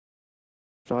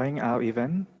joining our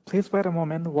event. Please wait a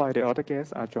moment while the other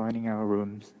guests are joining our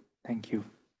rooms. Thank you.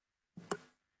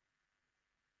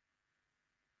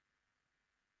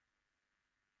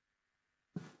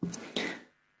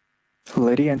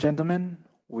 Ladies and gentlemen,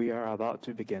 we are about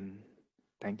to begin.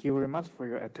 Thank you very much for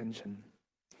your attention.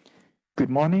 Good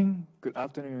morning, good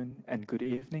afternoon, and good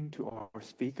evening to our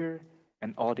speaker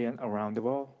and audience around the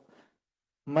world.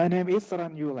 My name is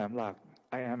Saranyu Lamlak.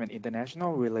 I am an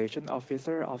International Relations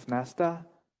Officer of NASDA.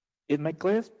 It's my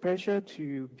great pleasure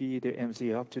to be the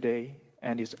MC of today,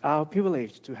 and it's our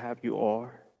privilege to have you all.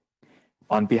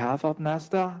 On behalf of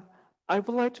NASDA, I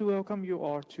would like to welcome you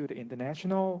all to the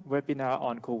International Webinar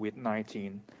on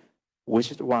COVID-19,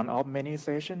 which is one of many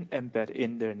sessions embedded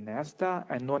in the NASDA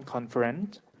Annual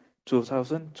Conference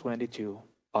 2022,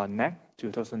 or NAC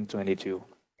 2022.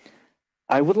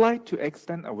 I would like to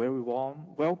extend a very warm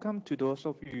welcome to those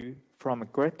of you from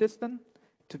a great distance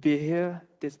to be here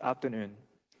this afternoon.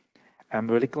 I'm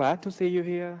really glad to see you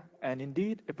here and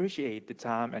indeed appreciate the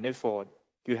time and effort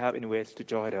you have invested to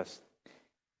join us.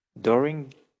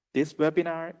 During this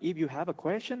webinar, if you have a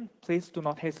question, please do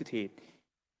not hesitate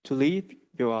to leave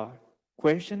your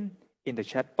question in the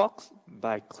chat box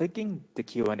by clicking the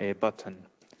Q&A button.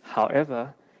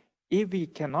 However, if we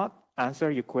cannot answer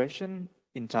your question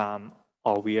in time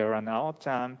or we are run out of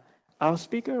time, our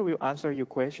speaker will answer your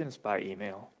questions by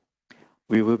email.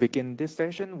 We will begin this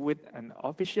session with an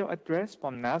official address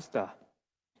from NASDA.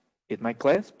 It's my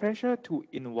great pleasure to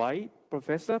invite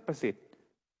Professor ประสิทธิ์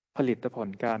ผลิตผล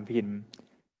การพิมพ์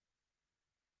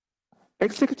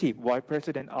Executive Vice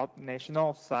President of National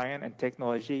Science and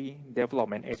Technology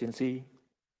Development Agency,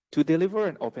 to deliver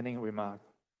an opening remark.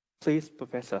 Please,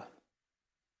 Professor.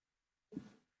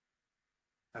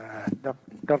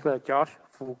 Dr. George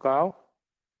Fugao,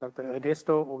 Dr.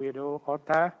 Ernesto Oviedo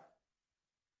Horta,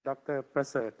 Dr. ประ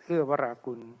เสริฐ เอื้อวรา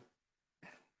กุล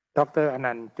Dr. อ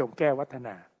นันต์ จงแก้ววัฒน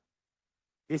า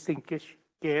Distinguished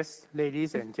guests,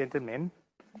 ladies and gentlemen,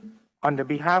 on the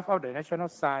behalf of the National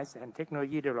Science and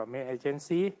Technology Development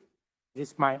Agency, it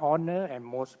is my honor and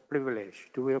most privilege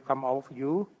to welcome all of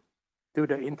you to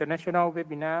the International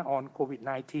Webinar on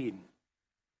COVID-19.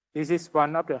 This is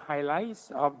one of the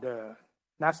highlights of the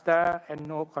NASDA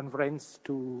Annual Conference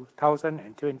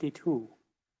 2022.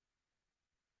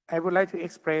 I would like to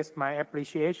express my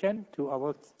appreciation to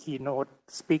our keynote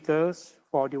speakers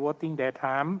for devoting their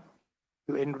time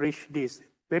to enrich this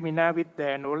webinar with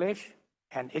their knowledge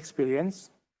and experience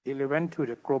relevant to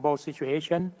the global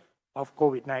situation of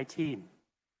COVID-19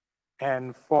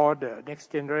 and for the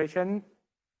next generation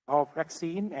of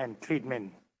vaccine and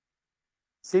treatment.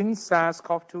 Since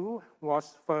SARS-CoV-2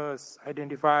 was first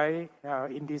identified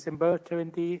in December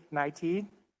 2019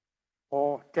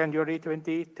 or January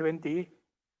 2020,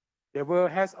 the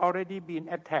world has already been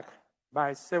attacked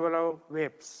by several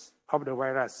waves of the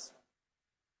virus.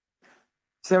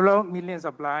 Several millions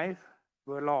of lives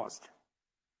were lost,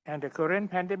 and the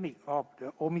current pandemic of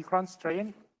the Omicron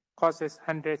strain causes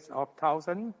hundreds of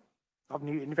thousands of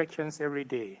new infections every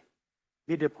day,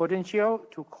 with the potential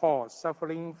to cause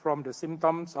suffering from the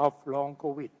symptoms of long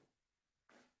COVID.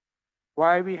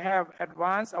 While we have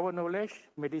advanced our knowledge,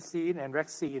 medicine, and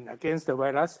vaccine against the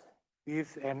virus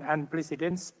with an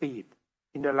unprecedented speed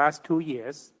in the last 2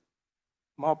 years,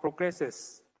 more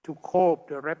progresses to cope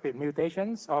the rapid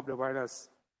mutations of the virus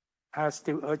are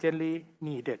still urgently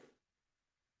needed.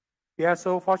 We are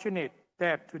so fortunate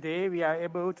that today we are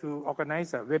able to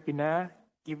organize a webinar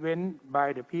given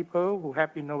by the people who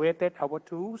have innovated our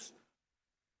tools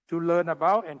to learn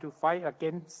about and to fight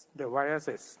against the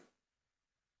viruses.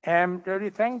 I'm very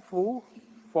thankful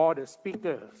for the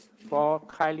speakers for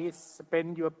kindly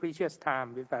spend your precious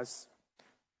time with us.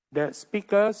 The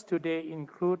speakers today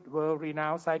include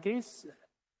world-renowned scientists,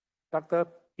 Dr.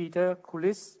 Peter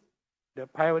Kullis, the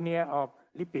pioneer of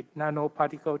lipid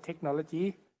nanoparticle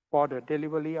technology for the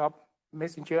delivery of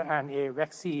messenger RNA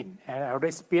vaccine and a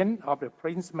recipient of the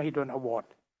Prince Mahidol Award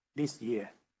this year.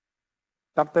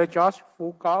 Dr. George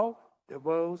Fugao, the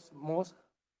world's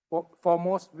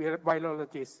foremost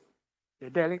virologist, the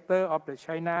director of the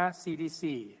China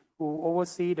CDC, who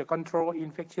oversees the control of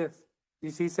infectious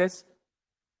diseases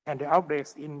and the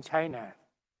outbreaks in China.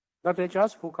 Dr.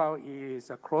 George Fugao is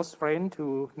a close friend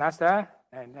to NASDA,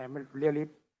 and I'm really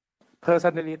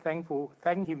personally thank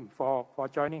him for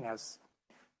joining us.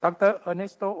 Dr.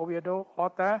 Ernesto Oviedo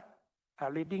Horta, a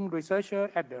leading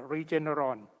researcher at the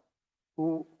Regeneron,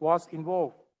 who was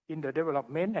involved in the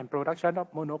development and production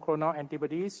of monoclonal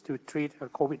antibodies to treat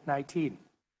COVID-19.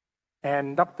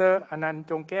 And Dr. อนันต์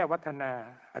จงแก้ววัฒนา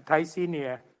a Thai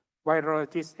senior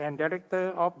virologist and director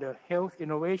of the Health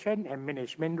Innovation and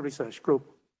Management Research Group.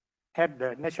 at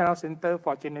the National Center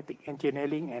for Genetic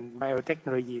Engineering and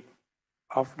Biotechnology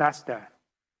of NASDA.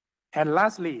 And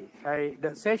lastly,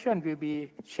 the session will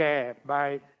be chaired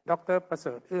by Dr.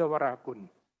 Praset Urawarakul,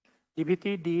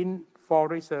 Deputy Dean for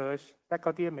Research,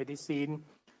 Faculty of Medicine,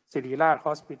 Siriraj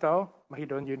Hospital,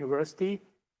 Mahidol University,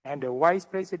 and the Vice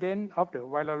President of the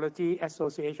Virology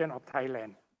Association of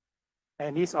Thailand.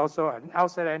 And he's also an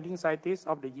outstanding scientist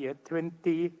of the year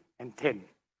 2010.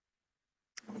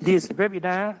 This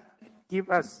webinar gives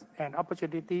us an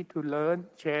opportunity to learn,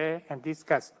 share, and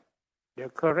discuss the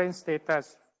current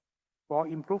status for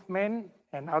improvement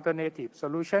and alternative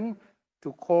solutions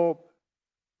to cope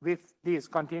with this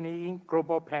continuing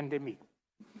global pandemic.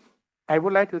 I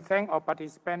would like to thank all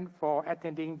participants for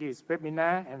attending this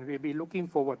webinar, and we'll be looking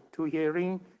forward to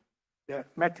hearing the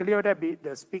material that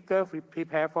the speaker will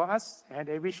prepare for us, and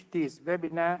I wish this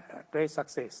webinar a great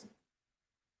success.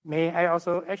 May I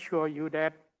also assure you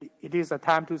that it is a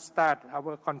time to start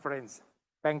our conference.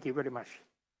 Thank you very much.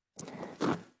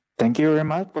 Thank you very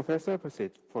much, Professor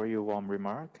Praset, for your warm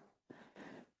remark.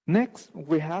 Next,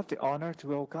 we have the honor to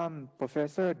welcome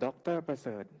Professor Dr.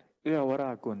 Praset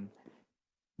Urawarakul,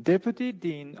 Deputy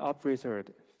Dean of Research,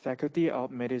 Faculty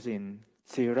of Medicine,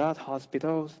 Siriraj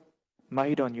Hospitals,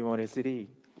 Mahidol University,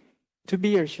 to be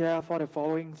your chair for the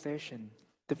following session.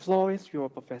 The floor is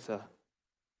yours, Professor.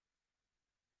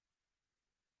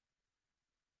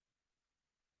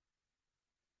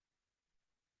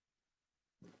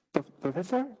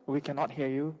 Professor, we cannot hear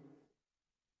you.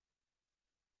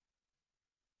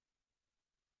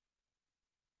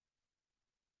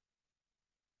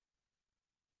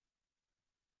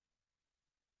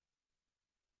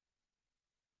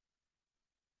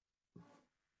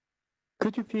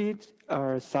 Could you please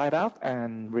sign out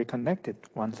and reconnect it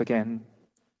once again?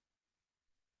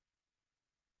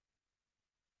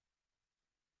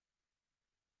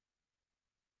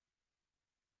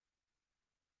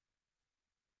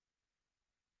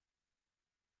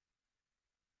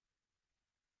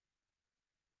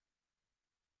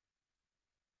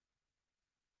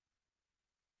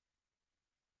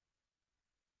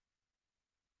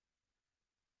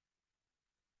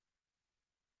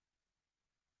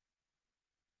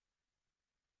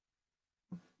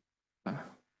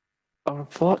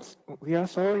 We are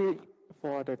sorry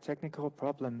for the technical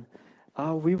problem.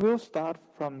 We will start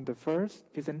from the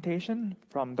first presentation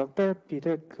from Dr.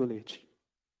 Peter Coolidge.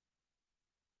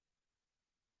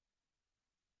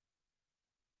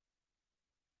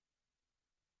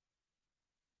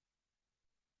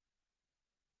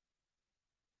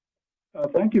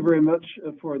 Thank you very much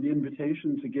for the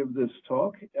invitation to give this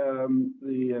talk.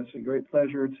 It's a great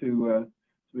pleasure to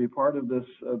be part of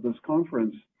this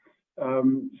conference.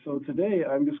 So today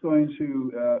I'm just going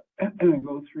to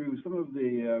go through some of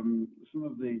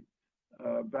the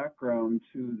background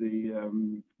to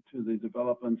the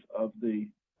development of the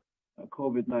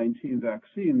COVID-19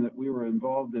 vaccine that we were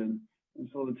involved in. And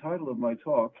so the title of my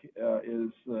talk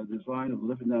is Design of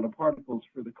Lipid Nanoparticles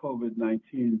for the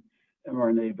COVID-19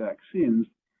 mRNA vaccines,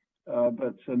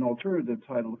 but an alternative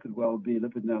title could well be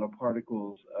Lipid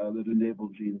Nanoparticles that enable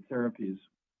gene therapies.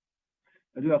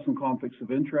 I do have some conflicts of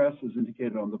interest, as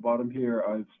indicated on the bottom here.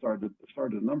 I've started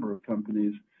a number of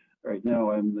companies. Right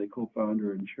now, I'm the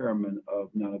co-founder and chairman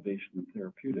of Nanovation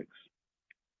Therapeutics.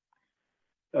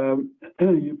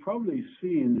 You've probably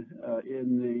seen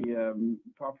in the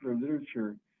popular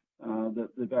literature that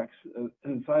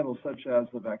the titles such as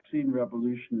the vaccine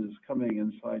revolution is coming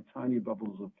inside tiny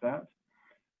bubbles of fat.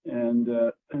 And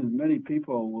many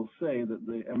people will say that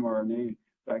the mRNA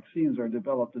vaccines are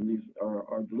developed in these,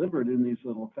 are delivered in these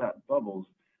little fat bubbles,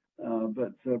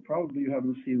 but probably you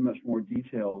haven't seen much more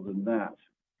detail than that.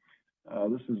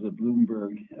 This is a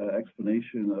Bloomberg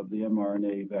explanation of the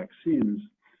mRNA vaccines.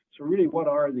 So really, what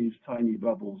are these tiny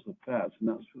bubbles of fats? And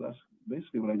that's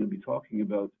basically what I'm going to be talking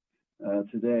about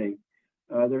today.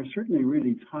 They're certainly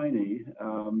really tiny.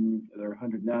 They're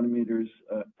 100 nanometers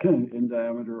in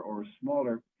diameter or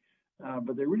smaller,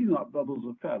 but they're really not bubbles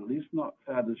of fat, at least not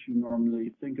fat as you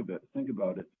normally think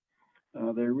about it.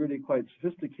 They're really quite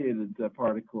sophisticated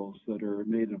particles that are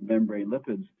made of membrane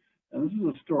lipids. And this is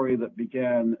a story that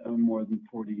began more than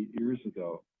 40 years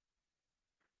ago.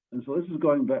 And so this is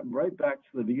going back, right back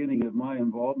to the beginning of my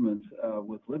involvement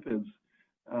with lipids.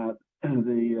 I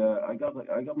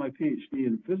got my PhD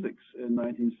in physics in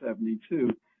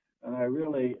 1972, and I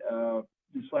really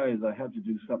decided I had to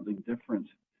do something different.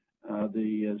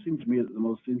 It seemed to me that the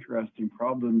most interesting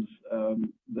problems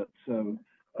that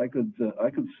I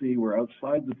could see were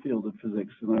outside the field of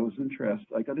physics, and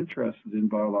I got interested in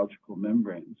biological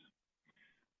membranes.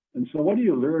 And so what do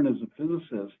you learn as a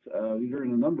physicist? You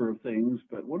learn a number of things,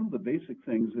 but one of the basic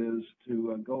things is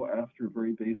to go after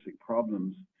very basic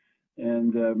problems.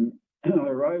 And I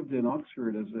arrived in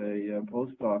Oxford as a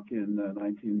postdoc in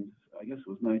I guess it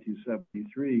was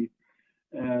 1973.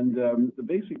 And the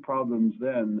basic problems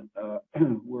then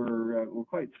were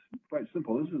quite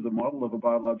simple. This is a model of a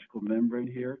biological membrane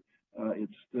here.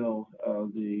 It's still a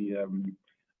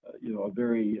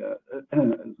very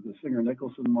the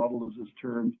Singer-Nicholson model is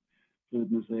termed, the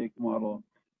mosaic model.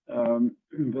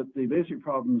 But the basic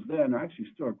problems then are actually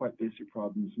still quite basic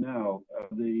problems now.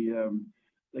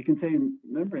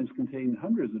 Membranes contain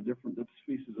hundreds of different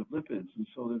species of lipids, and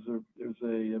so there's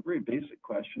a very basic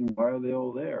question: why are they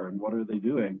all there, and what are they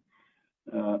doing?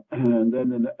 And then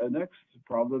the next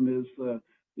problem is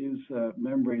these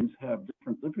membranes have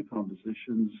different lipid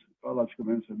compositions. Biological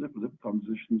membranes have different lipid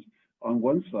compositions on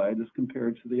one side as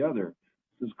compared to the other.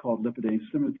 This is called lipid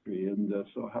asymmetry, and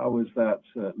so how is that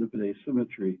lipid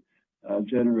asymmetry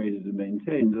generated and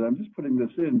maintained? And I'm just putting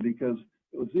this in because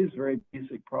it was these very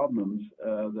basic problems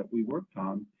that we worked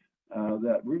on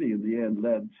that really, in the end,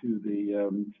 led to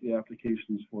the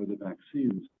applications for the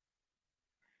vaccines.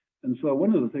 And so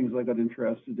one of the things I got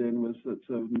interested in was that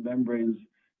membranes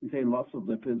contain lots of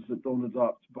lipids that don't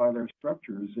adopt bilayer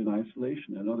structures in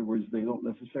isolation. In other words, they don't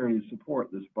necessarily support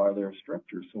this bilayer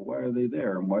structure. So why are they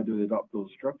there, and why do they adopt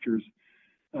those structures?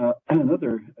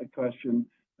 Another question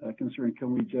concerning,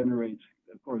 can we generate,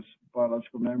 of course,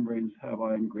 biological membranes have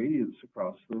ion gradients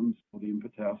across them, sodium,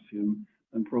 potassium,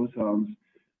 and protons.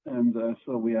 And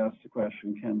so we asked the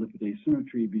question, can lipid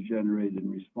asymmetry be generated in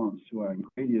response to ion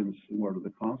gradients, and what are the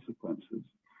consequences?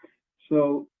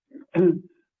 So I'm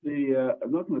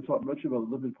not going to talk much about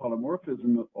lipid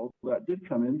polymorphism, although that did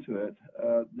come into it.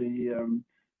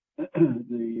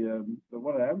 But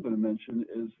what I am going to mention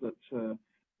is that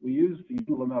we used the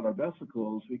unilamellar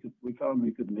vesicles. We found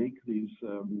we could make these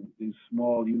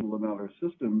small unilamellar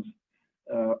systems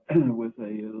with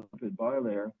a lipid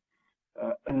bilayer,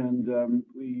 and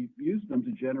we used them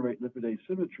to generate lipid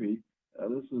asymmetry.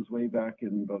 This was way back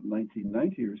in about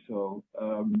 1990 or so,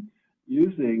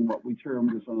 using what we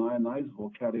termed as an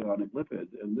ionizable cationic lipid,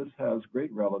 and this has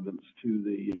great relevance to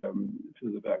the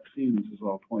vaccines, as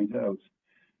I'll point out.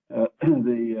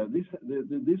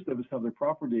 These lipids have the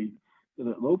property that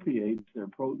at low pH they're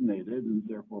protonated and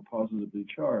therefore positively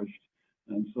charged,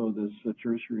 and so this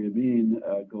tertiary amine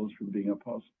goes from being a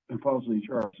positively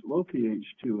charged at low pH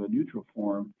to a neutral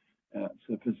form at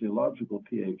physiological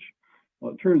pH.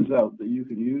 Well, it turns out that you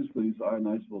can use these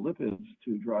ionizable lipids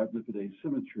to drive lipid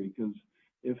asymmetry, because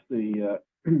if the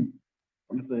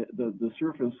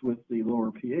surface with the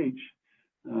lower pH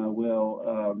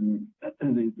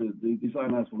these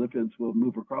ionizable lipids will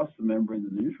move across the membrane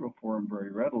in the neutral form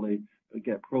very readily, but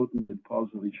get protonated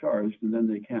positively charged, and then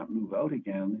they can't move out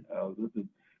again. Lipid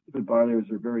bilayers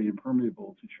are very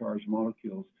impermeable to charged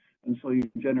molecules, and so you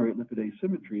can generate lipid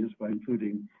asymmetries by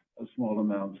including a small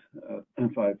amount,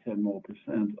 5-10 mole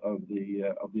percent of the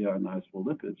ionizable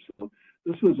lipids. So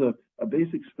this was a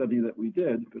basic study that we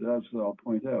did, but as I'll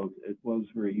point out, it was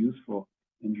very useful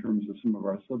in terms of some of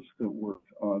our subsequent work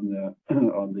on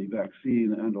the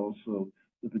vaccine and also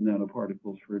lipid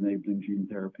nanoparticles for enabling gene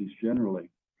therapies generally.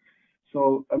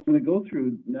 So I'm going to go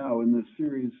through now in this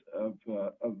series of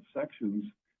sections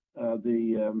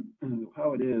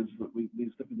how it is that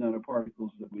these lipid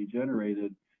nanoparticles that we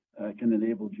generated can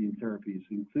enable gene therapies,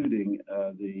 including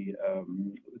the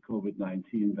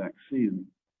COVID-19 vaccine.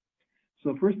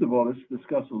 So first of all, let's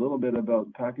discuss a little bit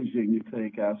about packaging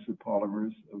nucleic acid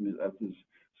polymers. That is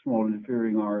small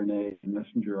interfering RNA and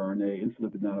messenger RNA into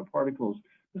lipid nanoparticles.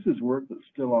 This is work that's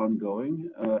still ongoing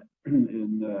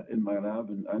in my lab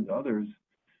and others.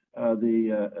 As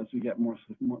we get more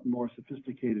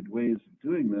sophisticated ways of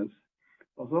doing this,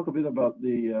 I'll talk a bit about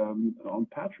the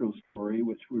Onpattro story,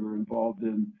 which we were involved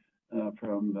in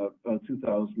from about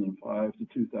 2005 to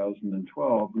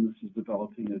 2012, and this is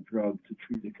developing a drug to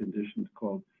treat a condition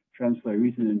called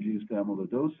transthyretin-induced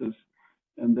amyloidosis.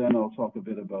 And then I'll talk a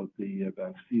bit about the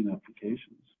vaccine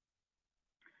applications.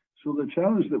 So the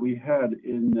challenge that we had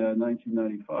in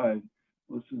 1995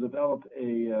 was to develop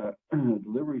a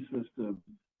delivery system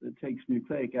that takes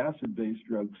nucleic acid-based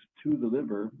drugs to the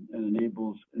liver and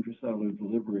enables intracellular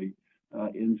delivery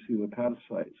into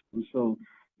hepatocytes. And so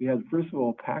we had, first of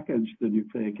all, packaged the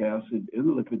nucleic acid in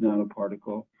the lipid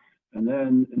nanoparticle, and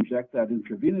then inject that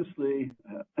intravenously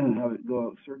and have it go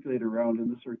out, circulate around in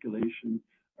the circulation,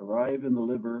 arrive in the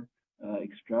liver,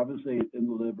 extravasate in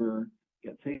the liver,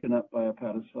 get taken up by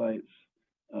hepatocytes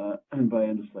and by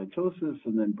endocytosis,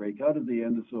 and then break out of the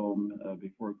endosome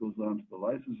before it goes on to the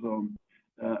lysosome.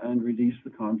 and release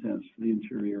the contents to the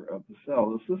interior of the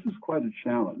cell. So this is quite a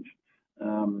challenge.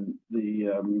 And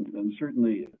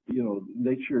certainly,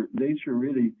 nature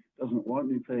really doesn't want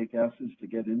nucleic acids to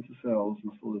get into cells,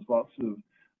 and so there's lots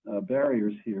of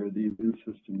barriers here. The immune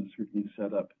system is certainly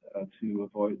set up to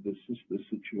avoid this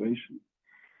situation.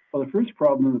 Well, the first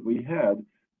problem that we had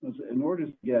was, in order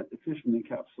to get efficient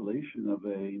encapsulation of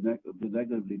the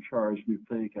negatively charged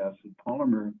nucleic acid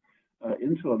polymer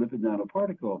into a lipid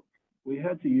nanoparticle, we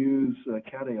had to use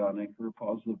cationic or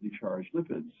positively charged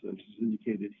lipids. As is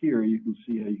indicated here, you can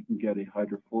see how you can get a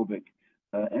hydrophobic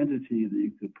entity that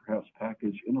you could perhaps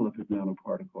package in a lipid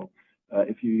nanoparticle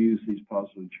if you use these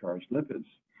positively charged lipids.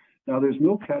 Now, there's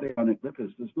no cationic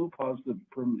lipids. There's no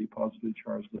permanently positively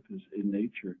charged lipids in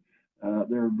nature.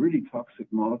 They're really toxic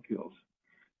molecules.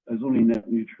 There's only net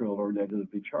neutral or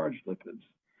negatively charged lipids.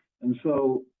 And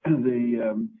so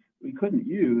we couldn't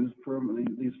use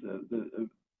permanently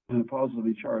the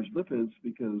positively charged lipids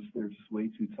because they're just way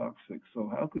too toxic.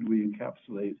 So how could we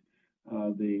encapsulate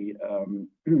the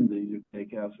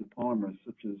nucleic acid polymers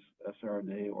such as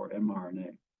siRNA or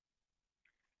mRNA?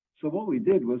 So what we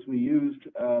did was we used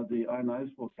the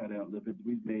ionizable cation lipid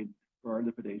we made for our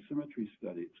lipid asymmetry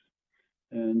studies.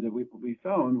 And what we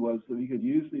found was that we could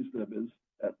use these lipids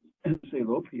at, say,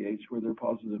 low pH where they're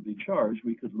positively charged.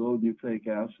 We could load nucleic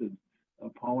acid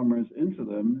polymers into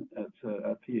them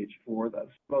at pH 4.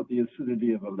 That's about the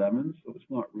acidity of a lemon, so it's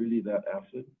not really that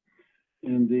acid.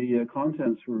 And the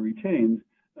contents were retained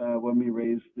when we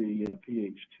raised the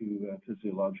pH to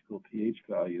physiological pH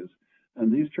values.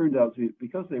 And these turned out to be,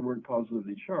 because they weren't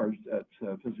positively charged at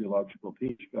physiological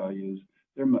pH values,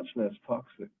 they're much less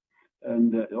toxic.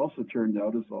 And it also turned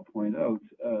out, as I'll point out,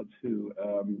 to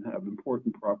have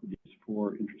important properties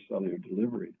for intracellular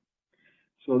delivery.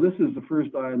 So this is the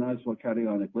first ionizable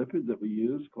cationic lipid that we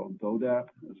use, called DODAP,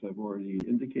 as I've already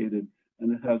indicated,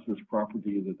 and it has this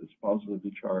property that it's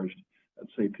positively charged at,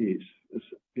 say,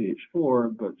 pH 4,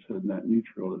 but net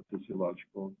neutral at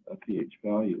physiological pH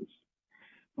values.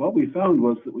 What we found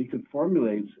was that we could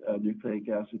formulate nucleic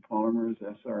acid polymers,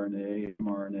 siRNA,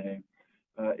 mRNA,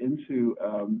 into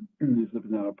these lipid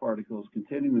nanoparticles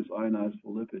containing this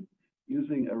ionizable lipid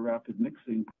using a rapid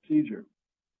mixing procedure.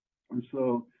 And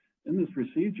so in this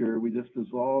procedure, we just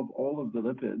dissolve all of the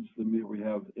lipids that we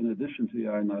have, in addition to the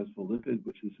ionizable lipid,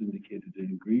 which is indicated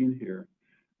in green here.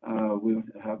 We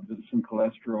have some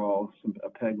cholesterol, a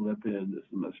PEG lipid,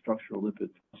 some structural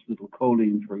lipids,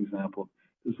 acetylcholine, for example.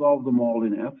 Dissolve them all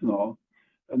in ethanol,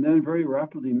 and then very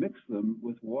rapidly mix them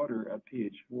with water at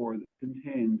pH 4 that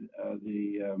contained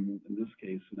in this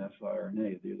case, an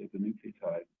siRNA, the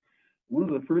oligonucleotide. One of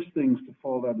the first things to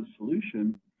fall out of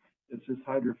solution is this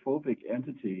hydrophobic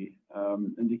entity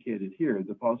indicated here,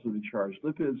 the positively charged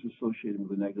lipids associated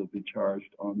with the negatively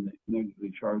charged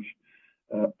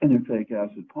nucleic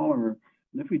acid polymer.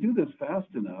 And if we do this fast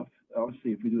enough,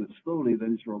 obviously if we do it slowly,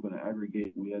 then these are all going to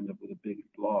aggregate and we end up with a big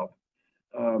blob.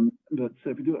 But so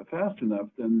if we do it fast enough,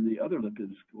 then the other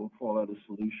lipids will fall out of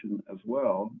solution as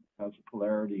well as the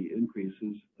polarity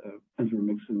increases as we're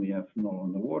mixing the ethanol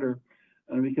and the water.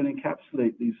 And we can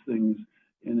encapsulate these things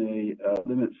in a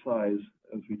limit size,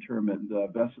 as we term it, the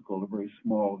vesicle, a very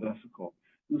small vesicle.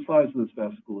 And the size of this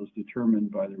vesicle is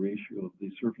determined by the ratio of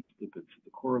the surface lipid to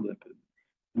the core lipid.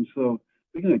 And so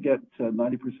we're going to get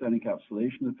 90%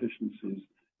 encapsulation efficiencies,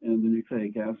 and the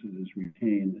nucleic acid is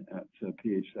retained at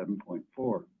pH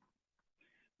 7.4.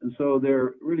 And so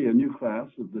they're really a new class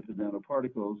of lipid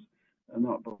nanoparticles,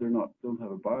 but don't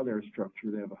have a bilayer structure.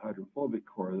 They have a hydrophobic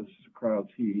core. This is a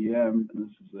cryo-TEM, and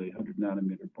this is a 100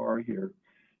 nanometer bar here.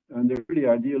 And they're really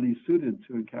ideally suited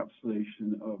to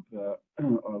encapsulation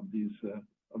of these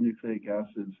nucleic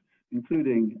acids,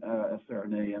 including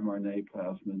siRNA, mRNA,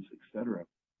 plasmids, etc.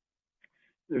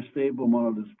 They're stable,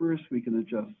 monodispersed. We can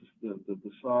adjust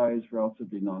the size,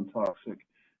 relatively non-toxic,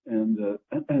 and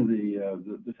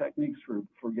the techniques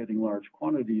for getting large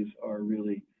quantities are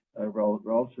really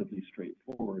relatively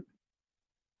straightforward.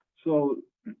 So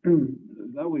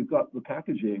now we've got the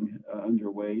packaging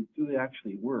underway. Do they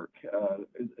actually work?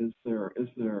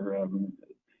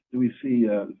 Do we see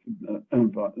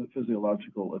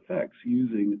physiological effects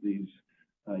using these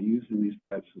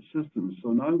types of systems? So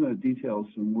now I'm going to detail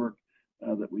some work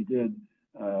that we did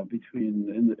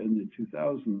in the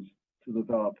 2000s to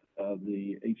develop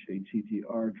the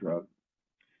HATTR drug.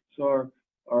 So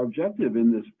our objective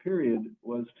in this period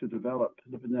was to develop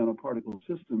lipid nanoparticle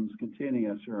systems containing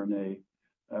siRNA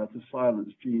to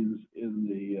silence genes in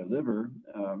the liver,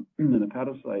 in the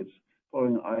hepatocytes,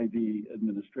 following IV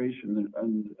administration.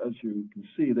 And as you can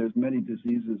see, there's many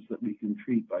diseases that we can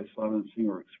treat by silencing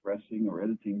or expressing or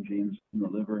editing genes in the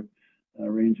liver.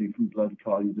 ranging from blood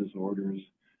clotting disorders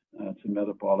to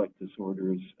metabolic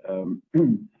disorders,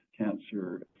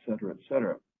 cancer, et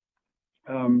cetera.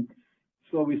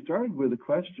 So we started with a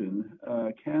question: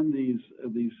 can these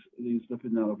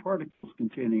lipid nanoparticles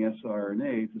containing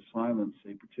siRNA to silence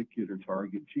a particular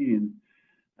target gene,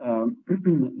 and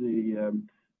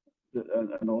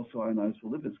also ionizable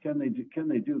lipids? Can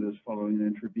they do this following an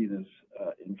intravenous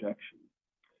injection?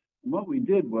 And what we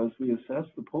did was we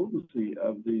assessed the potency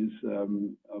of these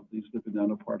lipid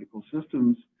nanoparticle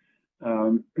systems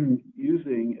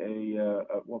using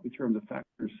what we term the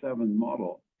factor 7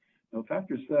 model. Now,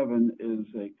 factor 7 is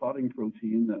a clotting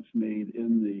protein that's made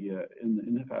in the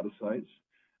hepatocytes.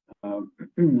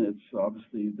 It's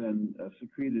obviously then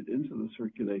secreted into the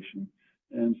circulation.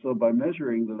 And so by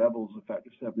measuring the levels of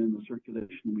factor 7 in the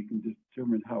circulation, we can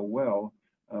determine how well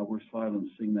we're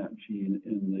silencing that gene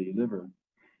in the liver.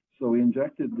 So we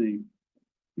injected the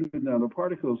lipid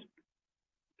nanoparticles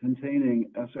containing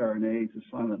siRNA to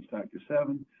silence factor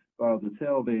 7 via the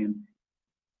tail vein,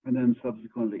 and then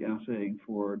subsequently assaying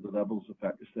for the levels of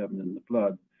factor 7 in the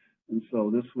blood. And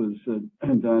so this was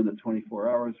done at 24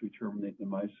 hours. We terminate the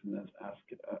mice and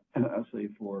assay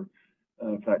for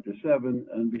factor 7,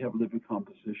 and we have a lipid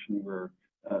composition where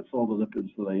it's all the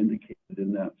lipids that I indicated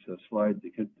in that slide,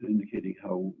 indicating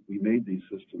how we made these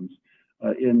systems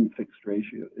in fixed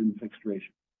ratios.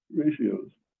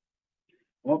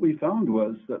 What we found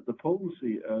was that the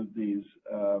potency of these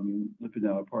lipid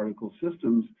nanoparticle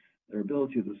systems, their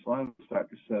ability to silence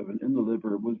factor 7 in the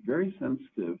liver, was very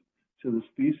sensitive to the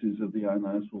species of the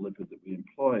ionizable lipid that we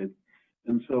employed.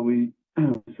 And so we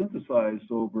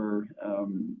synthesized over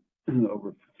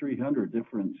 300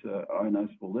 different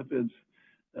ionizable lipids,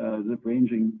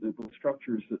 ranging with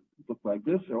structures that look like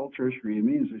this. They're all tertiary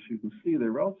amines. As you can see,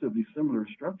 they're relatively similar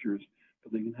structures,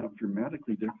 but they can have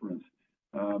dramatically different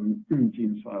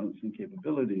gene silencing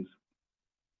capabilities.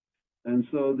 And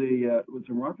so it was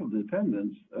remarkable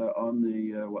dependence on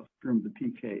what's termed the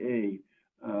pKa,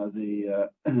 the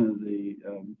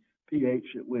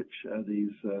pH at which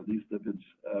these lipids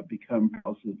become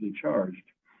positively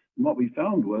charged. And what we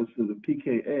found was that the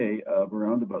pKa of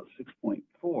around about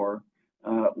 6.4,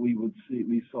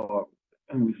 we saw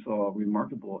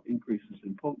remarkable increases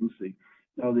in potency.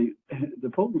 Now the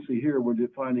potency here we're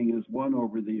defining as 1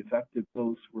 over the effective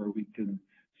dose, where we can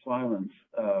silence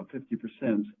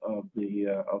 50% of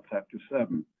factor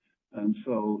 7. And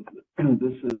so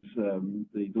this is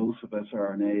the dose of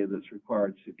siRNA that's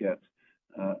required to get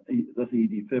that's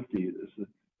ED50 is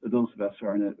the dose of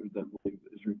siRNA that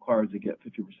is required to get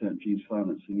 50% gene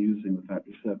silencing using the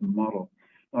factor 7 model.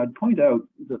 Now, I'd point out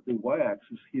that the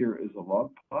y-axis here is a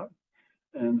log plot,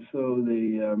 and so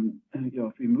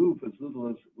if we move as little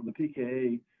as the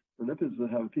pKa for lipids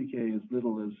that have a pKa as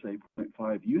little as say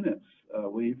 0.5 units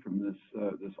away from this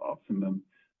optimum,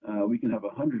 we can have a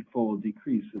 100-fold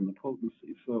decrease in the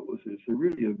potency. So it's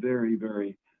really a very,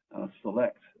 very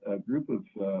select group of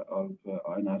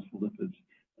ionizable lipids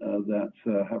that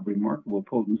have remarkable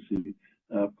potency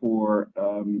for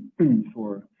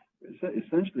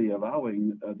essentially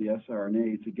allowing the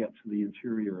siRNA to get to the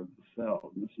interior of the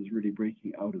cell. And this is really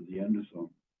breaking out of the endosome.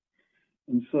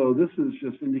 And so this is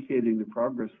just indicating the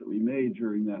progress that we made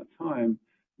during that time,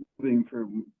 moving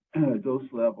from a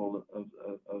dose level of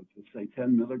say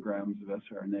 10 milligrams of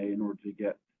siRNA in order to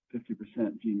get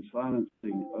 50% gene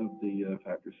silencing of the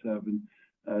factor 7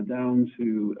 down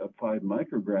to 5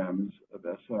 micrograms of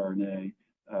siRNA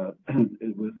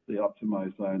with the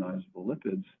optimized ionizable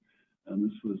lipids. And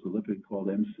this was a lipid called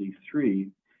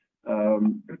MC3.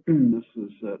 This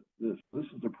is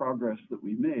the progress that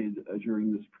we made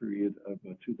during this period of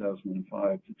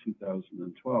 2005 to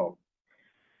 2012.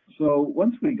 So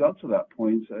once we got to that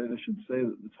point, I should say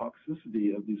that the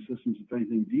toxicity of these systems, if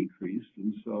anything, decreased.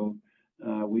 And so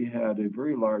we had a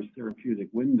very large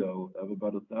therapeutic window of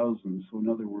about 1,000. So in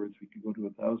other words, we could go to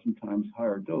 1,000 times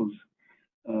higher dose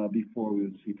before we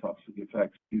would see toxic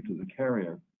effects due to the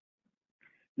carrier.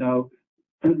 Now,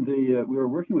 we were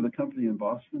working with a company in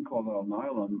Boston called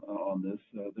Alnylam on this.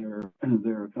 They're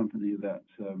a company that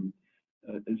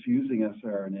is using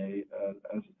siRNA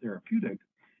as a therapeutic.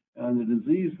 And the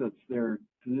disease that their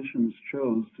physicians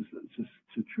chose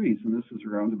to treat, and this is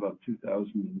around about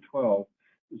 2012,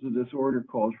 is a disorder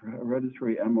called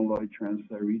hereditary amyloid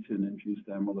transthyretin-induced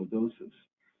amyloidosis.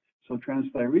 So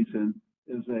transthyretin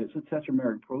it's a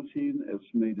tetrameric protein.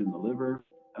 It's made in the liver.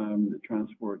 It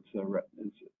transports the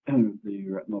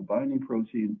retinal binding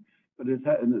protein, but it's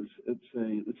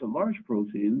a large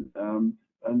protein,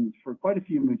 and for quite a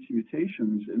few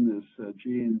mutations in this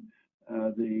gene,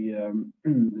 the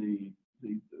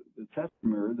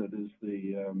tetramer, that is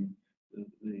the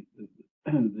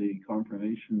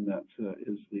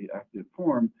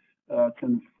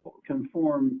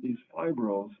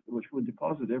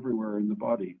spread everywhere in the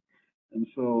body. And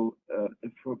so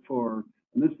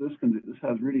this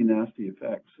has really nasty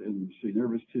effects in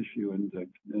nervous tissue and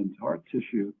heart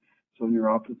tissue. So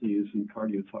neuropathies and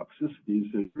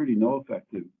cardiotoxicities, there's really no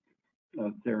effective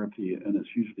therapy, and it's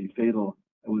usually fatal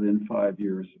within 5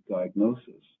 years of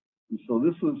diagnosis. And so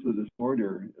this was the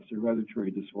disorder, it's a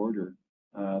hereditary disorder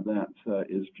that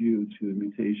is due to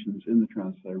mutations in the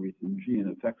transthyretin gene.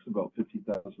 It affects about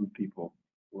 50,000 people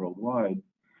worldwide.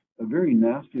 A very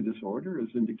nasty disorder is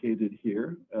indicated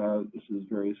here. This is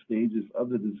various stages of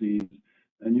the disease.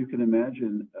 And you can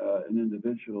imagine an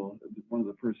individual, one of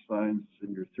the first signs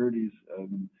in your 30s,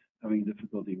 having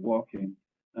difficulty walking.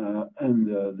 You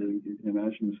can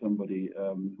imagine somebody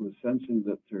who is sensing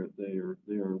that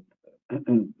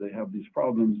they have these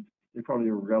problems. They probably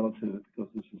are a relative,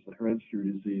 because this is a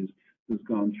hereditary disease, who's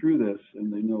gone through this,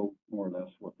 and they know more or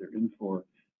less what they're in for.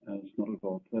 It's not at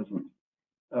all pleasant.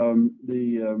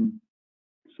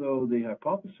 So the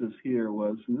hypothesis here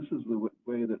was, and this is the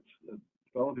way that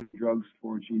developing drugs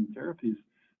for gene therapies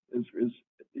is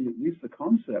at least the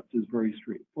concept is very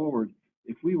straightforward.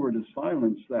 If we were to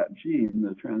silence that gene,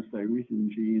 the transthyretin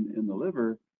gene in the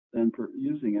liver, then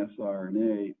using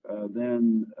siRNA,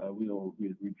 then we'll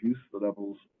reduce the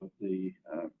levels of the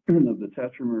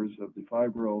tetramers of the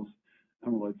fibrils,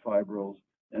 amyloid fibrils,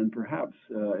 and perhaps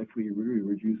if we really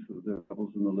reduce the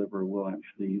levels in the liver, we'll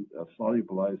actually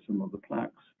solubilize some of the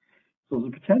plaques. So it's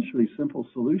a potentially simple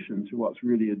solution to what's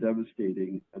really a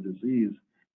devastating disease,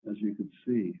 as you can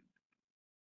see.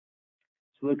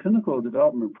 So the clinical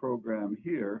development program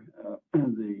here,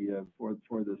 for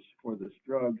this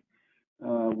drug,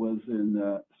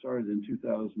 started in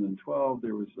 2012.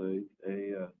 There was a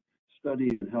study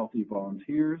in healthy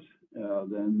volunteers,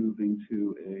 then moving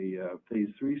to a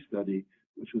phase 3 study,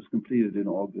 which was completed in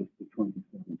August of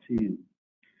 2017.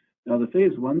 Now, the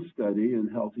phase 1 study in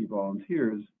healthy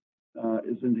volunteers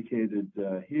is indicated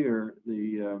here.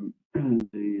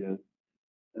 This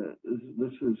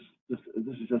is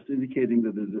just indicating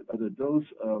that at a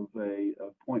dose of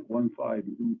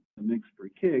 0.15 mg per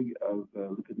kg of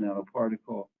lipid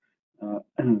nanoparticle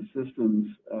systems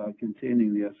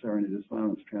containing the siRNA to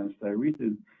silence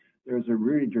transthyretin, there's a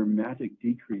really dramatic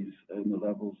decrease in the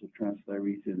levels of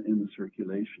transthyretin in the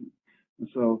circulation. And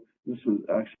so this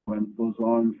goes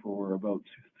on for about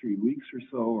 3 weeks or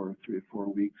so, or 3 or 4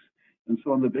 weeks. And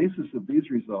so on the basis of these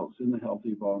results in the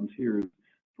healthy volunteers,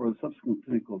 for the subsequent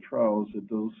clinical trials, a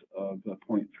dose of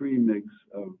 0.3 mg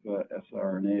of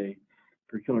siRNA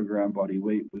per kilogram body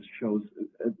weight was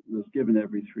given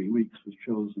every 3 weeks, was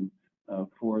chosen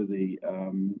for the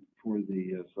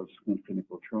subsequent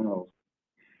clinical trials.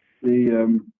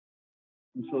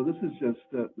 So this is just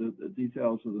the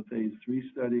details of the phase 3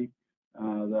 study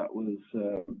that was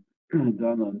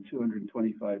done on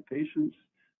 225 patients.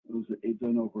 It was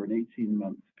done over an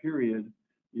 18-month period,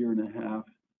 year and a half.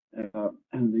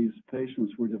 And these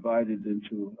patients were divided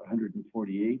into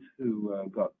 148 who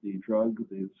got the drug.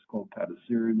 It's called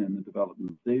patisiran in the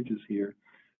development stages here.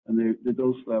 And the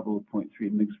dose level of 0.3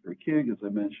 mg per kg, as I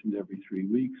mentioned, every 3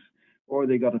 weeks. Or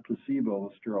they got a placebo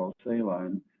of sterile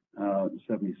saline,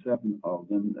 77 of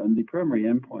them. And the primary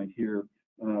endpoint here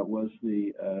was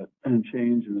the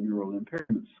change in the neural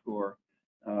impairment score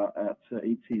at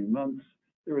 18 months.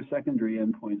 There were secondary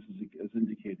endpoints, as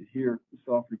indicated here: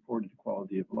 self-reported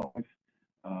quality of life,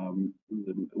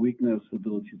 the weakness,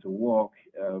 ability to walk,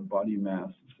 body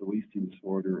mass, the wasting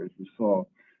disorder, as you saw.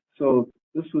 So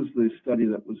this was the study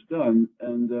that was done,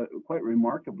 and quite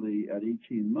remarkably, at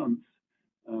 18 months,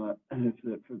 for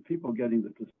people getting the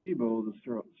placebo, the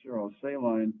sterile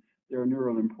saline, their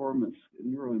neural impairment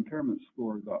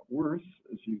score got worse,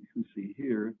 as you can see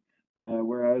here,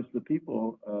 whereas the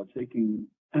people taking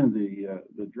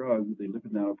the drug, the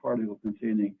lipid nanoparticle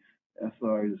containing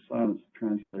siRNA to silence the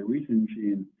transthyretin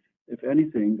gene, if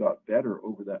anything, got better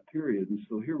over that period. And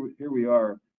so here we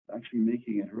are actually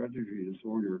making a hereditary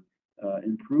disorder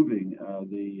improving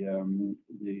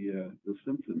the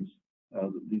symptoms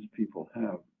that these people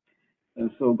have.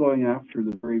 And so going after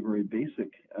the very, very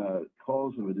basic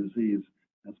cause of a disease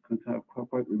can have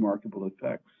quite remarkable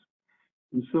effects.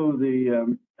 And so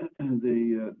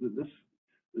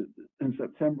in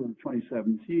September of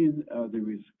 2017,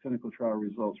 the clinical trial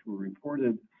results were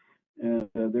reported, and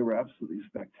they were absolutely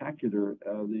spectacular.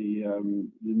 The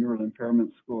neural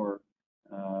impairment score,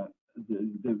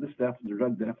 the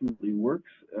drug definitely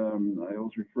works. I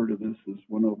always refer to this as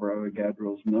 1 over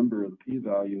Avogadro's number, the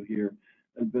p-value here,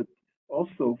 but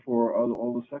also for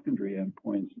all the secondary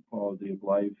endpoints, quality of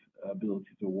life,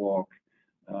 ability to walk,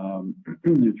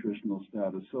 nutritional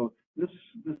status. So this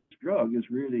drug is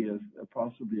really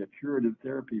possibly a curative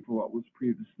therapy for what was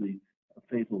previously a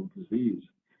fatal disease.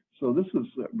 So this was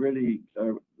really,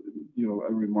 a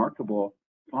remarkable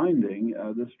finding.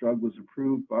 This drug was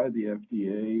approved by the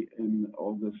FDA in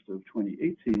August of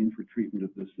 2018 for treatment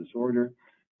of this disorder.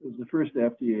 It was the first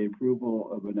FDA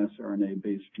approval of an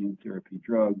siRNA-based gene therapy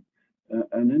drug,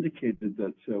 and indicated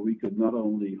that we could not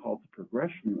only halt the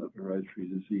progression of hereditary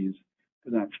disease,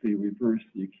 but actually reverse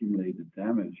the accumulated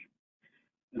damage.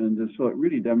 And so it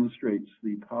really demonstrates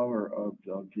the power of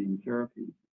gene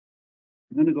therapy.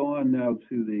 I'm going to go on now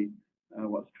to the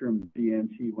what's termed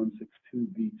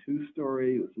BNT162b2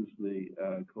 story. This is the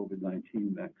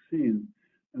COVID-19 vaccine.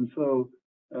 And so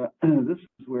this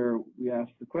is where we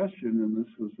asked the question, and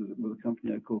this was with a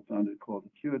company I co-founded called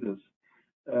Acuitas.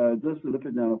 Does the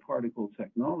lipid nanoparticle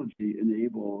technology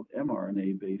enable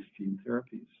mRNA-based gene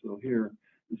therapies? So here,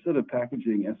 instead of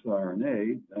packaging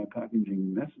siRNA,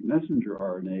 packaging messenger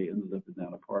RNA in the lipid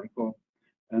nanoparticle,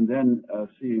 and then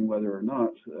seeing whether or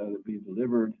not it be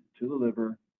delivered to the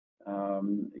liver,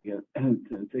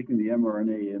 taking the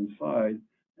mRNA inside,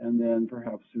 and then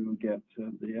perhaps to get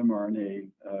the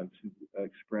mRNA to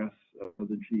express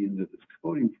the gene that it's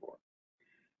coding for.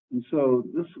 And so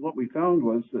what we found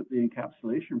was that the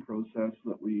encapsulation process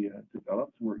that we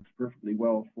developed works perfectly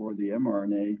well for the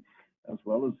mRNA as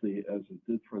well as it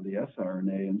did for the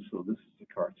siRNA. And so this is a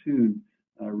cartoon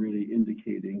really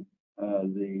indicating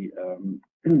the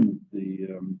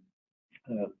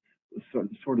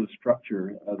sort of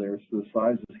structure. There's the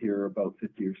sizes here about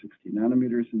 50 or 60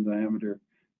 nanometers in diameter,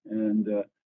 and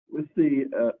with the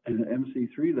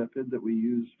MC3 lipid that we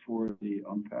used for the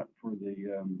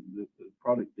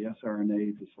product, the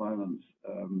siRNA to silence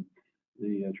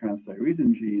the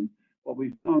transthyretin gene, what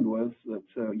we found was that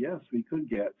yes, we could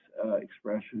get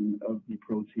expression of the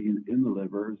protein in the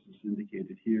liver, as is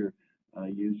indicated here,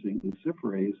 using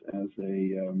luciferase as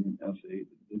the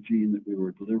gene that we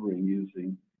were delivering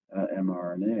using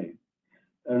mRNA.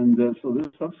 And so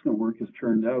this subsequent work has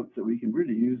turned out that we can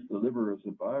really use the liver as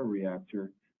a bioreactor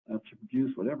to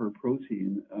produce whatever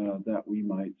protein that we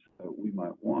might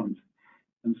want.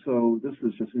 And so this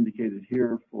is just indicated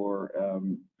here for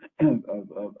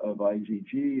of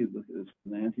IgG. It's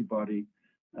an antibody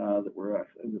that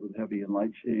was heavy in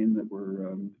light chain that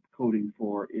we're coding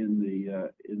for in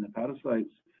the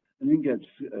hepatocytes, and you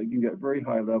can get very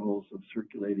high levels of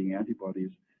circulating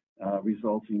antibodies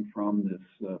resulting from this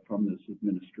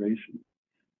administration.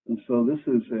 And so this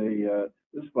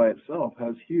by itself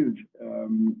has huge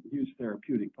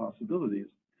therapeutic possibilities.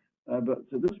 But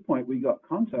to this point, we got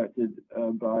contacted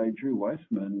by Drew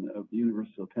Weissman of the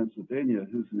University of Pennsylvania,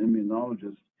 who's an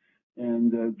immunologist,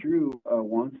 and Drew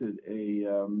wanted a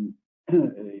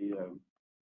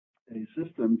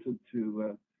system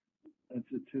to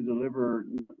deliver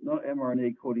not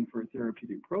mRNA coding for a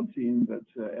therapeutic protein, but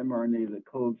mRNA that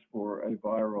codes for a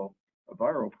viral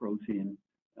protein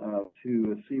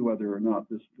to see whether or not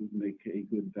this would make a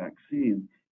good vaccine.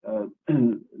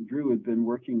 Drew had been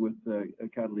working with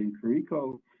Catalin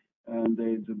Carrico, and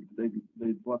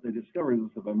what they discovered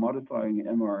was that by modifying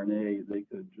mRNA, they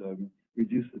could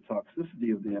reduce the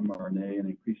toxicity of the mRNA and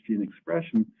increase gene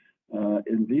expression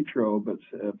in vitro, but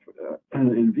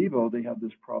in vivo they have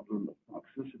this problem of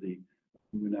toxicity,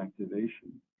 immune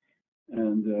activation,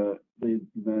 and they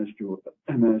managed to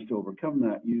overcome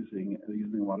that using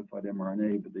modified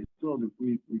mRNA, but they still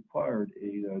required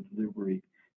a delivery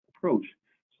approach.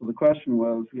 So the question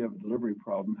was, we have a delivery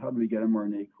problem. How do we get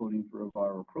mRNA coding for a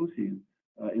viral protein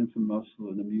into muscle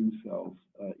and immune cells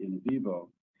in vivo?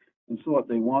 And so what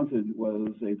they wanted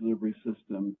was a delivery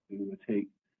system to take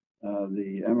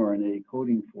the mRNA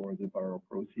coding for the viral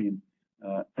protein,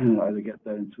 either get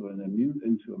that into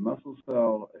a muscle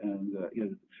cell and get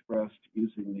it expressed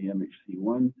using the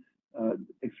MHC1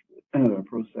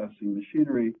 processing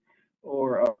machinery,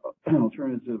 or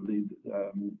alternatively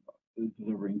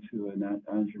delivering to an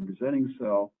antigen-presenting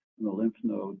cell in the lymph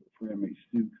node for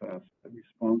MHC2 class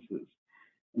responses.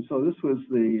 And so this was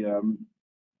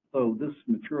so this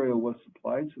material was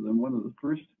supplied to them. One of the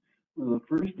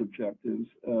first objectives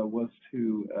was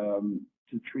to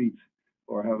treat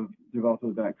or develop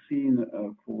a vaccine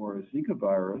for Zika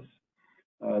virus.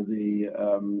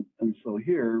 And so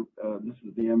here, this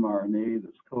is the mRNA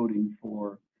that's coding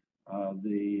for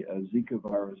the Zika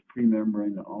virus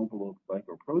pre-membrane envelope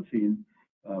glycoprotein,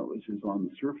 which is on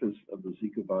the surface of the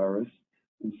Zika virus.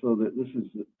 And so that this is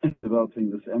developing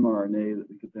this mRNA that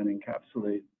we could then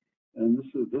encapsulate. And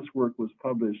this work was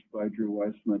published by Drew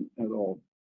Weissman et al.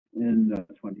 In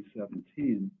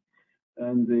 2017.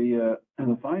 And the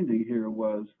finding here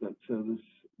was that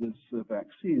this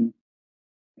vaccine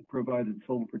provided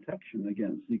total protection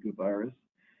against Zika virus.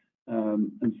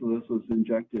 And so this was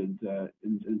injected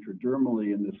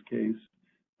intradermally in this case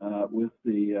with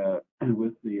the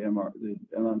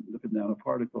lipid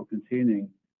nanoparticle containing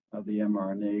the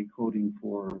mRNA coding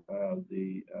for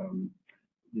the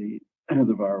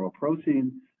viral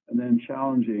protein, and then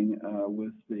challenging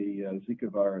with the Zika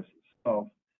virus itself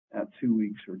at 2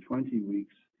 weeks or 20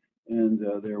 weeks, and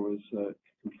there was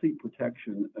complete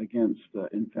protection against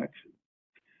infection.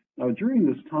 Now, during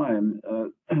this time,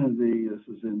 this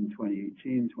is in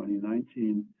 2018,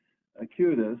 2019,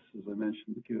 Acuitas, as I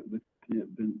mentioned, the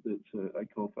company that I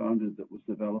co-founded that was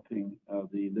developing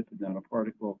the lipid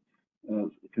nanoparticle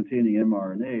containing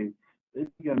mRNA, they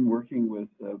began working with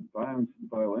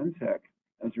BioNTech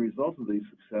as a result of the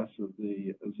success of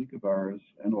the Zika virus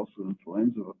and also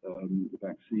influenza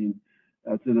vaccine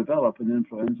to develop an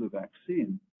influenza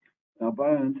vaccine. Now,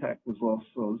 BioNTech was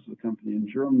also, this is a company in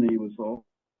Germany, was also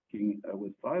working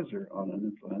with Pfizer on an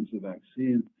influenza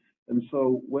vaccine. And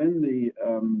so when the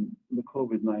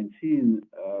COVID-19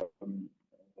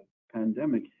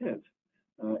 pandemic hit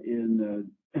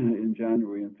in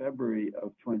January and February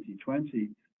of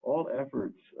 2020, all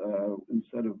efforts,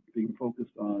 instead of being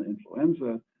focused on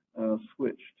influenza,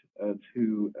 switched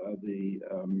to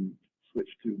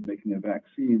making a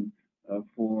vaccine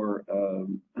for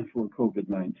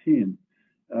COVID-19.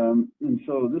 And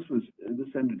so this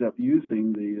ended up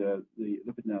using the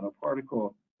lipid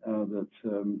nanoparticle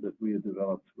that we had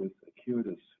developed with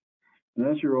Acuitas. And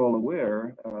as you're all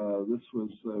aware, this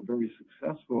was very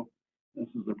successful. This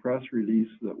is a press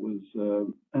release that was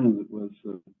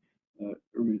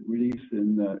released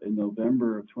in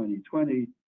November of 2020.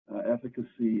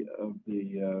 Efficacy of the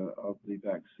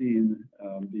vaccine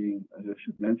being, I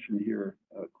should mention here,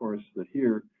 of course, that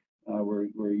here where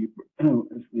the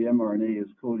mRNA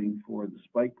is coding for the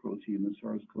spike protein, the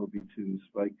SARS-CoV-2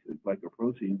 spike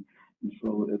glycoprotein, and so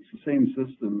it's the same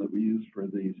system that we used for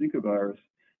the Zika virus,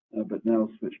 but now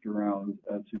switched around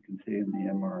to contain the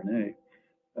mRNA.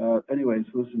 Anyway,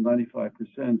 so this is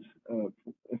 95%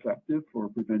 effective for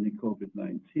preventing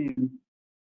COVID-19.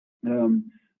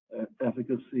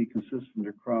 Efficacy consistent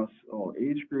across all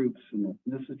age groups and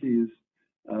ethnicities,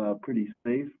 pretty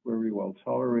safe, very well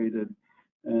tolerated.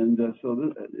 And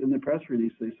so in the press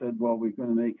release, they said, well, we're going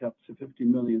to make up to 50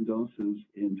 million doses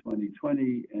in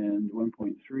 2020 and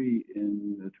 1.3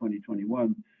 in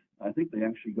 2021. I think they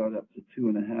actually got up to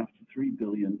 2.5 to 3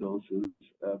 billion doses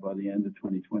by the end of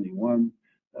 2021.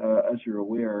 As you're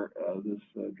aware, this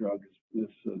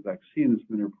vaccine has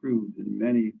been approved in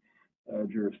many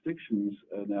jurisdictions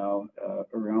now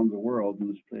around the world and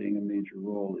is playing a major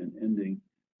role in ending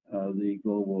the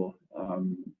global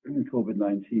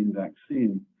COVID-19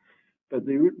 vaccine. But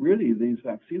really, these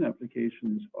vaccine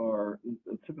applications are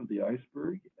the tip of the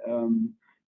iceberg.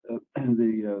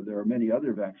 There are many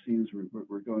other vaccines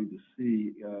we're going to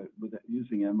see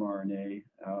using mRNA,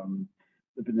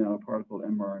 lipid nanoparticle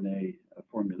mRNA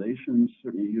formulations.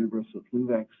 Certainly, a universal flu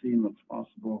vaccine looks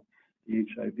possible. The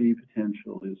HIV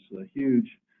potential is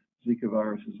huge. Zika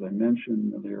virus, as I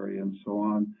mentioned, malaria, and so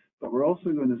on. But we're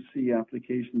also going to see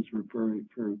applications for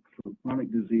chronic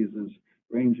diseases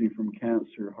ranging from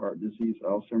cancer, heart disease,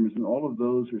 Alzheimer's, and all of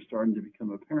those are starting to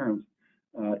become apparent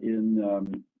in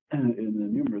the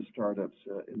numerous startups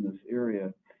in this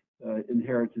area.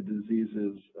 Inherited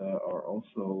diseases are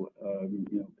also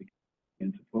beginning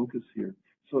to focus here.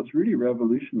 So it's really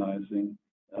revolutionizing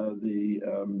the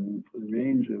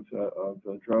range of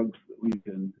drugs that we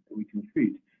can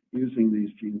treat using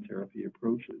these gene therapy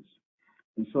approaches.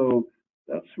 And so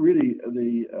that's really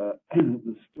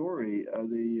the story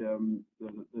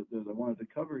that I wanted to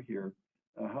cover here.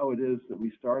 How it is that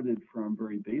we started from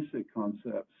very basic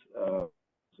concepts,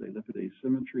 say lipid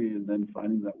asymmetry, and then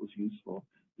finding that was useful.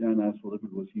 The ionizable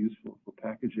lipid was useful for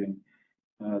packaging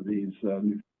these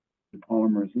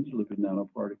polymers into lipid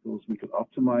nanoparticles. We could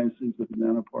optimize these lipid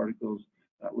nanoparticles.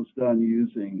 That was done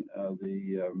using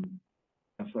the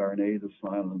siRNA to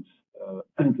silence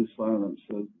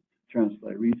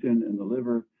transthyretin in the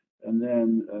liver, and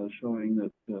then showing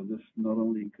that this not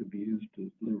only could be used to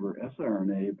deliver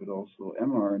siRNA but also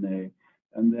mRNA,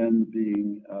 and then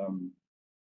being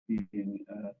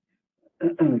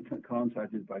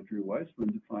contacted by Drew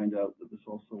Weissman to find out that this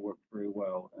also worked very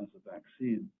well as a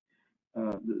vaccine.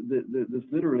 There's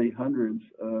literally hundreds,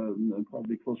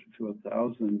 probably closer to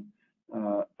 1,000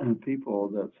 people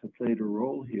that have played a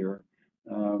role here.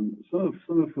 Some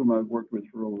of whom I've worked with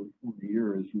for over 40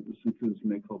 years, and this includes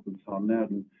Mick Hope and Tom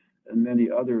Madden, and many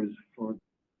others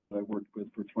I've worked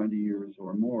with for 20 years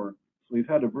or more. So we've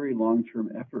had a very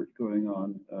long-term effort going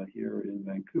on here in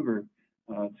Vancouver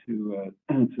to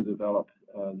develop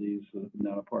these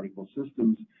nanoparticle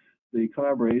systems. the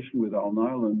collaboration with Al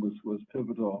Nyland was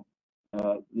pivotal.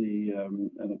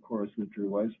 And of course, with Drew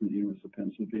Weissman, the University of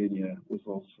Pennsylvania, was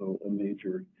also a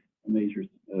major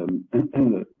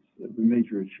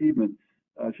achievement.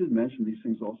 I should mention these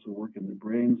things also work in the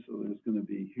brain, so there's going to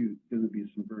be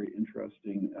some very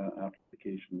interesting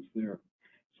applications there.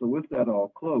 So with that,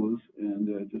 I'll close and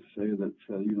just say that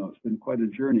it's been quite a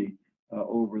journey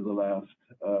over the last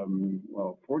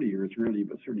 40 years really,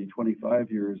 but certainly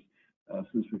 25 years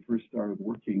since we first started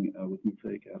working with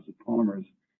nucleic acid polymers,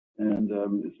 and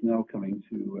it's now coming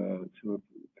to a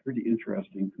pretty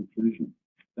interesting conclusion.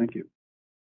 Thank you.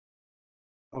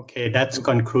 Okay, that's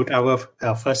conclude our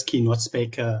first keynote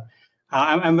speaker.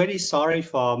 I'm very sorry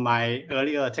for my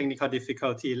earlier technical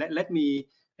difficulty. Let me,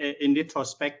 in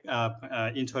retrospect,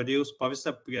 introduce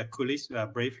Professor Kulis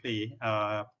briefly.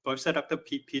 Professor Dr.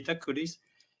 Peter Kulis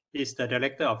is the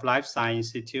Director of Life Science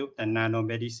Institute and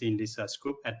Nanomedicine Research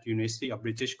Group at the University of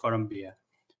British Columbia.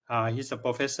 He's a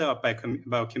professor of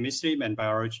biochemistry and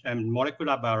biology and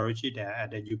molecular biology there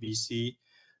at the UBC.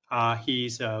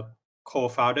 He's a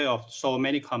co-founder of so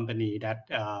many companies that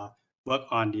work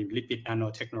on the lipid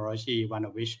nanotechnology, one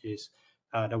of which is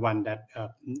the one that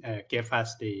gave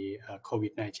us the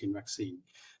COVID-19 vaccine.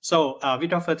 So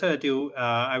without further ado,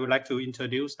 I would like to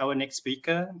introduce our next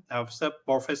speaker,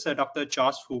 Professor Dr.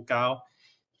 George Fugao.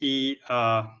 He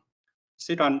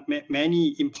sits on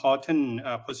many important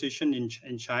positions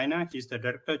in China. He's the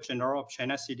Director General of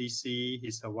China CDC.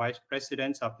 He's the Vice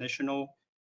President of National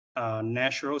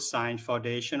Natural Science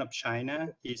Foundation of China.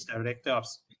 He's Director of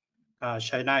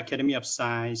China Academy of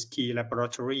Science Key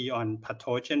Laboratory on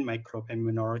Pathogen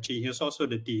Microimmunology. He's also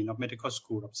the Dean of Medical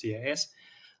School of CIS.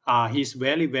 He's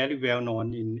very, very well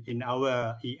known in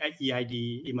our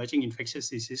EID, Emerging Infectious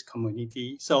Disease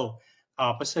community. So,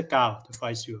 Professor Gao, the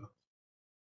floor is yours.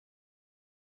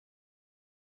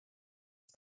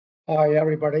 Hi,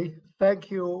 everybody.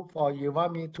 Thank you for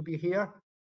inviting me to be here.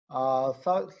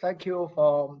 Thank you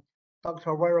for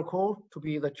Dr. Veracruz to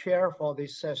be the chair for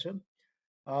this session.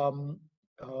 I'm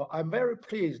very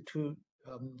pleased to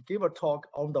give a talk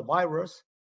on the virus,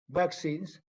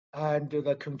 vaccines, and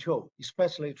the control,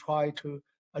 especially try to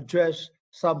address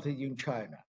something in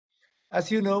China.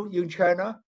 As you know, in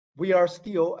China, we are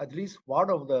still at least one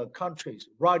of the countries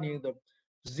running the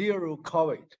zero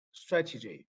COVID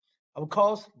strategy. Of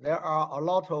course, there are a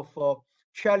lot of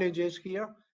challenges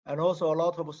here and also a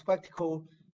lot of spectacle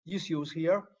issues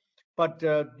here. But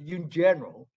in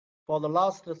general, for the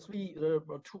last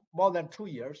more than 2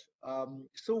 years,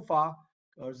 so far,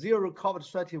 zero COVID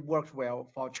strategy works well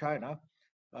for China.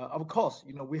 Of course,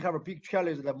 we have a big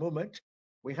challenge at the moment.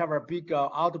 We have a big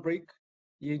outbreak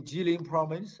in Jilin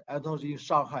province and also in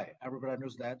Shanghai. Everybody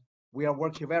knows that. We are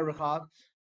working very hard.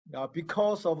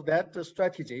 Because of that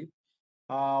strategy,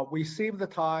 we save the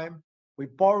time, we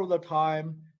borrow the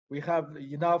time, we have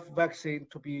enough vaccine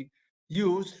to be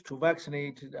used to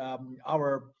vaccinate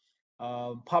our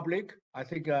public. I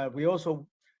think we also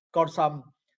got some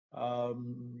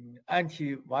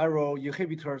antiviral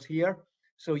inhibitors here.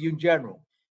 So in general,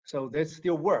 so this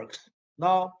still works.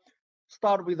 Now,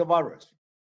 start with the virus.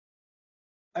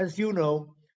 As you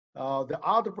know, the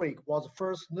outbreak was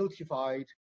first notified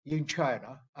in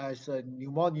China as a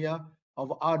pneumonia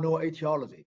of unknown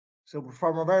etiology. So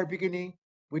from the very beginning,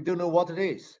 we don't know what it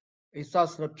is. It's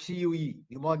just a PUE,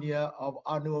 pneumonia of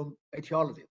unknown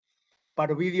etiology.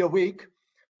 But within a week,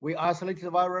 we isolated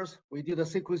the virus, we did the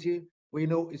sequencing, we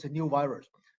know it's a new virus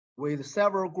with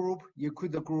several groups,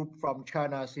 including the group from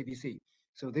China CDC.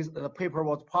 So the paper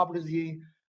was published in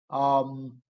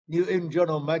New England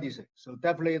Journal of Medicine. So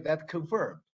definitely that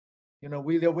confirmed.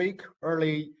 Within a week,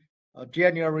 early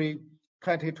January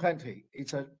 2020,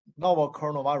 it's a novel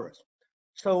coronavirus.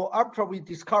 So after we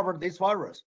discovered this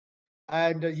virus,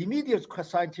 and the immediate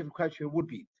scientific question would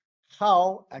be,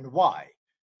 how and why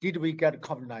did we get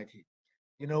COVID-19?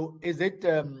 Is it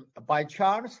by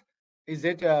chance? Is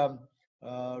it a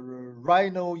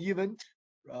rhino event?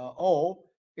 Or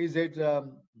is it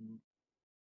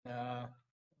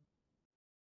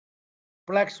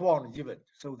black swan event?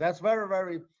 So that's very,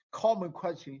 very common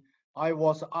question I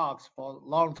was asked for a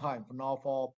long time, now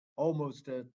for almost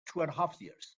 2.5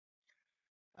 years.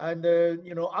 And,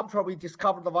 after we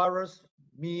discovered the virus,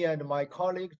 me and my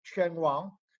colleague, Chen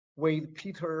Wang, with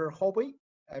Peter Hobby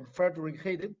and Frederick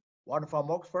Hayden, one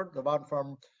from Oxford, the one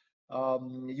from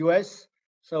US.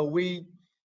 So we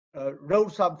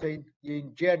wrote something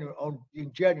in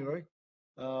January.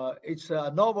 It's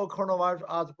a novel coronavirus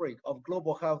outbreak of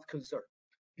global health concern.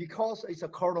 Because it's a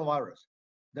coronavirus,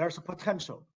 there's a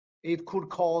potential. It could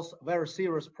cause very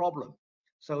serious problem.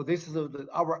 So this is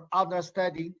our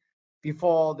understanding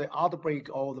before the outbreak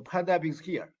or the pandemic is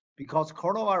here, because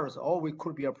coronavirus always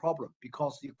could be a problem,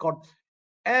 because you got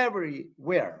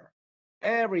everywhere,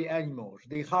 every animal,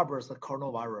 they harbors the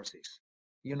coronaviruses.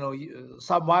 You know,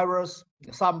 some virus,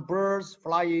 some birds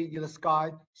flying in the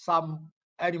sky, some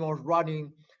animals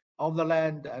running on the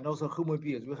land, and also human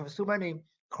beings. We have so many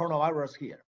coronavirus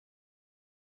here.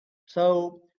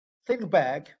 So think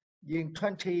back in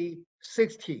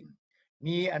 2016,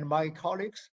 me and my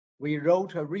colleagues, we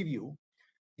wrote a review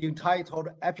entitled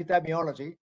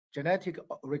Epidemiology, Genetic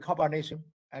Recombination,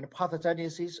 and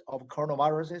Pathogenesis of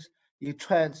Coronaviruses in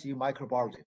Trends in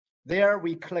Microbiology. There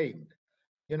we claimed,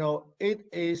 you know, it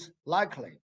is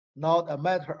likely not a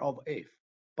matter of if,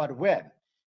 but when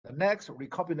the next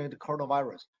recombinant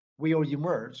coronavirus will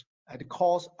emerge and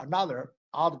cause another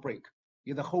outbreak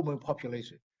in the human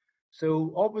population.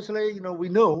 So obviously, you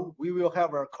know we will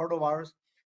have a coronavirus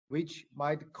which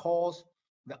might cause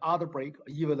the outbreak,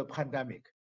 even the pandemic.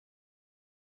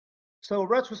 So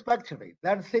retrospectively,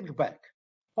 then think back,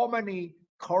 how many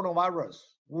coronavirus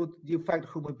would infect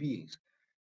human beings?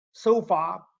 So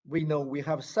far, we know we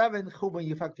have 7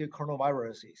 human-infected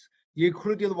coronaviruses,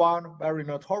 including one very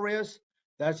notorious,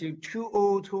 that's in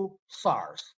 2002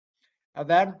 SARS. And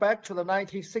then back to the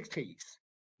 1960s,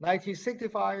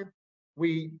 1965,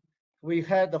 we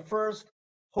had the first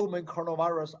human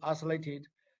coronavirus isolated.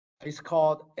 It's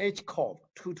called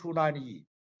HCOV-229E.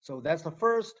 So that's the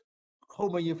first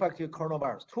human-infected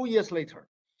coronavirus. 2 years later,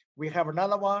 we have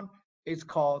another one. It's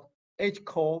called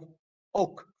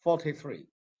HCOV-43.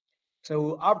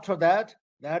 So after that,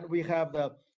 then we have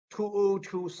the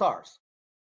 2002 SARS.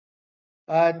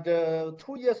 And 2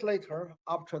 years later,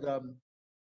 after the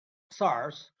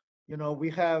SARS, you know,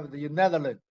 we have the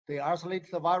Netherlands. They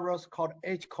isolated the virus called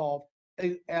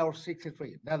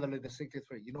HCOV-AL63, Netherlands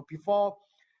 63. You know, before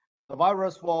the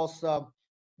virus was,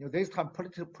 you know, this time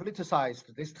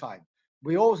politicized this time.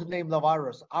 We always name the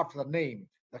virus after the name,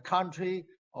 the country,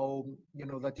 or, you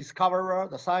know, the discoverer,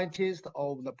 the scientist,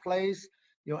 or the place,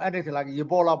 you know, anything like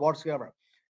Ebola whatsoever.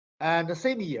 And the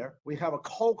same year, we have a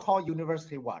called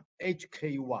University one,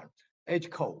 HK1,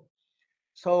 HCO.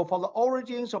 So for the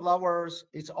origins of the virus,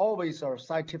 it's always a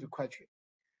scientific question.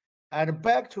 And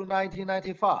back to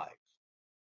 1995,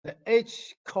 the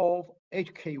HCOV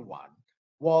HK1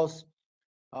 was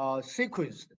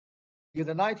sequenced in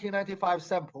the 1995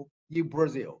 sample in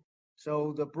Brazil.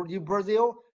 So in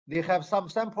Brazil, they have some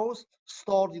samples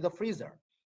stored in the freezer,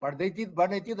 but when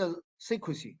they did the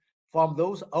sequencing from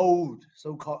those old,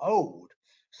 so-called old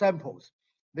samples,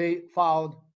 they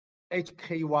found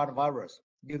HK1 virus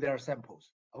in their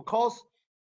samples. Of course,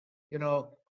 you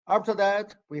know, after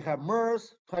that, we have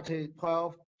MERS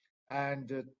 2012, and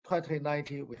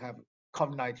 2019, we have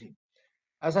COVID-19.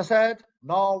 As I said,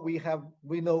 now we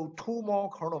know 2 more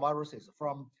coronaviruses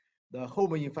from the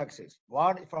human infections.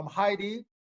 One from Haiti,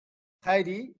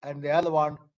 and the other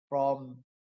one from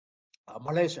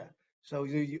Malaysia. So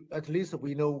at least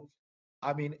we know.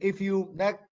 I mean, if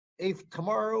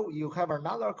tomorrow you have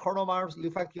another coronavirus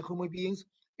infecting human beings,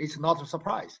 it's not a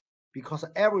surprise, because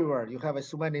everywhere you have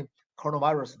so many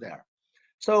coronavirus there.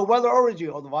 So what the origin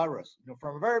of the virus? You know,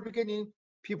 from the very beginning,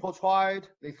 people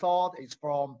they thought it's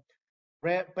from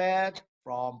red bat,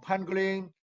 from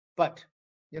pangolin, but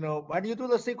you know, when you do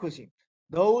the sequencing,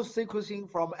 those sequencing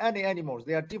from any animals,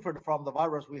 they are different from the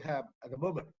virus we have at the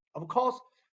moment. Of course,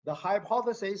 the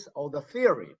hypothesis or the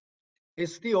theory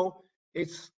is still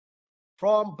it's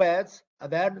from bats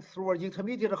and then through an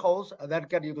intermediate host and then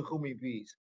get into human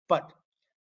beings. But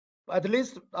at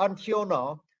least until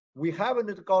now, we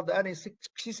haven't got any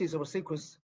pieces of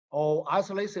sequence or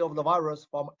isolation of the virus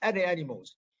from any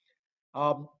animals.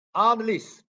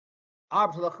 Unless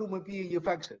after the human being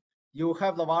infection, you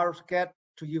have the virus get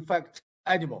to infect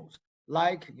animals,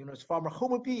 like, you know, from a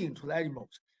human being to the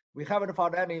animals. We haven't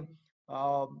found any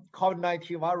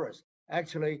COVID-19 virus.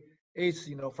 Actually, it's,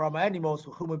 you know, from animals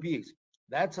to human beings.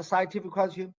 That's a scientific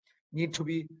question, need to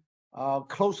be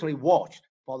closely watched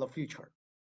for the future.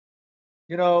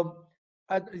 You know,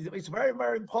 and it's very,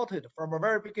 very important from the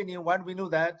very beginning when we knew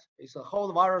that it's a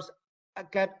whole virus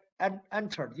get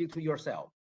entered into your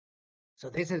cell. So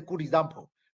this is a good example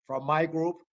from my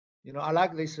group. You know, I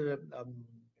like this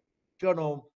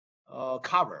journal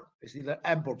cover. It's in the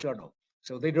Amber journal.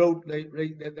 So they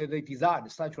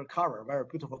designed such a cover, very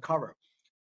beautiful cover.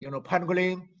 You know,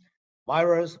 pangolin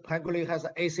virus. Pangolin has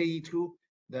ACE2.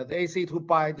 The ACE2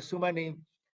 binds so many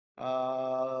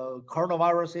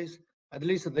coronaviruses. At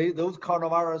least those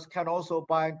coronavirus can also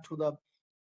bind to the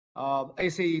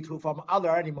ACE2 from other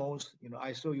animals. You know,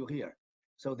 I show you here.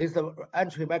 So this is the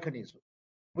entry mechanism.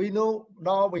 We know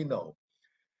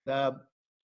the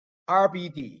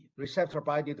RBD, receptor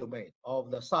binding domain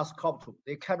of the SARS-CoV-2.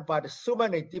 They can bind so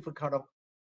many different kind of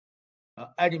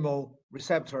animal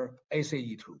receptor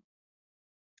ACE2.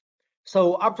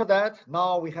 So after that,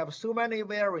 now we have so many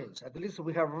variants. At least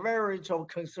we have variants of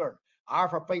concern: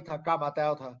 alpha, beta, gamma,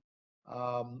 delta,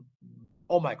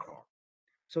 Omicron.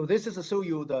 So this is to show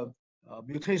you the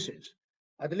mutations.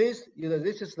 At least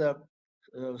this is the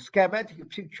schematic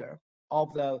picture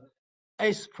of the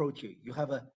ACE protein. You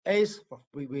have a ACE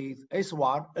with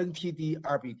ACE1, NTD,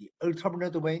 RBD,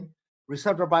 N-terminal domain,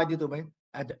 receptor binding domain,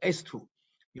 and ACE2.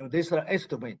 This is the ACE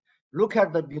domain. Look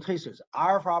at the mutations: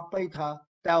 alpha, beta,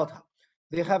 delta.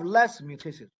 They have less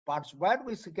mutations, but when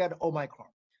we get Omicron,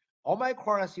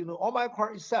 as you know,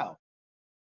 Omicron itself,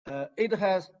 it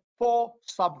has 4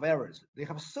 subvariants. They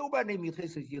have so many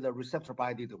mutations in the receptor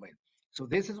binding domain. So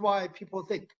this is why people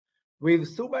think with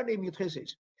so many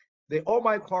mutations, the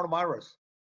Omicron virus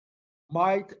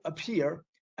might appear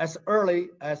as early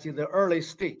as in the early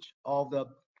stage of the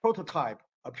prototype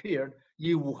appeared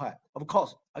in Wuhan. Of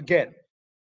course, again,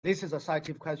 this is a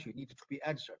scientific question needed to be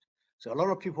answered. So a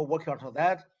lot of people working on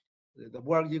that. The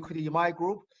work including in my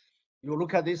group, you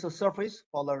look at this surface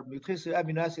for the mutation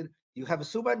amino acid, you have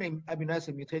so many amino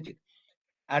acid mutated,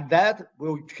 and that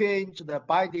will change the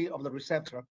binding of the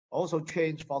receptor, also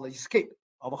change for the escape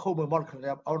of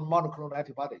monoclonal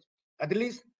antibodies. At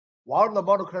least one of the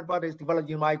monoclonal antibodies developed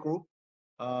in my group,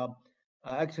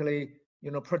 actually,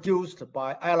 produced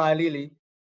by Eli Lilly,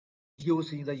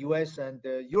 used in the US and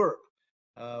Europe.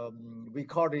 We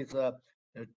call it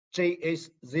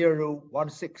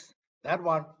JS016. That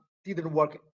one didn't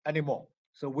work anymore.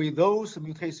 So with those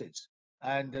mutations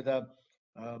and the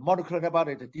monoclonal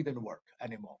antibody didn't work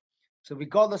anymore. So we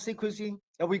got the sequencing,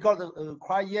 and we got the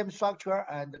cryo-EM structure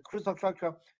and the crystal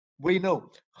structure. We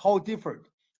know how different.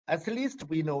 At least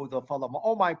we know for the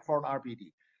Omicron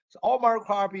RBD. So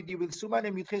Omicron RBD with so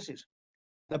many mutations,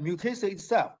 the mutation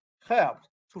itself helped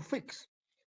to fix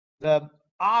the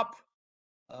up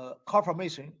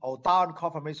conformation or down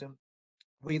conformation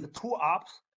with 2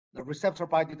 ups, the receptor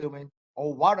binding domain,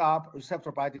 or 1 up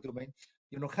receptor binding domain,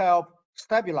 help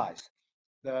stabilize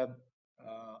the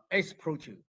ACE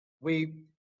protein. We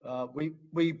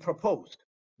proposed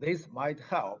this might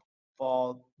help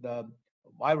for the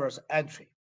virus entry.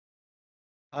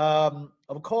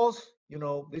 Of course,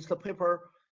 this is the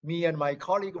paper me and my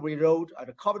colleague we wrote,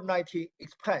 and COVID-19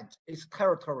 expands its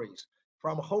territories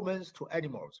from humans to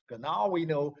animals. Because now we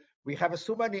know we have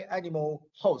so many animal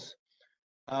hosts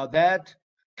that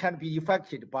can be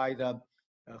affected by the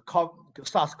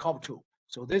SARS-CoV-2.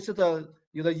 So this is the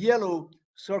yellow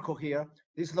circle here.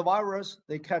 This is the virus.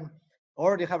 They can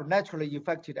already have naturally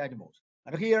infected animals.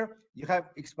 And here you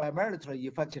have experimentally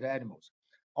infected animals.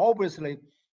 Obviously,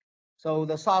 so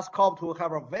the SARS-CoV-2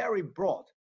 have a very broad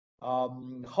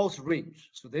host range.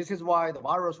 So this is why the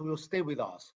virus will stay with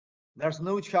us. There's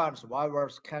no chance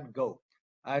virus can go.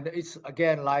 And it's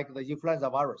again like the influenza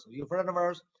virus. The influenza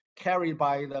virus carried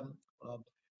by the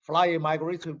flying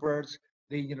migratory birds,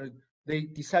 they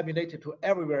disseminated to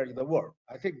everywhere in the world.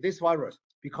 I think this virus,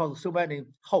 because of so many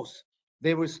hosts,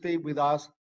 they will stay with us,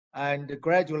 and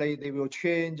gradually they will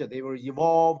change, they will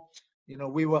evolve.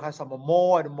 We will have some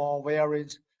more and more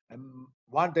variants, and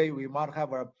one day we might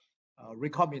have a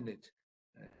recombinant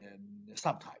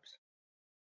subtypes.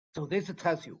 So this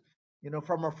tells you,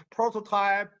 from a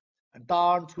prototype and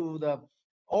down to the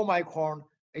Omicron,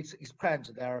 it expands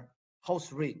their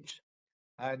host range.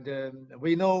 And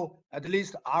we know at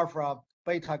least alpha,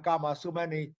 beta, gamma, so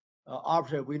many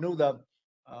after we know the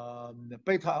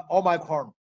beta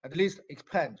Omicron at least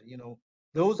expand.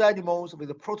 Those animals with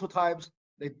the prototypes,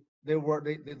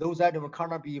 those animals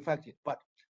cannot be affected. But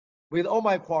with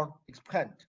Omicron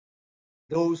expand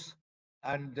those,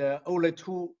 and only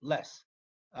 2 less.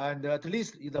 And at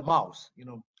least in the mouse,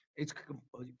 it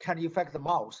can affect the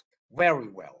mouse very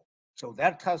well. So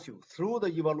that tells you through the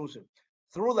evolution,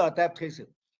 through the adaptation,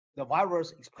 the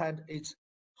virus expand its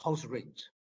host range.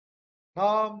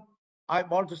 Now, I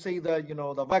want to say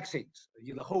the vaccines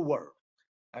in the whole world.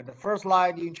 And the first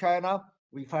line in China,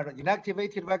 we found an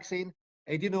inactivated vaccine,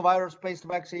 adenovirus-based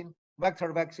vaccine,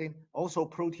 vector vaccine, also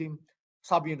protein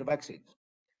subunit vaccines.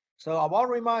 So I want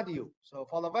to remind you, so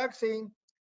for the vaccine,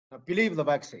 believe the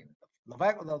vaccine.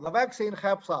 The vaccine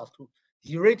helps us to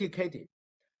eradicate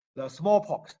the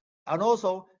smallpox and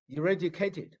also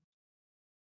eradicated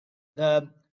the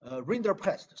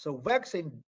rinderpest. So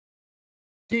vaccine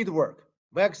did work.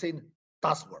 Vaccine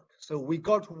does work. So we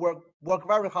got to work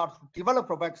very hard to develop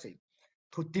a vaccine,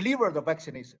 to deliver the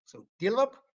vaccination. So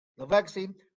develop the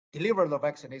vaccine, deliver the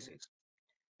vaccinations.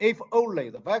 If only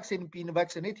the vaccine being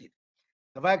vaccinated,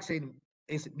 the vaccine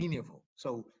is meaningful.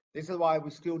 So This is why we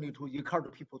still need to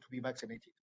encourage people to be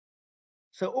vaccinated.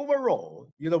 So overall,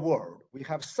 in the world, we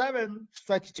have 7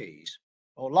 strategies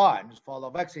or lines for the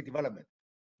vaccine development.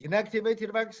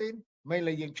 Inactivated vaccine,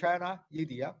 mainly in China,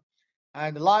 India,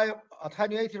 and live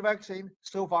attenuated vaccine,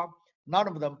 so far, none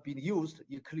of them been used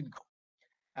in clinical.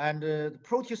 And the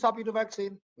protein subunit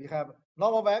vaccine, we have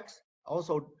Novavax,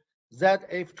 also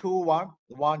ZF21,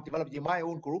 the one developed in my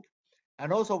own group.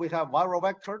 And also we have viral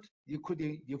vector,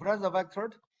 including influenza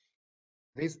vector.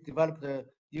 This developed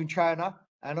in China,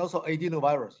 and also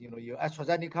adenovirus, your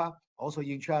AstraZeneca, also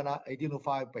in China,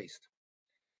 adeno5 based.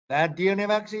 Then DNA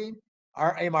vaccine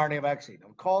or mRNA vaccine.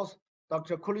 Of course,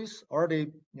 Dr. Kulis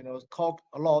already, talked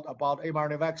a lot about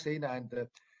mRNA vaccine and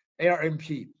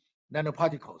ARMP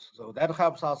nanoparticles. So that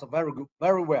helps us very good,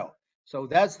 very well. So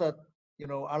that's the,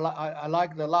 I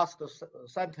like the last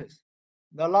sentence,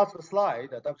 the last slide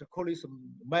that Dr. Kulis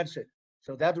mentioned.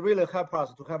 So that really helps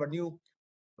us to have a new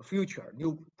future,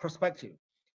 new perspective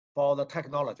for the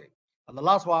technology. And the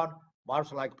last one,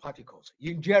 virus-like particles.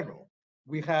 In general,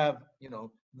 we have,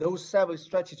 those 7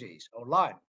 strategies or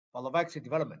line for the vaccine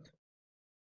development.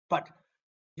 But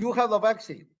you have the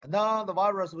vaccine, and now the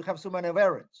virus, we have so many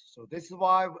variants. So this is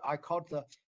why I call it the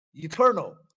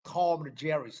eternal Tom and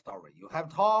Jerry story. You have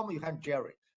Tom, you have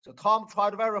Jerry. So Tom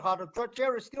tried very hard, but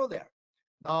Jerry is still there.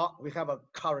 Now we have a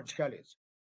current challenge.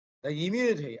 The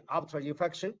immunity after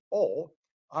infection or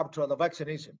after the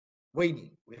vaccination,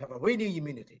 waning. We have a waning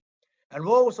immunity. And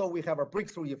also we have a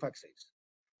breakthrough infections,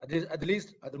 at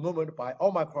least at the moment by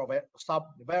Omicron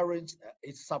subvariants,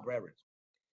 its subvariants.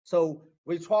 So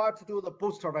we try to do the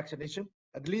booster vaccination.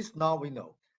 At least now we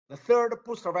know. The 3rd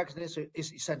booster vaccination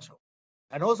is essential.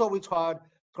 And also we tried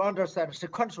to understand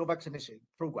sequential vaccination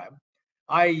program,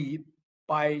 i.e.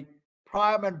 by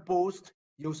prime and boost,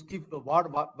 you give the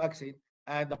one vaccine,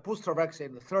 and the booster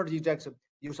vaccine, the 3rd injection,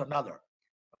 use another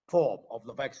form of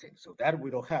the vaccine. So that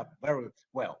we don't have very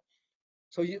well.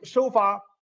 So so far,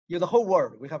 in the whole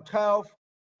world, we have 12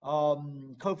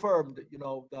 confirmed,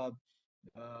 the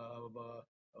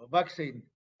vaccine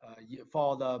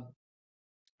for the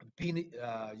being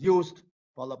used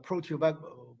for the protein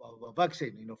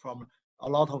vaccine, from a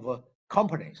lot of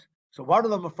companies. So one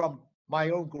of them from my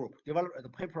own group developed the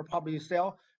paper published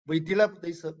Cell. We developed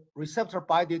this receptor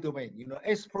binding domain.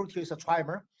 S protein is a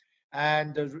trimer,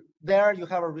 and there you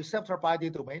have a receptor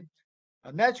binding domain.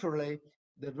 Naturally,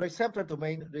 the receptor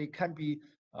domain, they can be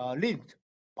linked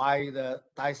by the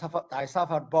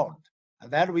disulfide bond.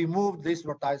 And then we move this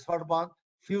disulfide bond,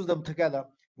 fuse them together.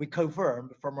 We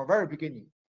confirmed from the very beginning,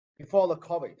 before the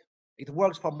COVID, it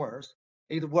works for MERS,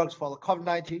 it works for the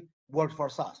COVID-19, works for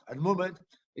SARS. At the moment,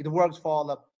 it works for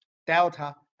the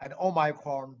Delta and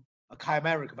Omicron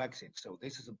chimeric vaccine. So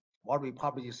this is what we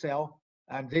publish Cell,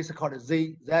 and this is called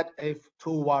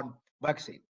ZF21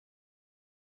 vaccine.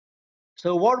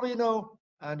 So what we know,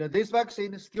 and this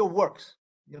vaccine still works,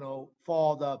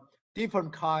 for the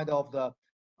different kind of the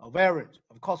variant.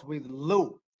 Of course, with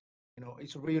low,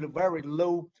 it's really very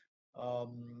low,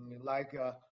 like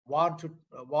 1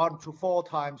 to 4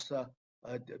 times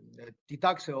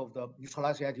deduction of the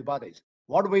neutralizing antibodies.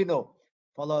 What do we know?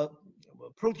 For the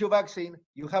protein vaccine,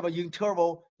 you have an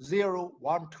interval 0,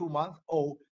 1, 2 months,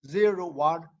 or 0,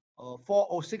 1, 4,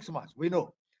 or 6 months. We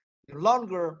know the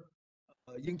longer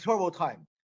interval time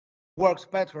works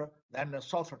better than the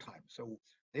shorter time. So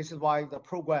this is why the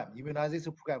program,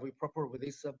 immunization program, we propose with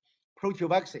this protein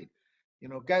vaccine,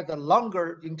 get the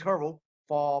longer interval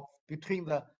for between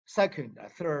the 2nd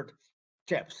and 3rd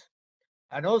jabs.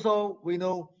 And also we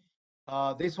know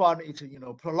this one is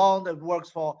prolonged. It works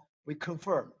for, we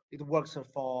confirm it works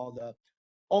for the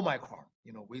Omicron,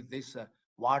 with this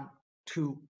 1,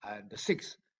 2, and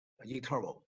 6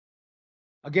 interval.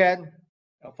 Again,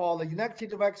 for the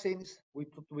inactivated vaccines,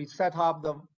 we set up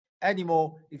the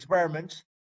animal experiments,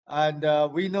 and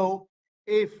we know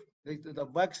if the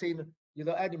vaccine in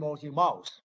the animals in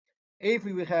mouse, if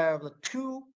we have the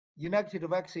 2 inactivated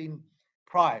vaccine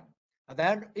prime, and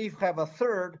then if we have a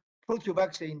 3rd protein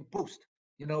vaccine boost,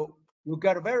 you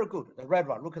get a very good, the red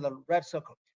one, look at the red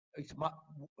circle. It's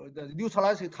the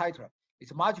neutralizing titer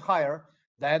is much higher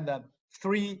than the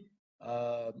 3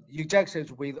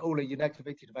 injections with only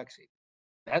inactivated vaccine.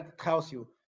 That tells you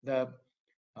the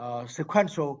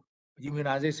sequential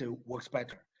immunization works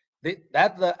better.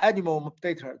 That the animal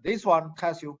data, this one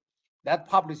tells you that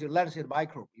published in Lancet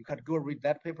Microbe. You can go read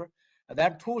that paper. And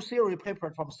then 2 series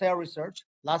papers from Cell Research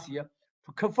last year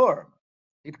to confirm,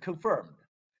 it confirmed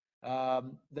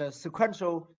the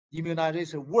sequential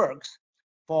immunization works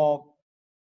for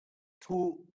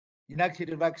 2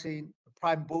 inactivated vaccine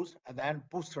prime boost and then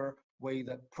booster with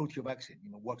the protein vaccine,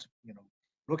 works,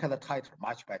 look at the titer,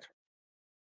 much better.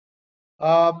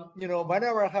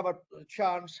 Whenever I have a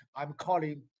chance, I'm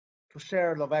calling to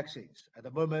share the vaccines. At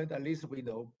the moment, at least we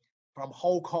know from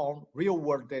Hong Kong real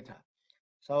world data.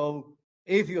 So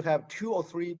if you have 2 or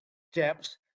 3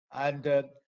 jabs and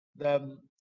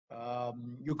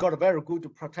you got a very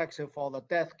good protection for the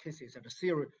death cases and the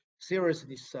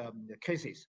seriousness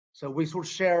cases. So we should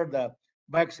share the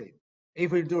vaccine.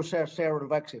 If we do share the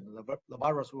vaccine, the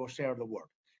virus will share the world.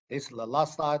 This is the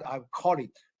last slide I'm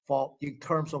calling for in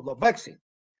terms of the vaccine.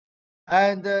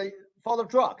 And for the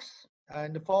drugs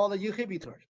and for the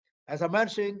inhibitors, as I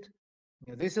mentioned,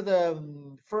 this is the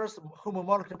first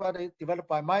homomolecular antibody developed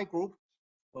by my group,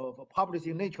 published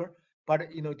in Nature, but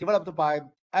developed by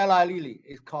Eli Lilly.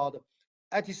 It's called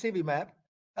atezolizumab.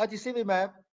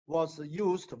 Atezolizumab was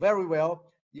used very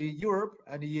well in Europe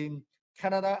and in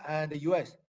Canada and the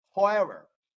US. However,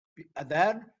 and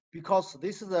then because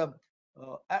this is a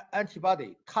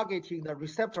antibody targeting the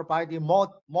receptor binding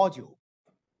module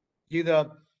in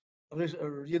the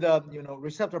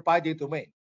receptor binding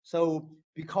domain. So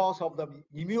because of the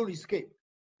immune escape,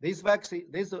 this vaccine,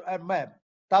 this mAb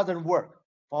doesn't work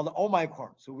for the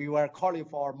Omicron. So we were calling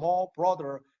for more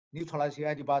broader neutralizing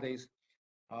antibodies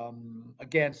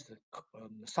against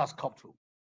SARS-CoV-2.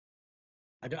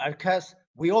 And I guess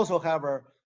we also have a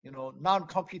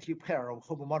non-competitive pair of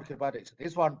homomolecular antibodies.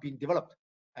 This one being developed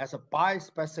as a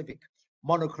bispecific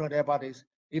monoclonal antibodies.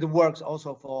 It works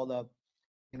also for the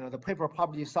the paper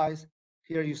published size.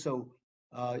 Here you saw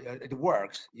it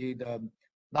works in the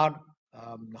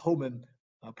non-human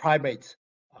primates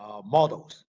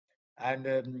models. And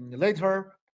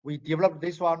later we developed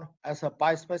this one as a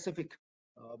bispecific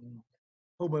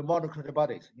homomolecular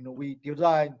antibodies. We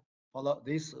designed for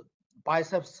this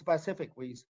bispecific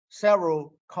with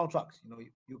several constructs.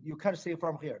 You can see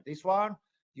from here. This one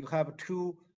you have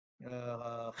 2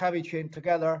 heavy chain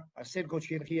together, a single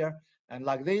chain here, and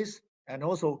like this. And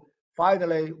also,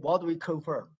 finally, what we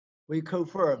confirm? We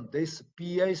confirm this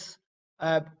BS15.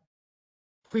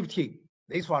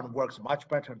 This one works much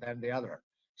better than the other.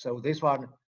 So this one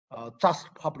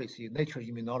just published in Nature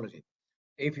Immunology.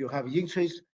 If you have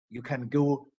interest, you can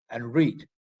go and read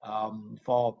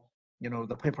for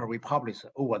the paper we published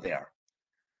over there.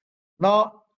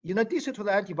 Now, in addition to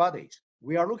the antibodies,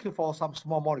 we are looking for some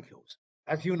small molecules.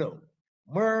 As you know,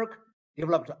 Merck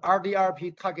developed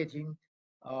RDRP targeting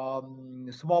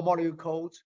small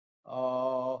molecules,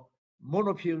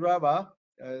 molnupiravir.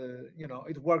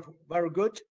 It worked very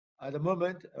good at the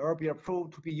moment. It will be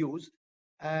approved to be used,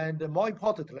 and more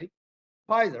importantly,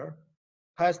 Pfizer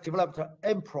has developed an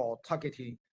mPro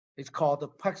targeting. It's called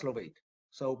Paxlovid.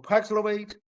 So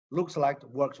Paxlovid looks like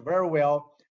it works very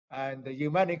well, and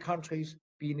in many countries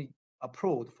being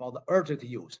approved for the urgent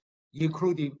use,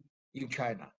 including in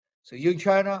China. So in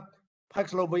China,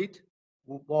 Paxlovid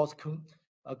was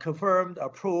confirmed,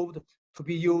 approved to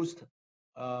be used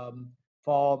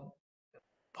for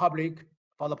the public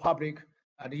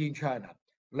and in China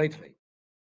lately.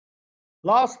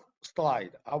 Last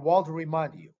slide, I want to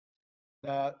remind you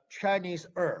the Chinese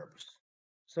herbs.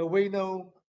 So we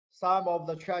know some of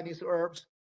the Chinese herbs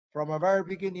from a very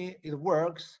beginning it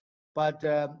works, but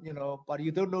but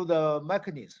you don't know the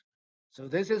mechanism. So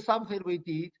this is something we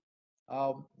did.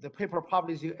 The paper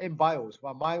published in Bios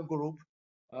by my group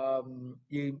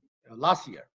in last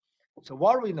year. So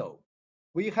what we know,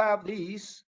 we have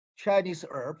these Chinese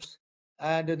herbs,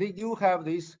 and you have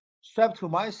this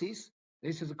streptomyces.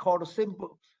 This is called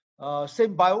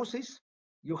symbiosis.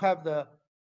 You have the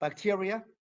bacteria,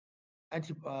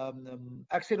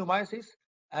 actinomyces,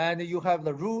 and you have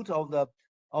the root of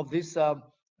these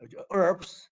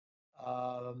herbs.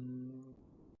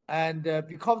 And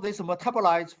because this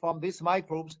metabolites from these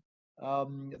microbes,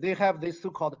 they have this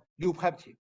so-called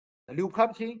leupeptin. The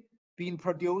leupeptin being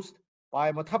produced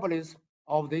by metabolism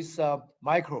of these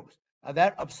microbes, and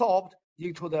then absorbed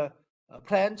into the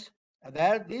plant, and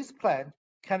then this plant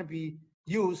can be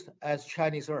used as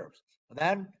Chinese herbs. And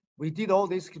then we did all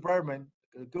this experiment.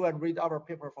 Go and read our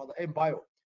paper for the MBio.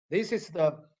 This is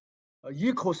the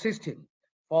ecosystem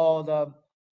for the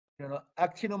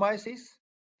actinomyces,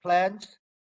 plants,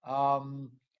 and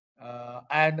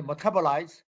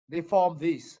metabolites. They form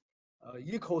this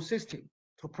ecosystem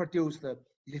to produce the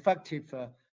effective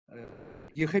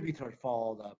inhibitor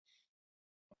for the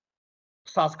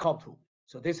SARS-CoV-2.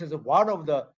 So this is one of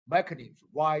the mechanisms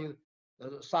why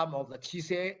some of the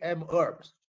TCM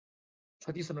herbs,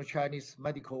 traditional Chinese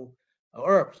medical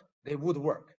herbs, they would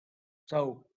work.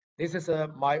 So this is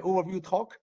my overview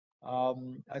talk.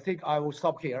 I think I will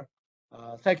stop here.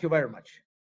 Thank you very much.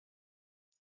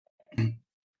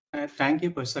 Thank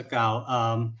you, Professor Gao.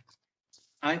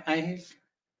 I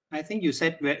I think you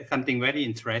said something very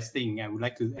interesting. I would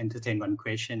like to entertain one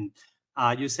question.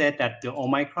 You said that the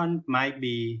Omicron might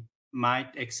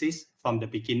exist from the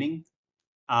beginning.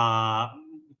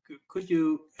 Could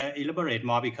you elaborate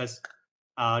more? Because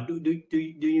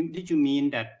did you mean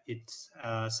that it's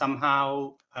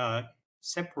somehow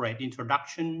separate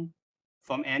introduction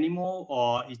from animal,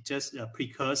 or it's just a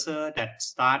precursor that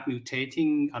start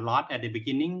mutating a lot at the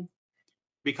beginning?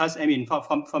 Because I mean,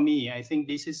 for me, I think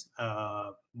this is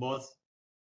both.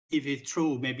 If it's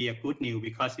true, maybe a good news,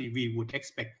 because we would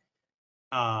expect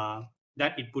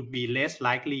that it would be less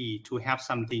likely to have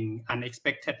something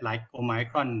unexpected like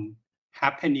Omicron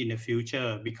happen in the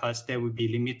future, because there will be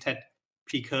limited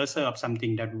precursor of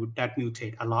something that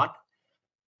mutate a lot.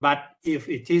 But if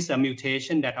it is a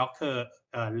mutation that occur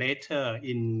later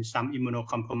in some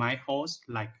immunocompromised hosts,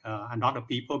 like a lot of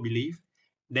people believe,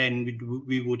 then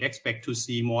we would expect to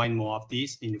see more and more of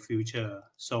these in the future.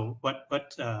 So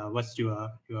what's your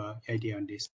idea on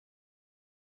this?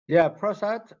 Yeah,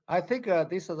 Prasad, I think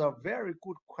this is a very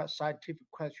good scientific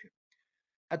question.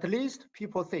 At least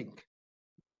people think,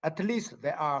 at least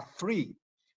there are three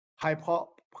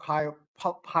hypothetical,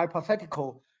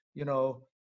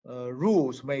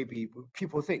 rules maybe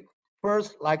people think.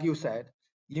 First, like you said,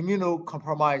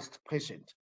 immunocompromised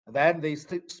patient, then they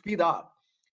speed up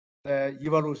the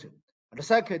evolution. And the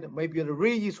second, maybe the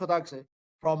reintroduction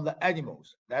from the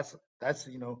animals. That's that's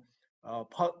the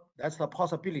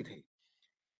possibility.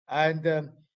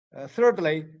 And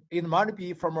thirdly, it might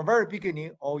be from a very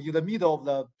beginning or in the middle of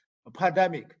the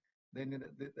pandemic, then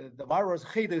the virus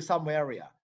hit some area,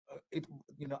 it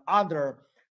under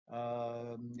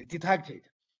detected,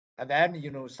 and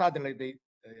then suddenly they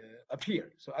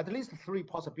appear. So at least three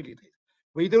possibilities.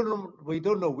 We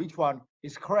don't know which one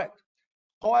is correct.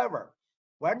 However,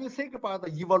 when you think about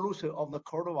the evolution of the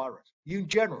coronavirus in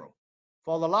general,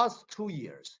 for the last 2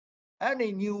 years,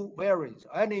 any new variants,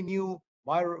 any new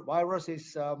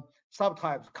viruses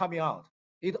subtypes coming out,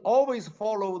 it always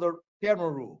follow the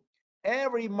general rule.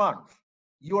 Every month,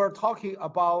 you are talking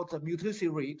about the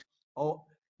mutation rate or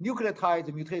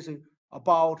nucleotide mutation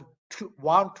about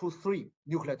 1 to 3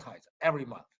 nucleotides every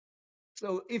month.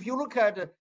 So if you look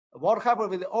at what happened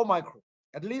with the Omicron,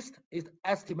 at least it's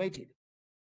estimated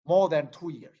more than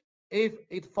 2 years if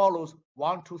it follows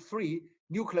 1 to 3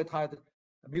 nucleotide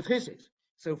mutations.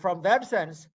 So from that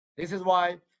sense, this is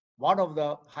why one of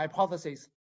the hypotheses,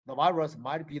 the virus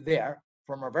might be there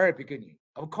from a very beginning.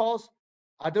 Of course,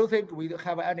 I don't think we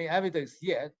have any evidence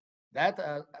yet. That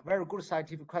a very good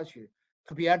scientific question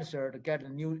to be answered, to get a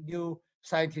new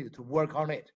scientists to work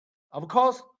on it. Of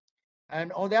course,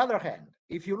 and on the other hand,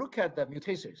 if you look at the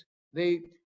mutations, they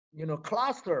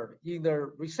clustered in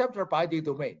the receptor binding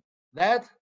domain. That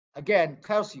again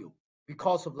tells you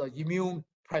because of the immune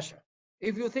pressure.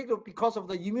 If you think of because of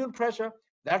the immune pressure,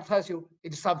 that tells you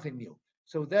it's something new.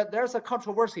 So there's a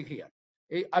controversy here.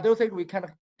 I don't think we can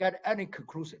get any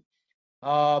conclusion.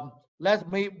 Let's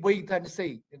wait and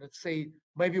see. Say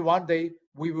maybe one day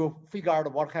we will figure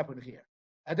out what happened here.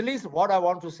 At least what I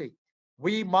want to say,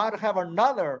 we might have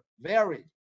another variant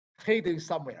hidden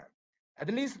somewhere.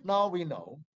 At least now we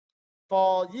know.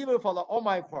 Even for the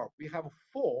Omicron, we have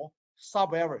 4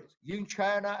 subvariants. In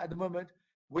China at the moment,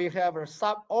 we have a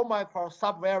Omicron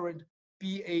subvariant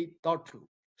BA.2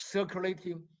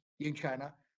 circulating in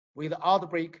China with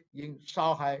outbreak in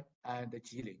Shanghai and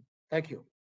Jilin. Thank you.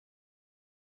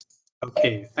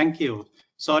 Okay, thank you.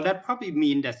 So that probably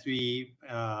means that the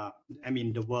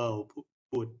world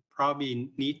would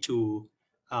probably need to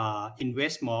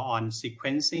invest more on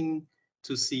sequencing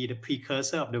to see the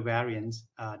precursor of the variants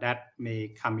that may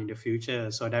come in the future,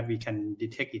 so that we can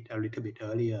detect it a little bit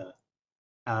earlier.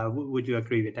 Would you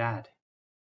agree with that?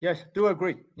 Yes, do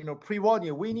agree.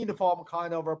 Pre-warning, we need to form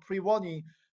kind of a pre-warning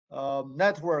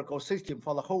network or system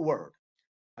for the whole world,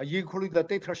 including the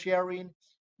data sharing,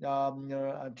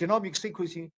 genomic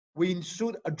sequencing. We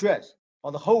should address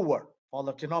for the whole world for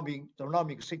the genomic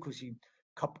sequencing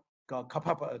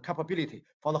capability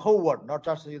for the whole world, not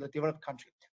just in the developed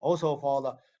country, also for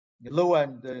the low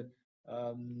and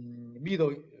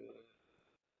middle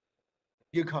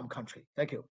income country.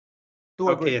 Thank you. Do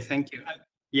agree. Okay, thank you.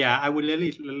 Yeah, I would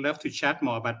really love to chat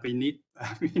more, but we need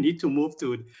to move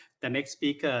to the next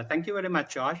speaker. Thank you very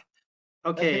much, Josh.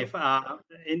 Okay,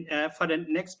 for the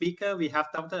next speaker, we have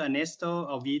Dr. Ernesto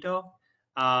Oviedo.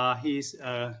 He's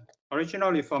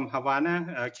originally from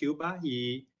Havana, Cuba.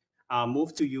 He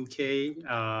moved to UK,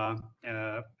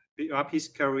 up his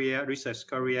research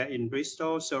career in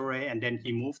Bristol, Surrey, and then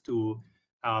he moved to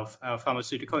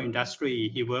pharmaceutical industry.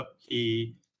 He worked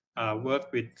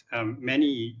with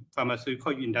many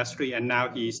pharmaceutical industry, and now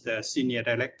he's the senior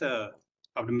director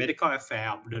of the medical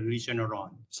affairs of the region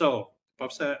around. So,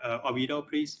 Professor Oviedo,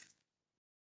 please.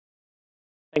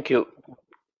 Thank you.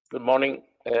 Good morning.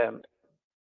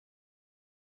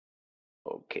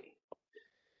 Okay.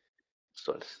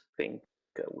 So I think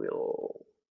I will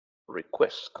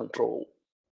request control.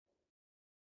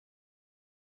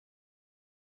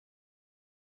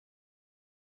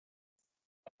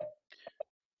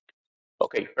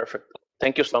 Okay, perfect.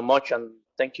 Thank you so much, and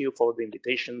thank you for the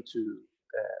invitation to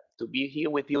be here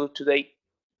with you today.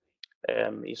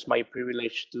 It's my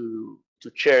privilege to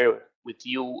share with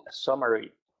you a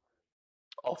summary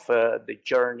of the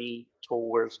journey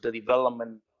towards the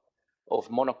development of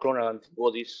monoclonal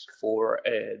antibodies for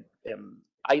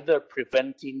either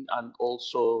preventing and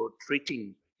also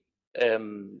treating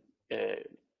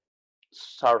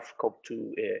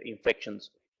SARS-CoV-2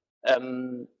 infections.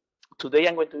 Today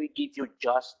I'm going to give you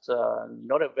just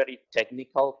not a very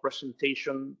technical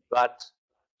presentation, but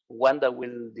one that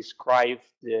will describe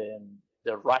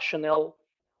the rationale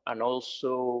and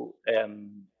also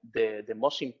the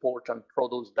most important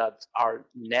products that are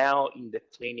now in the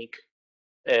clinic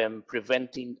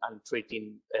preventing and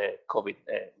treating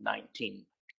COVID-19.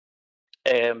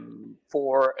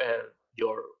 For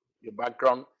your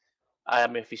background, I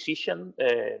am a physician,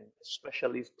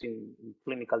 specialist in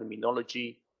clinical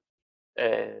immunology,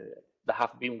 that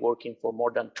have been working for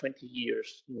more than 20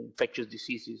 years in infectious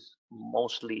diseases,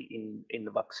 mostly in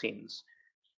the vaccines.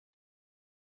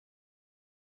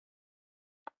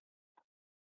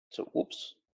 So,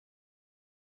 oops.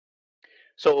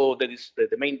 So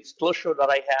the main disclosure that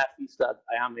I have is that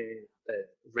I am a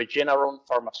Regeneron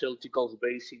Pharmaceuticals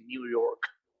based in New York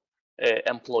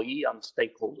employee and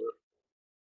stakeholder.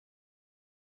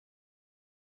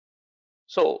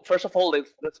 So first of all,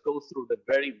 let's go through the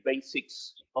very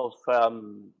basics of the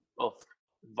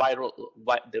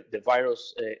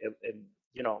virus,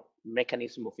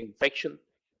 mechanism of infection,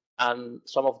 and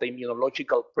some of the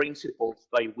immunological principles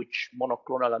by which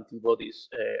monoclonal antibodies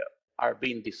are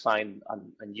being designed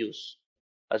and used.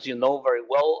 As you know very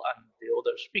well, and the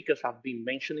other speakers have been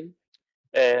mentioning,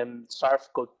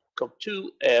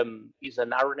 SARS-CoV-2 is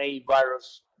an RNA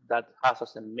virus that has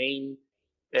as a main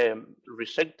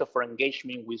receptor for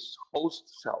engagement with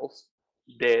host cells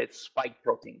the spike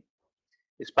protein.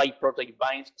 The spike protein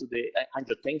binds to the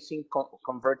angiotensin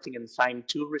converting enzyme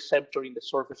 2 receptor in the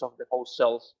surface of the host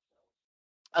cells.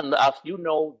 And as you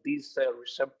know, this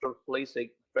receptor plays a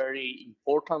very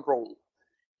important role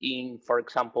in, for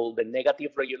example, the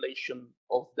negative regulation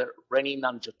of the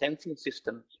renin-angiotensin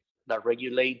system that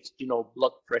regulates,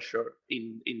 blood pressure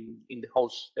in the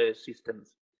host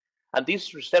systems. And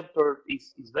this receptor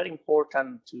is very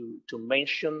important to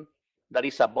mention that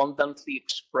is abundantly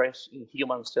expressed in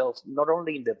human cells, not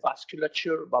only in the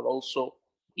vasculature, but also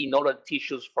in other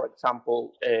tissues, for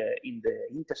example, in the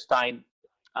intestine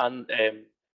and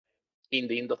in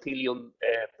the endothelium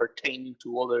pertaining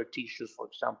to other tissues, for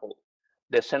example,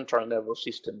 the central nervous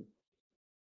system.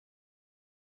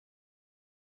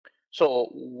 So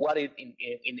what is,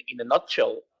 in a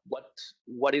nutshell,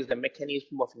 what is the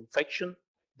mechanism of infection?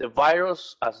 The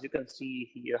virus, as you can see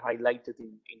here highlighted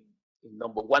in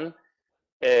number 1,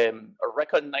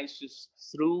 recognizes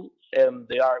through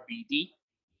the RBD,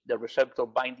 the receptor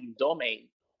binding domain,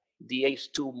 the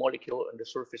ACE2 molecule on the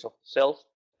surface of the cells.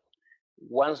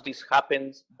 Once this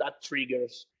happens, that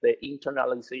triggers the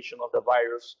internalization of the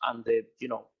virus and the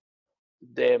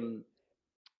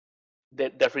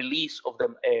release of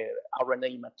the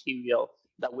RNA material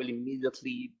that will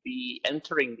immediately be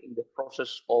entering in the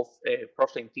process of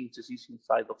protein synthesis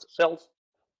inside of the cells,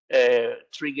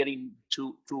 triggering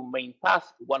two main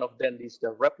paths. One of them is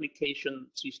the replication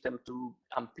system to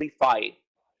amplify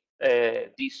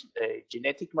this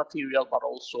genetic material, but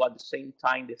also at the same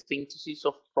time the synthesis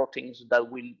of proteins that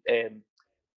will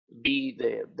be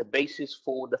the basis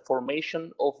for the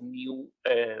formation of new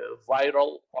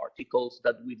viral particles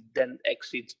that will then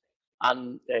exit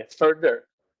and further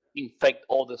infect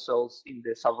all the cells in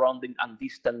the surrounding and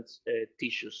distant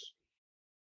tissues.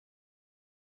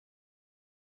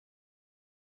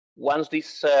 Once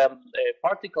these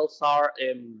particles are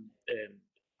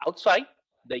outside,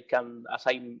 they can, as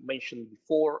I mentioned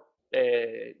before,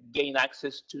 gain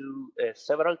access to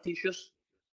several tissues.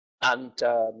 And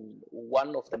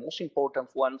one of the most important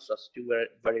ones, as you were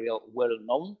very well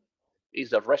known,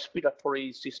 is the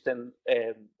respiratory system,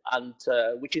 and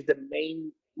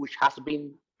which has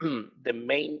been the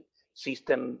main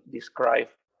system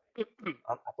described,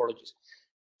 apologies,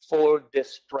 for the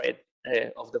spread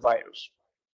of the virus.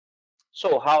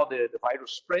 So how the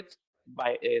virus spreads?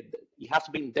 It has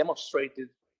been demonstrated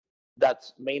that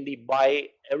mainly by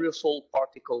aerosol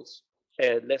particles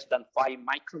less than 5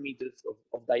 micrometers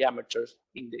of diameters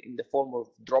in the form of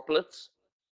droplets,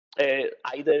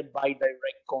 either by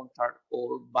direct contact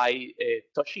or by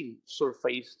touching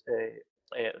surfaces,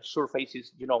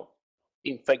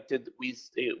 infected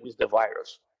with the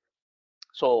virus.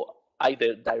 So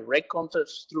either direct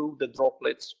contacts through the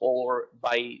droplets or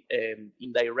by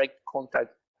indirect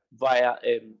contact via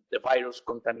the virus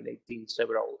contaminating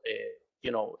several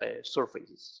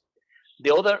surfaces.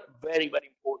 The other very, very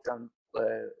important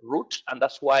route, and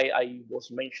that's why I was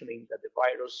mentioning that the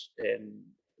virus,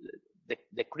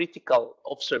 the critical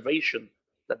observation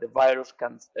that the virus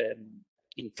can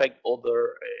infect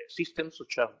other systems,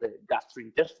 such as the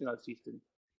gastrointestinal system,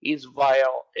 is via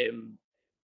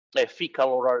fecal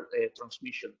oral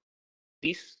transmission.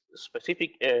 This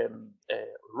specific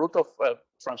route of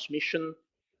transmission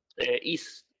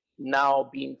is now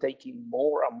being taken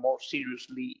more and more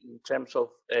seriously in terms of,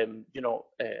 and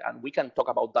we can talk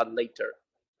about that later,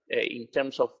 in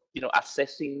terms of,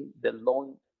 assessing the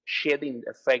lung shedding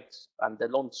effects and the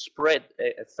lung spread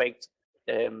effect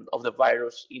of the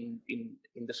virus in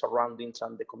the surroundings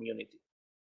and the community.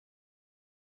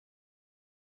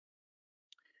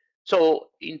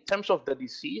 So in terms of the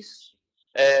disease,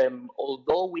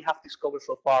 although we have discovered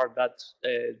so far that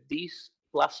this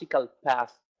classical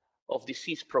path of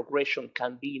disease progression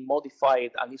can be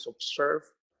modified and is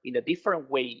observed in a different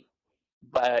way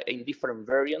in different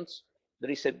variants,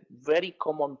 there is a very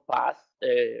common path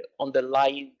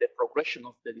underlying the progression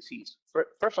of the disease.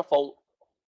 First of all,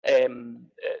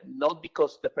 not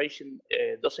because the patient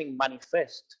doesn't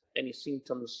manifest any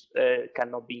symptoms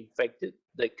cannot be infected.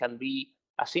 There can be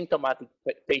asymptomatic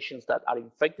patients that are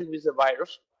infected with the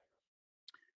virus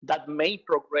that may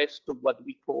progress to what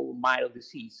we call mild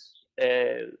disease.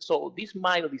 So this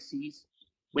mild disease,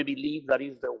 we believe that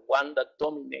is the one that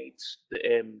dominates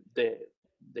the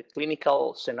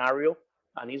clinical scenario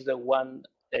and is the one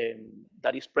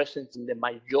that is present in the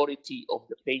majority of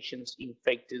the patients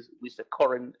infected with the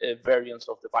current variants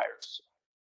of the virus.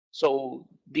 So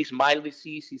this mild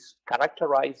disease is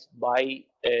characterized by,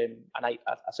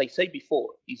 as I said before,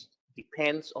 it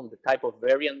depends on the type of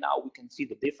variant. Now we can see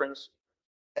the difference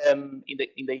in the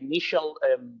initial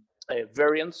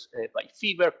variants by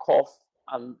fever, cough,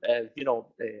 and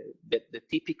the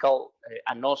typical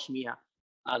anosmia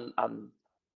and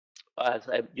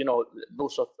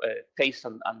loss of taste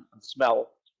and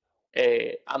smell,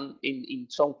 and in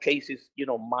some cases,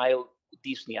 mild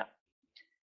dyspnea.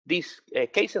 These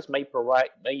cases may progress,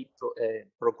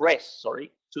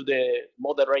 to the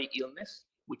moderate illness,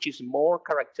 which is more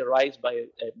characterized by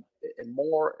a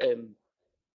more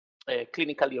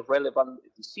clinically relevant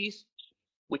disease,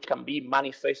 which can be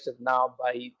manifested now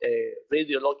by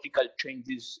radiological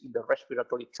changes in the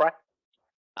respiratory tract,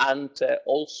 and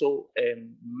also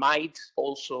might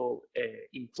also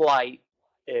imply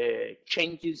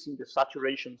changes in the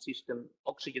saturation system,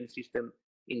 oxygen system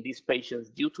in these patients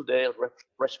due to their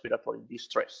respiratory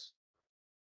distress.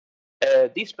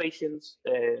 These patients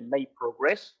may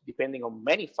progress, depending on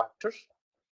many factors,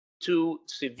 to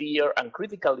severe and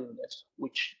critical illness,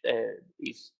 which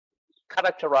is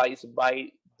characterized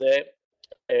by the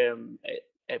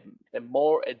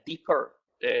deeper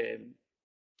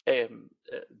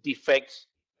defects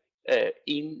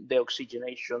in the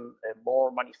oxygenation,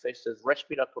 more manifested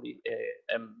respiratory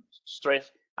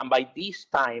stress, and by this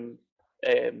time,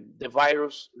 the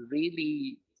virus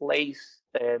really plays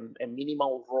a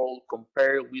minimal role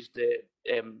compared with the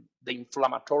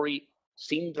inflammatory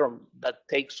syndrome that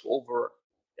takes over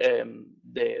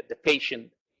the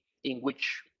patient, in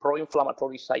which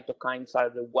pro-inflammatory cytokines are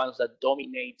the ones that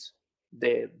dominate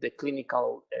the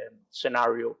clinical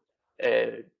scenario,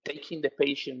 taking the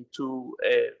patient to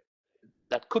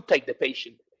that could take the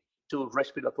patient to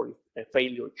respiratory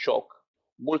failure, shock,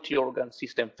 multi-organ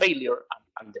system failure,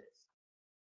 and death.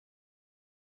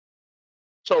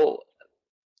 So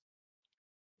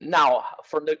now,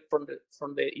 from the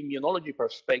immunology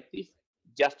perspective,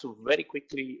 just to very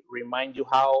quickly remind you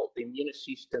how the immune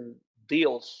system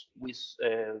deals with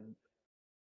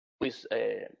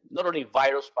not only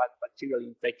virus but bacterial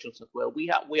infections as well. We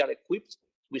are equipped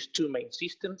with two main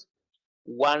systems.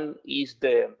 One is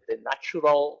the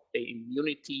natural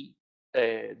immunity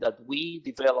that we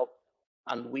develop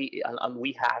and we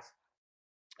have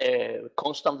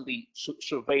constantly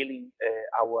surveilling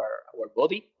our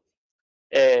body.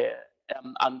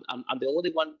 And the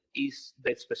other one is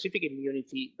the specific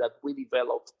immunity that we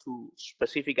develop to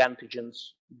specific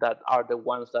antigens that are the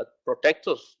ones that protect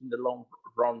us in the long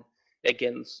run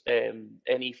against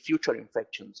any future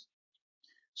infections.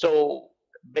 So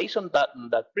based on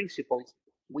that principle,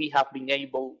 we have been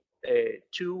able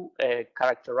to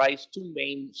characterize two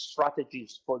main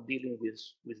strategies for dealing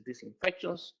with these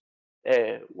infections,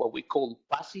 what we call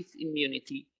passive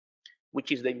immunity,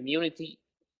 which is the immunity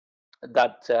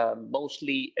that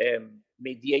mostly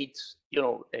mediates,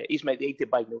 is mediated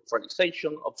by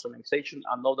neutralization, opsonization,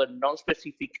 and other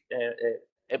non-specific,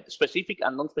 specific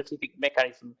and non-specific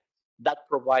mechanisms that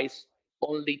provides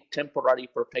only temporary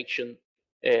protection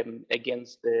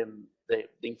against the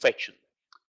infection.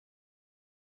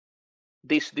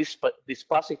 This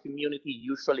passive immunity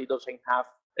usually doesn't have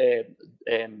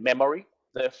memory,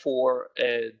 therefore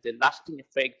the lasting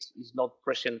effect is not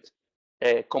present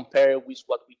compared with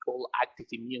what we call active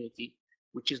immunity,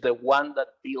 which is the one that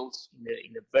builds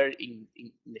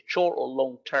in a short or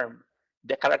long term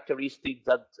the characteristics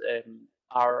that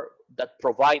that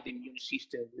provide the immune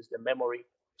system with the memory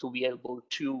to be able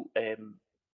to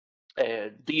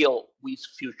deal with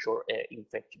future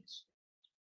infections.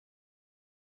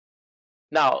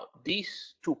 Now,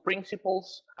 these two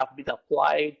principles have been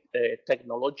applied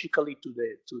technologically to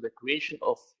the creation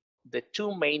of the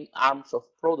two main arms of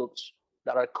products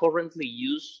that are currently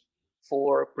used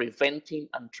for preventing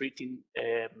and treating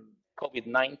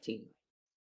COVID-19.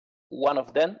 One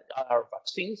of them are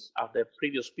vaccines, as the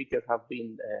previous speakers have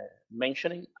been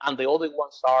mentioning, and the other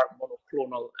ones are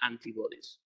monoclonal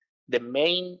antibodies. The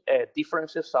main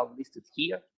differences are listed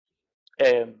here.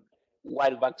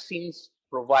 While vaccines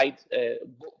provide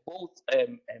both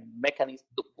mechanisms,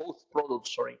 both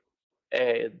products,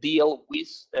 deal with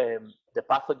the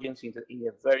pathogens in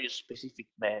a very specific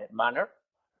manner.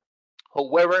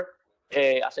 However,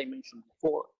 as I mentioned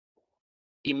before,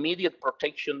 immediate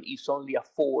protection is only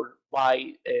afforded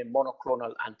by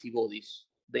monoclonal antibodies.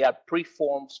 They are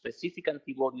preformed specific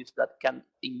antibodies that can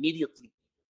immediately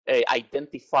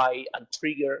identify and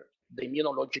trigger the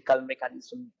immunological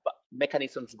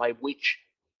mechanisms by which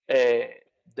the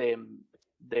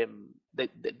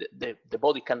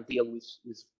body can deal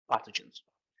with pathogens.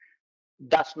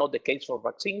 That's not the case for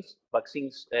vaccines.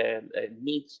 Vaccines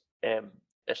need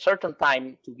a certain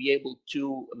time to be able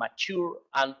to mature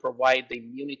and provide the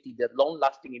immunity, the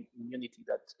long-lasting immunity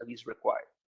that is required.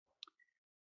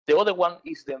 The other one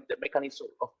is the mechanism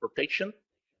of protection.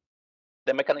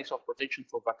 The mechanism of protection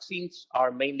for vaccines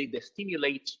are mainly the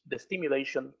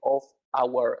stimulation of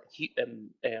our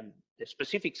the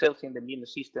specific cells in the immune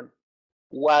system,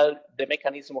 while the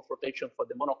mechanism of protection for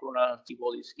the monoclonal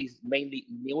antibodies is mainly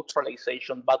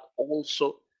neutralization, but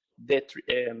also the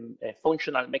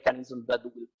functional mechanism that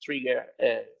will trigger,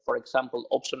 for example,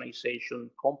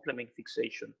 opsonization, complement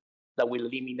fixation, that will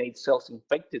eliminate cells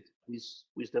infected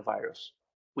with the virus.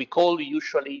 We call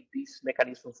usually these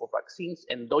mechanisms for vaccines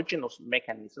endogenous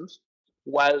mechanisms,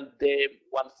 while the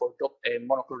one for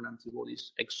monoclonal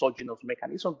antibodies exogenous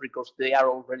mechanisms, because they are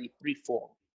already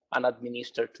preformed and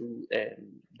administered to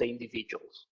the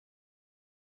individuals.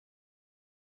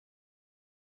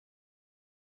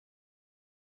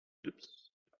 Oops.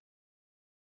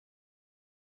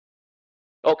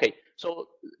 Okay, so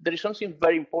there is something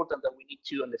very important that we need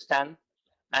to understand,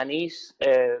 and is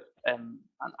I'm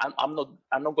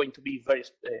not going to be very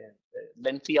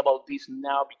lengthy about this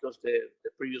now, because the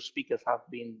previous speakers have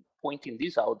been pointing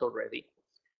this out already,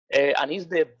 and is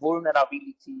the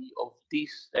vulnerability of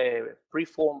these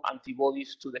preformed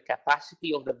antibodies to the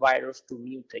capacity of the virus to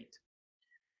mutate.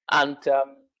 And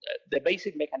the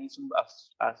basic mechanism,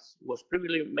 as was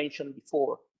previously mentioned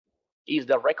before, is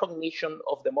the recognition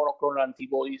of the monoclonal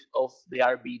antibodies of the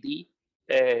RBD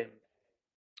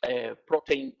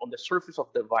protein on the surface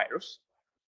of the virus,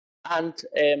 and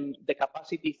the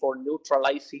capacity for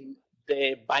neutralizing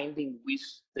the binding with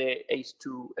the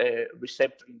ACE2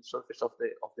 receptor in the surface of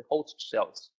the host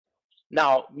cells.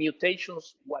 Now,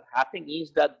 mutations, what happens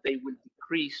is that they will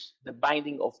decrease the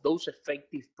binding of those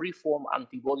effective preformed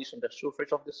antibodies on the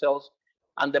surface of the cells,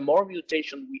 and the more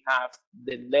mutation we have,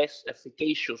 the less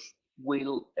efficacious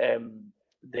will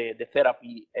the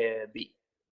therapy be.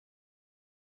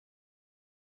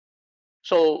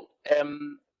 So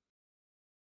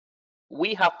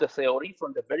we have the theory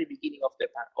from the very beginning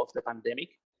of the pandemic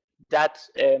that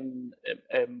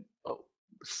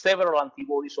several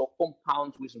antibodies or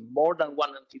compounds with more than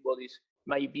one antibodies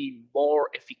may be more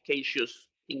efficacious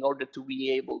in order to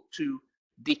be able to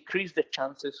decrease the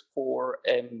chances for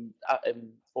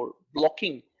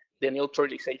blocking the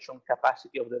neutralization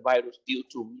capacity of the virus due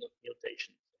to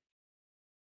mutation.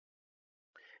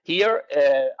 Here,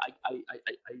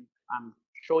 I'm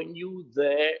showing you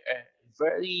the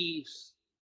very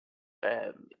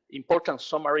important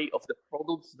summary of the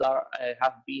products that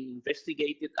have been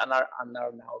investigated and are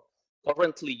now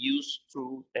currently used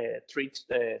to treat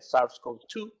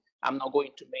SARS-CoV-2. I'm not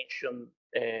going to mention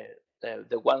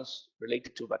the ones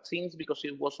related to vaccines because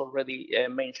it was already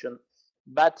mentioned.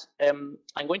 But I'm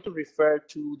going to refer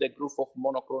to the group of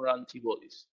monoclonal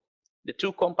antibodies. The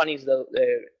two companies that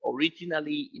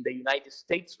originally in the United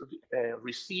States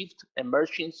received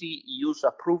emergency use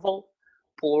approval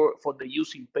for the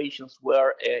use in patients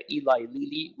were Eli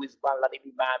Lilly with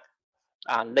bamlanivimab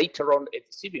and later on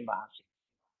etesevimab.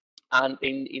 And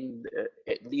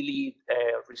Lilly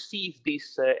received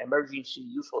this emergency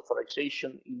use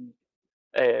authorization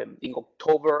in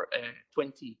October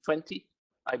 2020,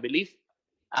 I believe.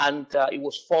 And it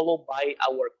was followed by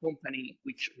our company,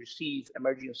 which received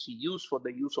emergency use for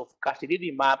the use of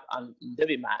casirivimab and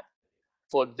imdevimab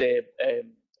for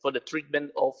the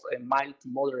treatment of a mild to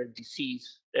moderate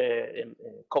disease,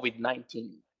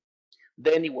 COVID-19.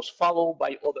 Then it was followed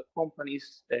by other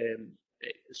companies,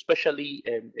 especially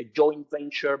a joint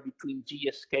venture between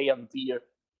GSK and Vir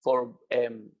for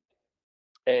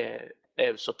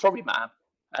sotrovimab,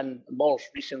 and most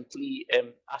recently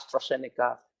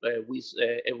AstraZeneca with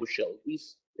Evusheld.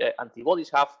 These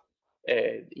antibodies have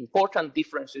important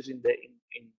differences in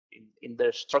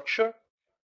their structure,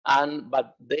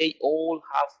 but they all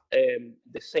have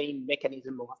the same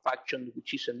mechanism of action,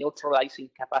 which is a neutralizing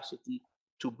capacity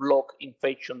to block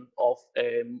infection of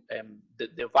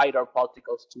the viral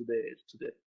particles to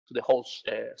the host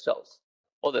cells.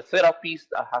 Other therapies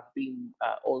that have been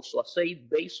also assayed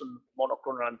based on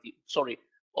monoclonal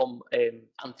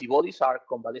antibodies are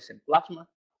convalescent plasma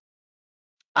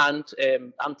and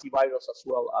antivirals, as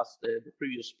well as the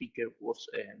previous speaker was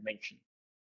mentioned.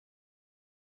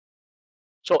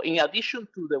 So in addition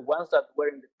to the ones that were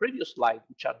in the previous slide,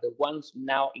 which are the ones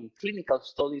now in clinical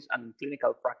studies and in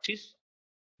clinical practice,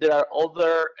 there are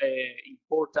other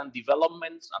important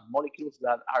developments and molecules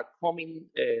that are coming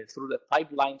through the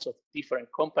pipelines of different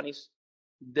companies.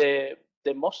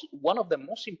 One of the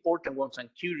most important ones, and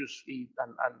curious,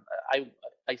 and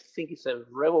I think it's a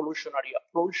revolutionary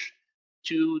approach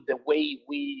to the way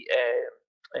we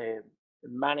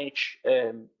manage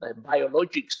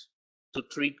biologics to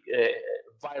treat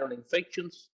viral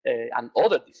infections and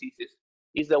other diseases,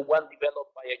 is the one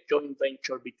developed by a joint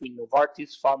venture between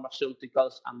Novartis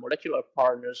Pharmaceuticals and molecular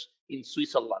partners in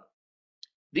Switzerland.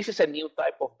 This is a new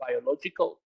type of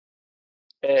biological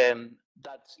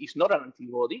that is not an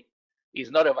antibody, is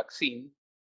not a vaccine,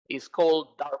 it's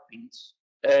called DARPins.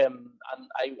 And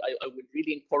I would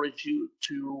really encourage you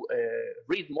to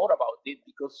read more about it,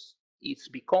 because it's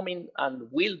becoming and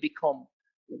will become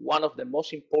one of the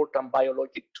most important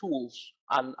biologic tools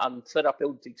and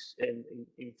therapeutics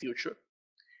in future.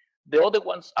 The other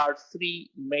ones are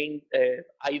three main,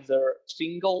 either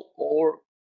single or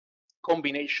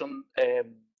combination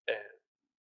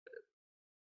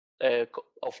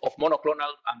of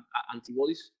monoclonal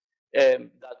antibodies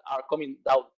that are coming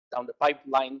down the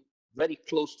pipeline, very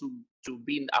close to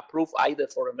being approved either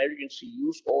for emergency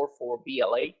use or for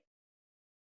BLA.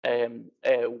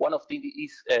 One of these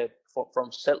is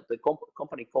from the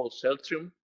company called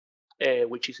Celtrium,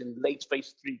 which is in late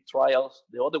phase 3 trials.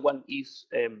 The other one is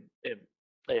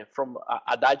from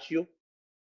Adagio,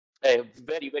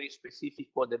 very, very specific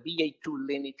for the BA2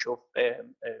 lineage of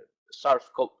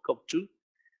SARS-CoV-2,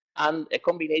 and a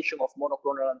combination of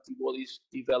monoclonal antibodies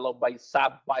developed by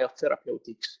SAB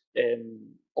Biotherapeutics,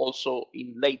 also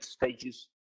in late stages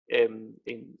in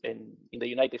the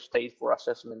United States for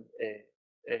assessment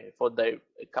for their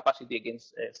capacity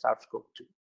against SARS-CoV-2.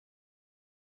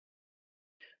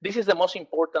 This is the most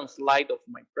important slide of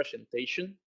my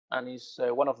presentation, and is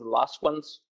one of the last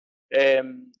ones,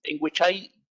 in which I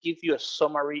give you a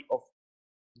summary of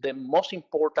the most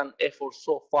important efforts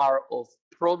so far of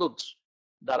products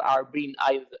that have been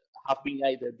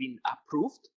either been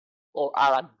approved or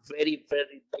are at very,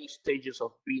 very late stages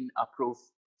of being approved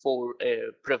for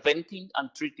preventing and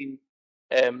treating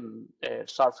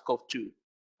SARS-CoV-2.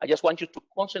 I just want you to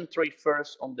concentrate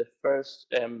first on the first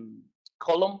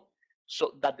column,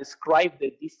 so that describe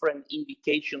the different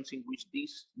indications in which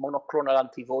these monoclonal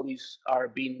antibodies are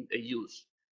being used.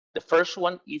 The first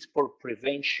one is for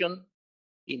prevention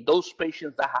in those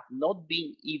patients that have not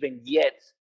been even yet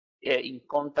in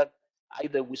contact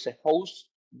either with a host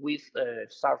with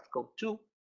SARS-CoV-2,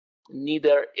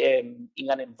 neither in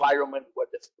an environment where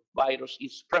the virus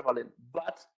is prevalent,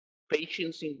 but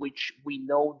patients in which we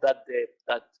know that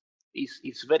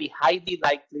is very highly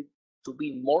likely to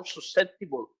be more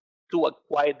susceptible to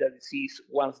acquire the disease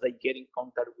once they get in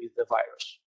contact with the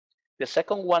virus. The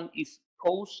second one is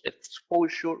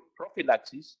post-exposure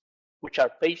prophylaxis, which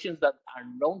are patients that are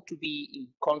known to be in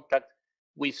contact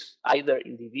with either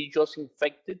individuals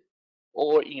infected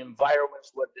or in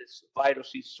environments where this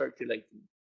virus is circulating.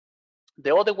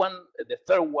 The other one, the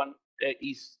third one,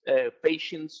 is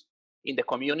patients in the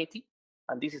community,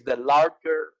 and this is the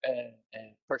larger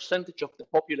percentage of the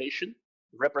population,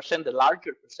 represent the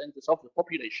larger percentage of the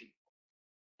population.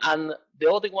 And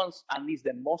the other ones, and is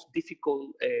the most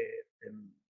difficult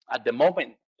at the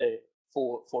moment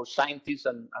for scientists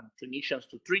and clinicians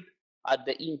to treat, are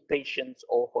the inpatients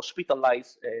or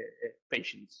hospitalized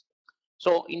patients.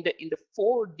 So in the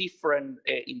four different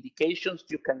indications,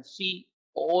 you can see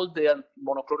all the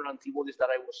monoclonal antibodies that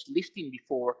I was listing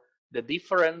before, the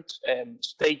different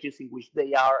stages in which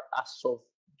they are as of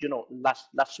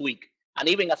last week. And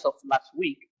even as of last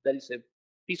week, there is a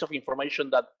piece of information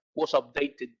that was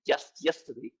updated just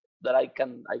yesterday that I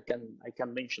can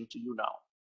mention to you now.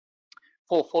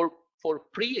 For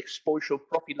pre-exposure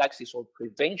prophylaxis or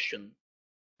prevention,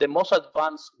 the most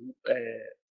advanced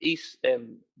is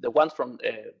the one from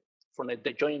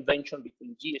the joint venture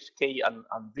between GSK and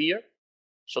Vir,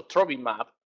 so sotrovimab,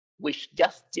 which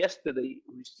just yesterday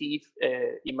received,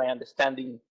 in my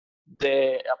understanding,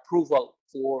 the approval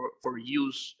for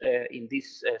use in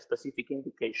this specific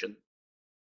indication.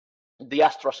 The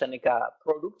AstraZeneca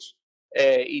products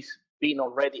is being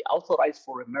already authorized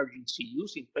for emergency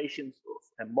use in patients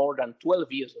of more than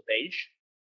 12 years of age.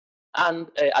 And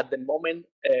at the moment,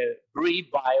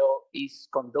 Brii Bio is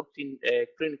conducting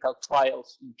clinical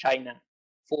trials in China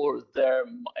for their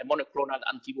monoclonal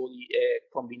antibody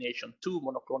combination, two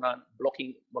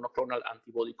blocking monoclonal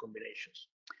antibody combinations.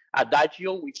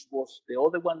 Adagio, which was the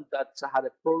other one that had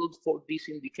a product for this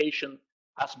indication,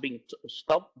 has been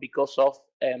stopped because of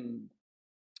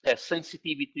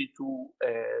sensitivity to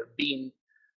being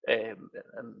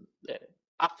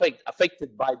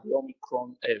affected by the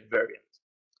Omicron variant.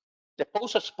 The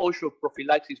post-exposure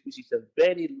prophylaxis, which is a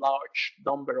very large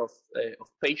number of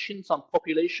patients and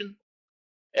population,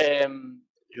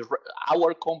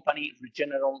 our company,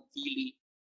 Regeneron, Lilly,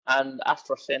 and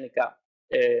AstraZeneca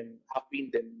have been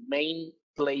the main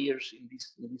players in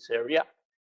this area,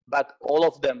 but all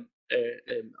of them,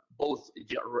 both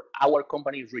our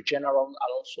company, Regeneron,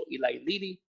 and also Eli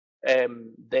Lilly,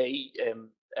 they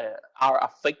are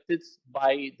affected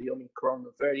by the Omicron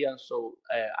variant, so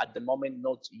at the moment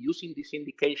not using this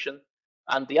indication.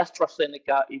 And the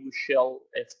AstraZeneca, Evusheld,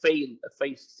 failed a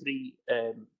phase 3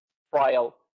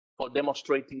 trial for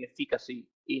demonstrating efficacy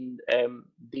in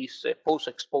this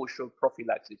post-exposure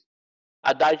prophylaxis.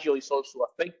 Adagio is also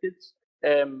affected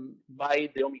by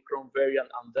the Omicron variant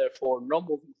and therefore not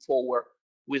moving forward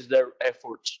with their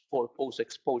efforts for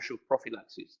post-exposure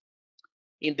prophylaxis.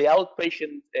 In the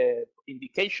outpatient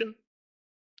indication,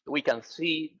 we can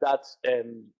see that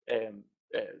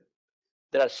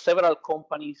there are several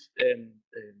companies,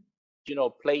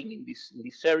 playing in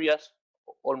these areas,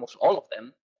 almost all of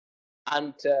them,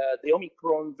 and the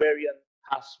Omicron variant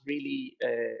has really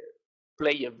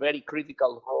played a very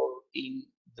critical role in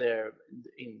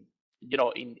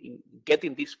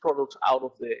getting these products out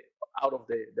of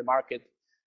the market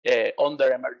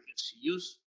under emergency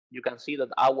use. You can see that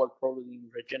our product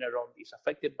in Regeneron is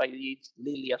affected by it,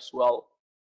 Lilly as well.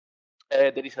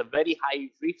 There is a very high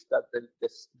risk that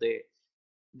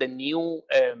the new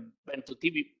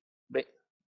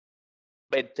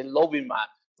bentelovimab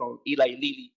from Eli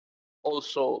Lilly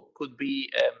also could be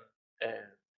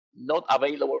not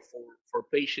available for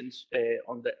patients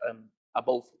on the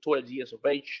above 12 years of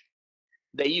age.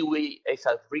 The EUA is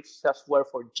at risk as well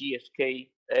for GSK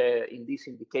in this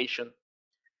indication.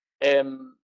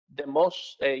 The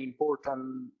most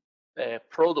important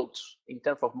products in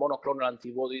terms of monoclonal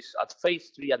antibodies at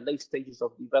phase 3 at late stages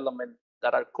of development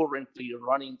that are currently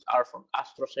running are from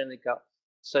AstraZeneca,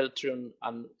 Celltrion,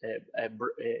 and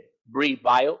Brii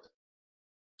Bio.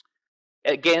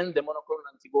 Again, the monoclonal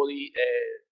antibody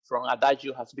from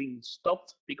Adagio has been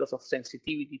stopped because of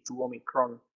sensitivity to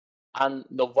Omicron. And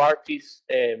Novartis,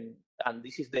 and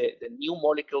this is the new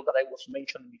molecule that I was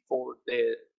mentioning before,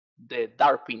 the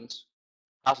DARPins,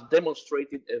 has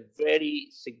demonstrated a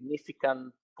very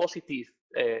significant positive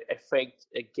effect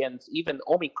against even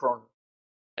Omicron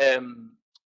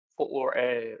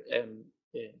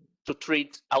to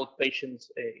treat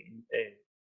outpatients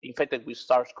infected with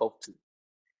SARS-CoV-2.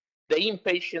 The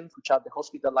inpatients, which are the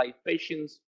hospitalized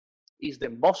patients, is the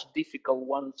most difficult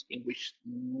ones in which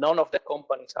none of the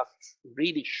companies have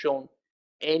really shown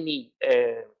any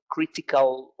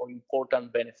critical or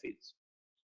important benefits.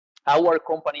 Our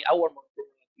company, our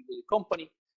monoclonal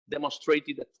company,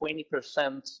 demonstrated a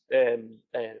 20%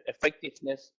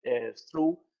 effectiveness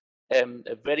through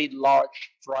a very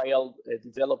large trial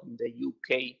developed in the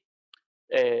UK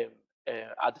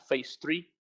at phase 3.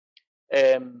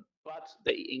 But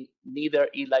neither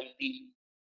Eli Lilly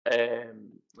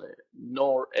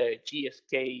nor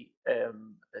GSK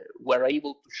were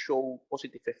able to show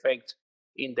positive effects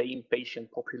in the inpatient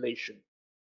population.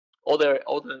 Other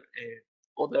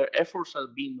efforts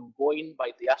have been ongoing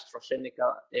by the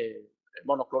AstraZeneca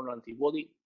monoclonal antibody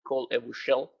called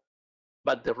Evusheld,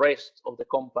 but the rest of the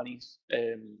companies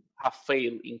have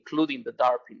failed, including the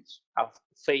DARPins, have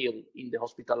failed in the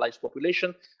hospitalized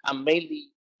population, and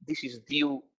mainly this is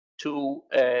due to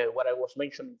what I was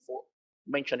mentioning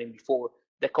before,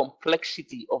 the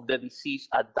complexity of the disease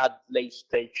at that late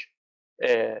stage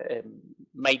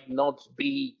might not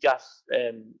be just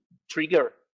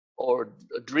triggered or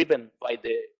driven by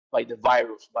the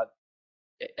virus, but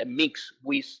a mix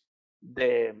with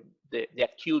the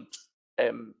acute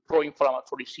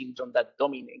pro-inflammatory syndrome that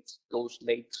dominates those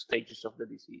late stages of the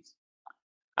disease.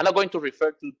 I'm not going to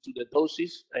refer to the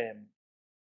doses.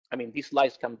 I mean, these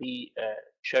slides can be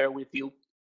shared with you,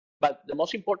 but the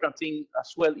most important thing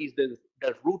as well is the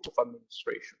route of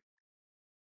administration.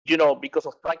 You know, because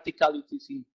of practicalities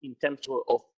in terms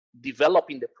of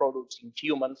developing the products in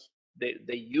humans,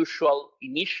 the usual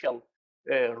initial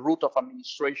route of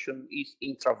administration is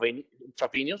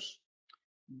intravenous.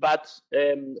 But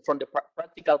from the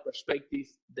practical perspective,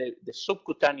 the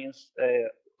subcutaneous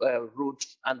route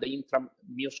and the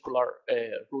intramuscular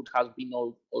route has been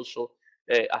also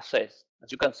assessed.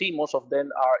 As you can see, most of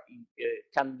them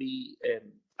can be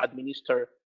administered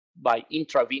by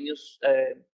intravenous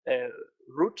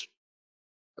route,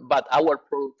 but our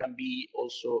product can be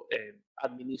also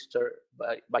administered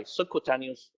by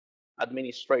subcutaneous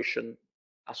administration,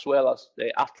 as well as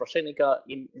the AstraZeneca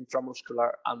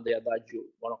intramuscular and the Adagio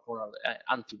monoclonal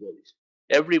antibodies.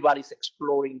 Everybody's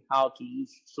exploring how to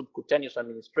use subcutaneous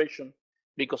administration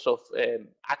because of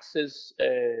access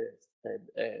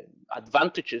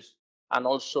advantages, and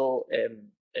also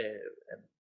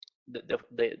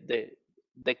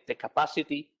the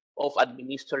capacity of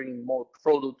administering more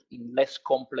product in less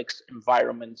complex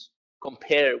environments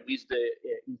compared with the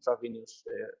intravenous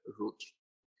route.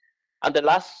 And the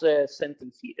last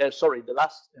sentence, the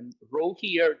last row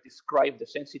here describes the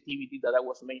sensitivity that I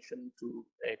was mentioning to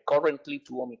currently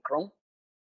to Omicron.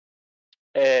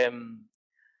 Well,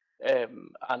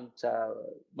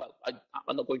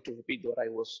 I'm not going to repeat what I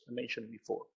was mentioning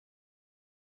before.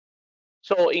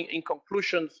 So in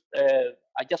conclusions,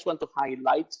 I just want to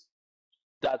highlight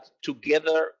that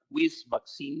together with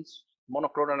vaccines,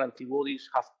 monoclonal antibodies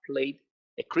have played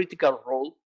a critical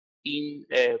role in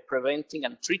preventing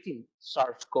and treating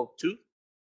SARS-CoV-2.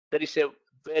 There is a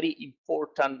very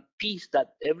important piece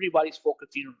that everybody's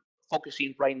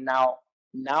focusing right now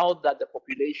that the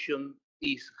population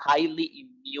is highly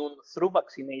immune through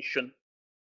vaccination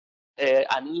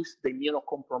and is the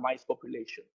immunocompromised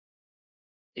population.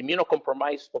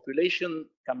 Immunocompromised population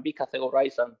can be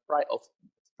categorized as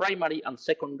primary and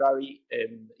secondary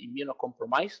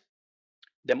immunocompromised.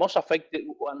 The most affected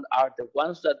ones are the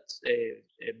ones that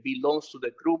belongs to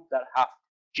the group that have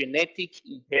genetic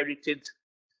inherited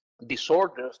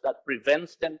disorders that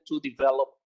prevents them to develop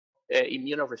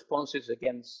immune responses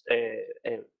against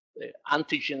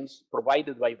antigens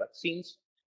provided by vaccines,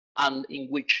 and in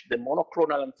which the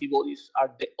monoclonal antibodies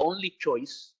are the only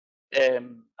choice,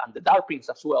 and the DARPins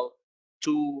as well,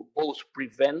 to both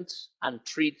prevent and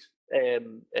treat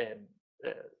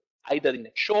either in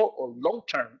a short or long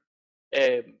term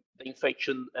the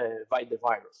infection by the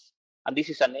virus. And this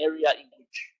is an area in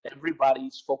which everybody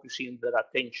is focusing their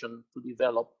attention to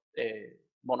develop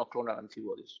monoclonal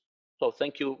antibodies. So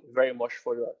thank you very much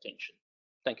for your attention.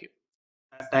 Thank you.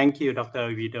 Thank you,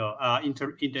 Dr. Vido. In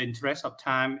the interest of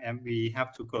time, and we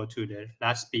have to go to the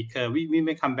last speaker. We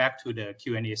may come back to the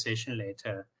Q&A session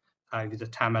later if the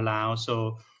time allows.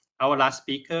 So our last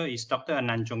speaker is Dr.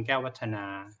 Anand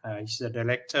Jongkaewatthana. He's the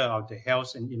Director of the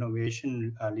Health and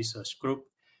Innovation Research Group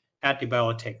at the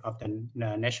Biotech of the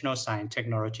National Science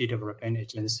Technology Development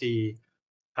Agency.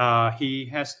 He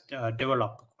has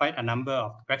developed quite a number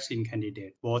of vaccine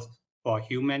candidates, both for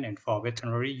human and for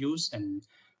veterinary use, and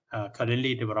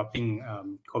currently developing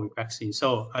COVID vaccine.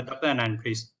 So, Dr. Anand,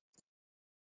 please.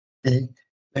 Okay,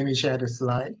 let me share the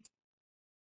slide.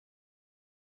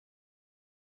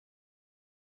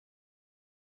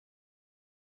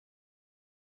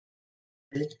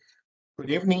 Okay. Good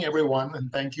evening, everyone,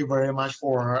 and thank you very much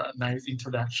for a nice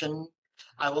introduction.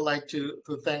 I would like to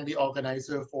thank the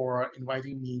organizer for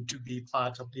inviting me to be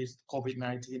part of this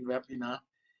COVID-19 webinar.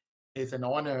 It's an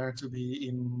honor to be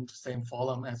in the same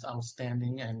forum as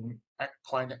outstanding and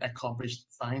quite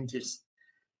accomplished scientists.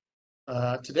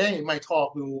 Today, my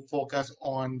talk will focus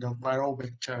on the viral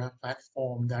vector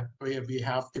platform that we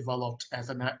have developed as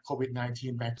a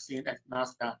COVID-19 vaccine at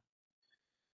NASDAQ.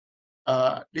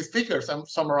 This figure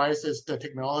summarizes the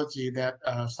technology that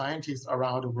scientists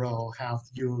around the world have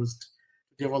used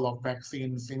to develop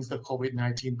vaccines since the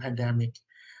COVID-19 pandemic.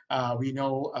 We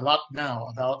know a lot now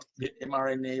about the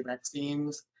mRNA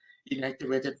vaccines,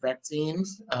 inactivated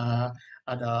vaccines, and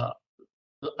a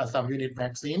subunit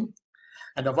vaccine.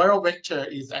 And the viral vector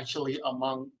is actually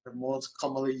among the most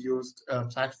commonly used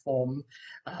platform.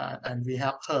 And we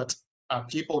have heard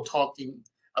people talking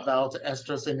about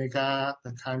AstraZeneca,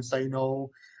 the CanSino,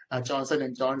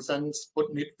 Johnson & Johnson,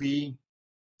 Sputnik V,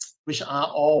 which are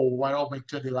all viral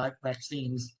vector-derived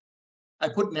vaccines. I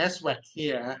put NASVAC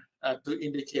here to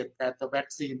indicate that the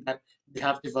vaccine that we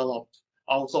have developed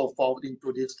also falls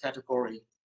into this category.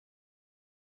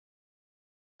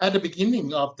 At the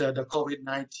beginning of the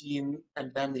COVID-19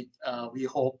 pandemic, we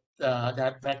hoped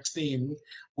that vaccine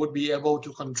would be able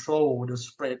to control the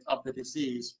spread of the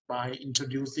disease by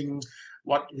introducing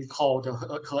what we call the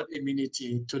herd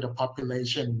immunity to the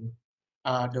population.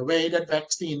 The way that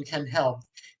vaccine can help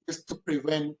is to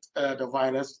prevent the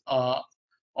virus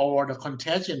or the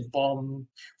contagion from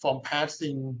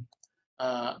passing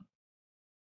the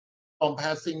from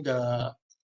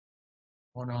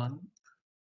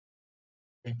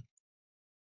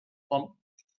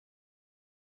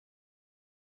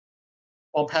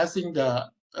passing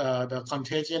the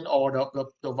contagion or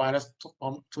the virus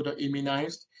to the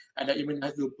immunized, and the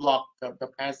immunized will block the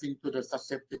passing to the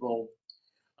susceptible.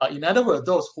 In other words,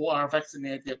 those who are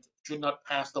vaccinated should not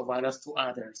pass the virus to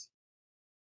others.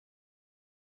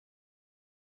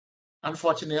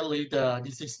 Unfortunately,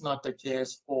 this is not the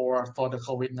case for the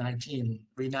COVID-19.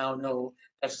 We now know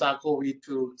that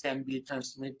SARS-CoV-2 can be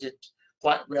transmitted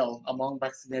quite well among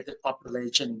vaccinated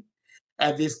population.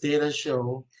 And this data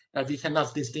show that we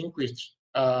cannot distinguish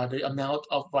the amount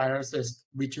of viruses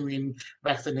between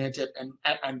vaccinated and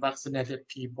unvaccinated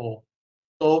people.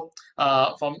 So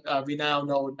we now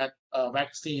know that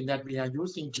vaccine that we are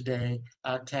using today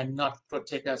cannot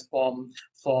protect us from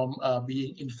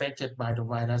being infected by the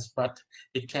virus, but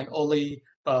it can only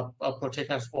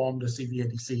protect us from the severe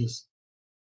disease.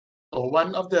 So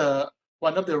one of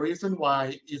the reasons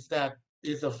why is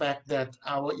the fact that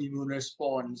our immune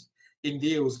response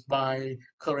induced by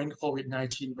current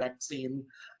COVID-19 vaccine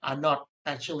are not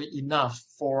actually enough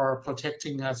for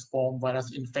protecting us from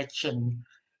virus infection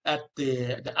at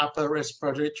the upper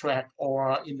respiratory tract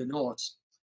or in the nose.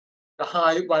 The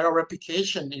high viral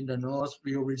replication in the nose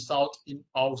will result in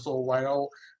also viral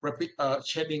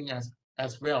shedding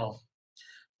as well.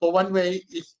 So one way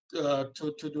is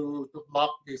to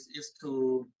block this is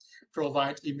to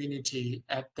provide immunity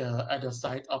at the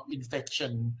site of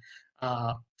infection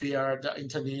via the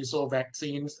intranasal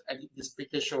vaccines, and this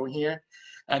picture shown here.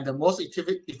 And the most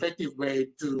effective way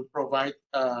to provide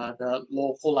the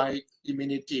localized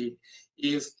immunity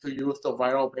is to use the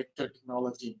viral vector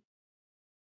technology.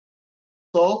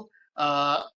 So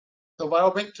the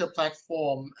viral vector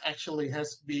platform actually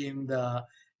has been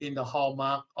in the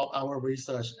hallmark of our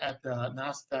research at the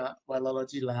NASDA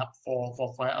Virology Lab for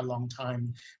quite a long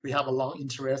time. We have a long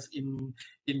interest in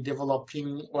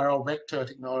developing viral vector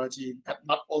technology,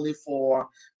 not only for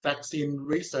vaccine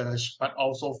research, but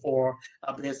also for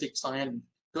basic science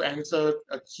to answer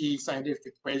a key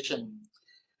scientific question.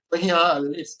 So here are a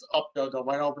list of the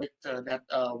viral vector that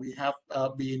we have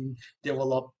been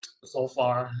developed so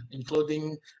far,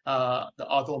 including the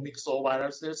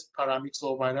automyxoviruses,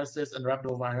 paramyxoviruses, and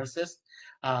rhabdoviruses.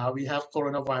 We have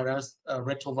coronavirus,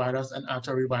 retrovirus, and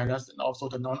arterivirus, and also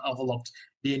the non-enveloped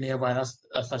DNA virus,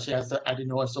 such as the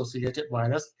adeno-associated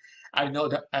virus,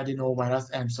 adenovirus,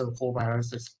 and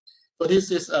circoviruses. So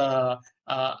this is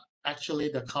actually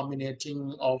the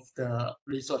culminating of the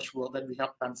research work that we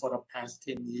have done for the past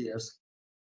 10 years.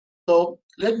 So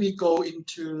let me go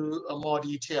into more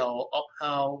detail of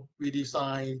how we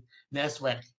design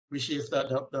NASVAC, which is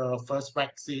the first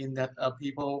vaccine that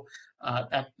people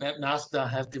at NASDA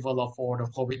has developed for the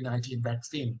COVID-19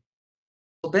 vaccine.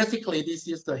 So basically, this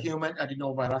is the human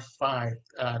adenovirus 5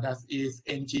 that is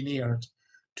engineered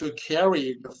to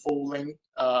carry the full-length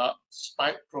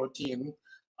spike protein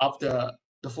of the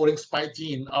full-length spike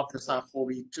gene of the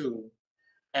SARS-CoV-2.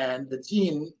 And the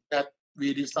gene that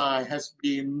we design has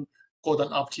been codon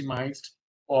optimized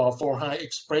for high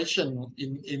expression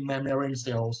in mammalian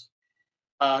cells.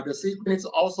 The sequence is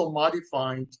also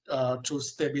modified to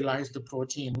stabilize the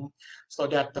protein so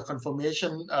that the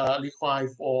conformation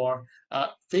required for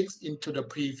fixed into the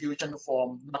pre-fusion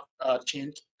form not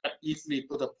change easily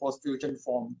to the post-fusion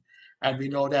form. And we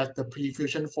know that the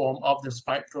pre-fusion form of the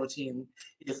spike protein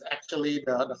is actually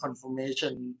the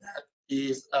conformation that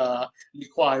is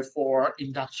required for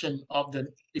induction of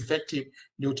the effective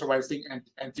neutralizing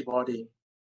antibody.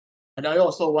 And I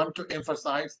also want to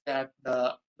emphasize that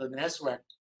the NASWAC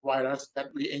virus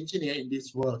that we engineer in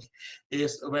this work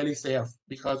is very safe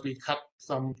because we cut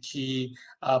some key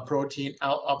protein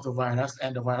out of the virus,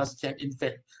 and the virus can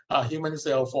infect a human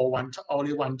cell for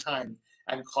only one time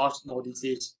and cause no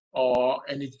disease or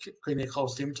any clinical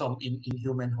symptom in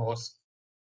human hosts.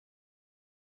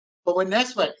 But when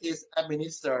NASWAC is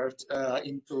administered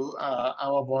into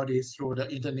our bodies through the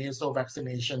intranasal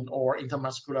vaccination or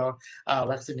intramuscular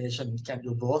vaccination, can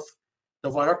do both.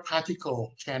 The viral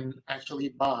particle can actually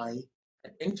bind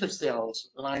and enter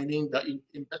cells lining the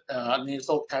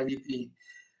nasal cavity.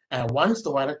 And once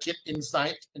the virus gets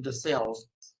inside the cells,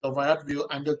 the virus will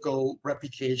undergo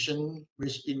replication,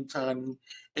 which in turn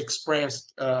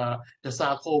express the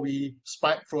SARS-CoV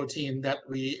spike protein that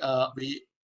we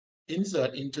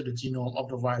insert into the genome of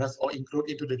the virus or include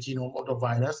into the genome of the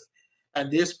virus.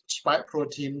 And this spike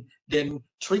protein then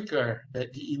trigger the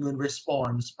immune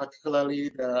response, particularly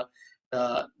the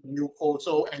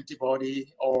mucosal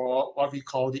antibody, or what we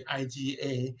call the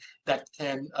IgA, that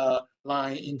can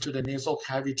lie into the nasal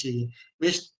cavity,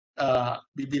 which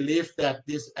we believe that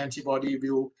this antibody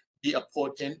will be a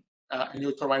potent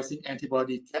neutralizing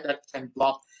antibody that can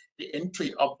block the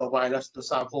entry of the virus to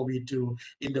SARS-CoV-2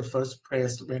 in the first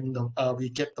place when we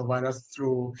get the virus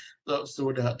through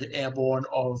the airborne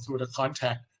or through the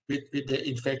contact with the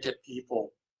infected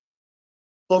people.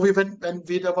 So when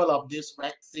we developed this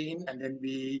vaccine, and then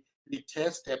we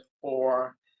tested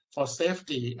for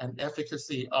safety and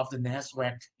efficacy of the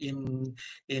NASWAC in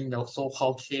the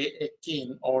so-called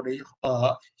K18 or the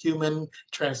human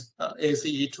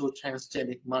ACE2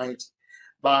 transgenic mice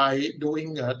by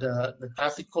doing the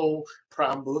classical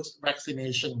prime boost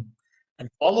vaccination, and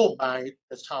followed by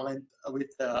the challenge with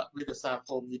the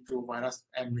SARS-CoV-2 virus,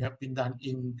 and we have been done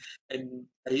in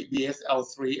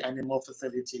BSL-3 animal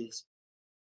facilities.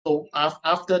 So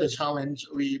after the challenge,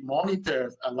 we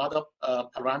monitored a lot of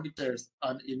parameters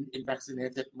in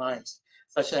vaccinated mice,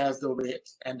 such as the weight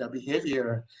and the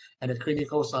behavior and the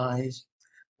clinical signs.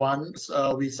 Once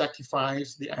we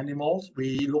sacrifice the animals,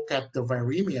 we look at the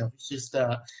viremia, which is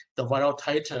the viral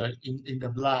titer in the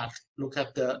blood, look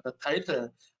at the titer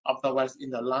of the virus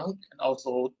in the lung, and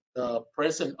also the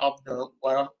presence of the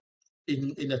viral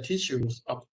in the tissues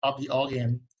of the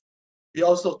organ. We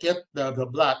also get the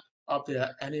blood of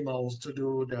the animals to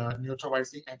do the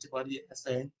neutralizing antibody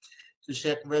assay to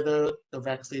check whether the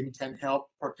vaccine can help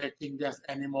protecting this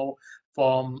animal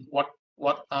from what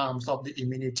arms of the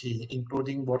immunity,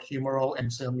 including both humoral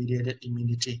and cell-mediated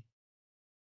immunity.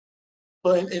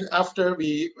 So after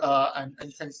we, and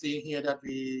you can see here that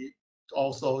we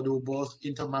also do both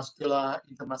intramuscular,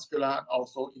 and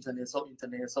also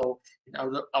intranasal in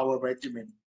our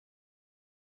regimen.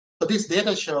 So this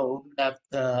data show that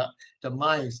the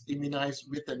mice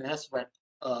immunized with the NASWAC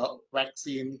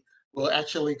vaccine were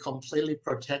actually completely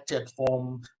protected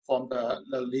from the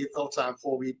lethal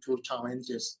SARS-CoV-2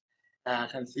 challenges. I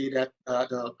can see that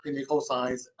the clinical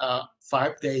signs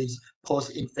 5 days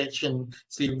post-infection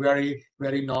seem very,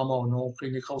 very normal, no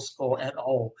clinical score at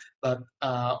all. But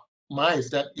mice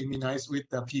that immunized with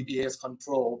the PBS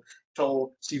control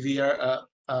show severe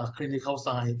clinical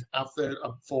signs after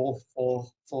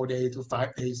 4 days to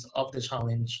 5 days of the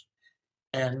challenge.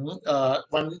 And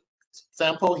one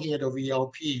sample here, the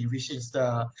VLP, which is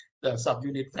the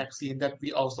subunit vaccine that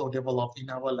we also developed in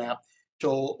our lab,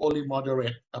 show only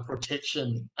moderate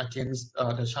protection against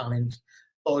the challenge.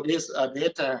 So this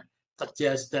data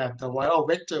suggests that the viral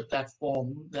vector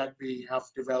platform that we have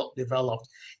developed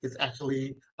is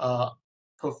actually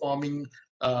performing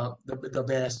the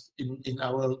best in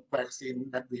our vaccine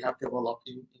that we have developed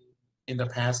in the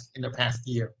past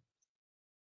year.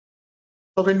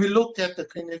 So when we look at the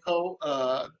clinical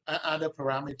other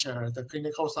parameters, the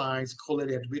clinical signs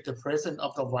correlate with the presence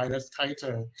of the virus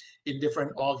titer in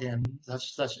different organs,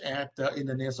 such as in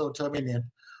the nasal terminate,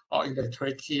 or in the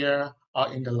trachea, or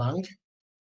in the lung.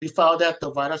 We found that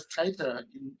the virus titer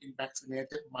in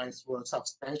vaccinated mice were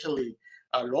substantially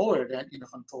lower than in the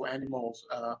control animals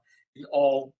in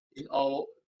all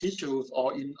tissues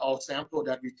or in all samples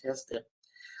that we tested.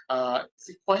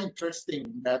 It's quite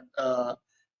interesting that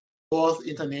both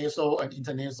intranasal and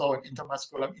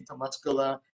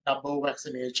intramuscular double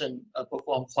vaccination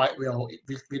perform quite well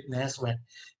with NASWAC.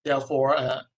 Therefore,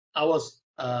 our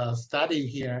study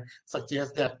here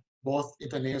suggests that both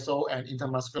intranasal and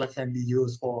intramuscular can be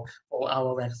used for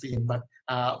our vaccine. But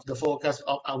the focus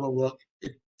of our work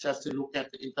is just to look at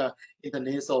the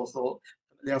intranasal. So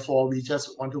therefore, we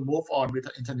just want to move on with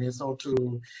the intranasal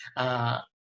to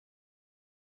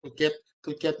get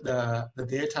the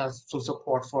data to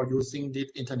support for using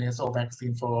this intranasal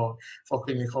vaccine for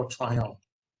clinical trial.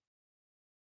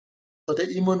 So the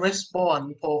immune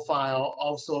response profile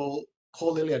also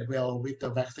correlate well with the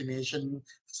vaccination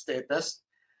status.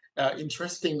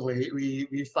 Interestingly,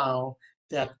 we found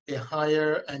that a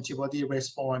higher antibody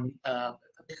response,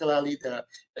 particularly the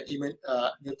immune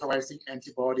neutralizing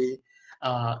antibody,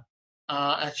 are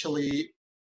actually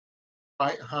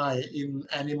quite high in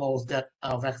animals that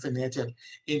are vaccinated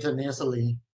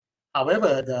intranasally.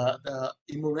 However, the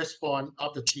immune response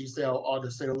of the T cell or the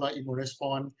cellular immune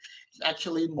response is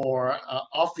actually more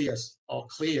obvious or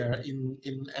clear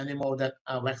in animals that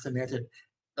are vaccinated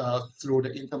through the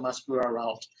intramuscular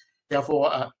route.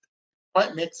 Therefore,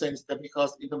 quite makes sense that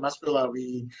because intramuscular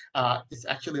it's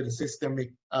actually the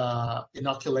systemic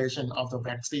inoculation of the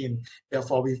vaccine.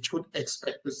 Therefore, we should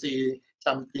expect to see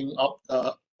something of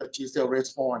the T cell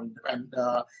response, and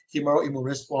humoral immune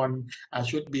response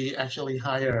should be actually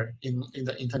higher in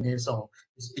the intranasal.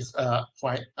 It's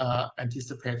quite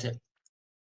anticipated.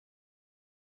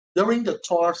 During the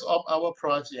course of our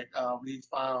project, we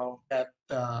found that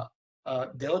the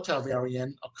Delta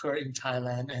variant occurred in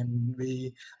Thailand, and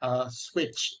we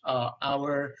switched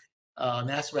our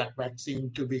NASVAC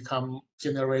vaccine to become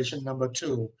generation number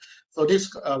 2. So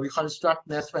this we construct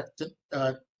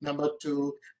NASVAC number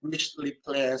 2, which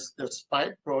replaced the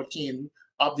spike protein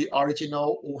of the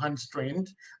original Wuhan strain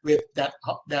with that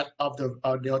of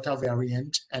the Delta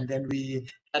variant, and then we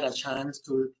had a chance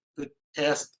to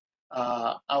test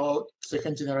our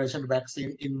second generation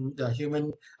vaccine in the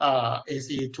human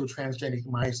ACE2 transgenic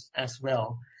mice as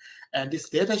well. And this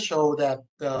data show that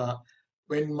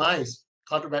when mice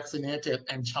got vaccinated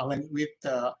and challenged with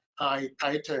the high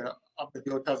titer of the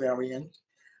Delta variant,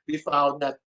 we found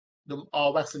that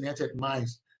all vaccinated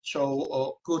mice show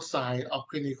a good sign of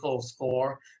clinical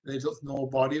score. There is no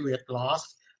body weight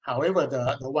loss. However,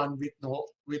 the one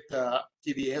with the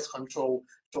TBS control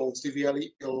showed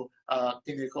severely ill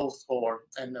clinical score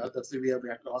and the severe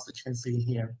weight loss you can see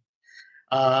here.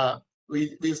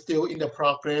 We're still in the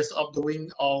progress of doing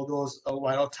all those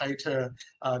viral titer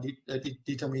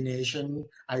determination.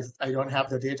 I don't have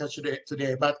the data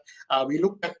today, but we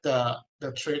looked at the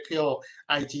tracheal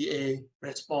IgA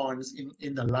response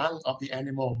in the lung of the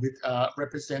animal, with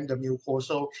represent the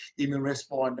mucosal immune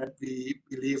response that we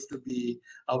believe to be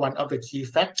one of the key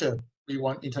factors we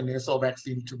want intranasal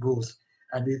vaccine to boost.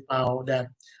 And we found that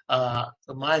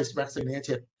the mice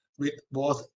vaccinated with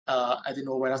both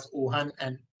adenovirus Wuhan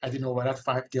and adenovirus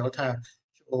 5 Delta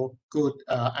show good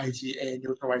IgA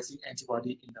neutralizing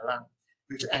antibody in the lung,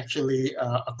 which actually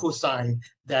a good sign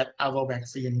that our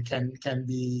vaccine can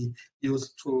be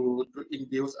used to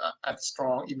induce a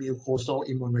strong mucosal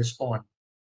immune response.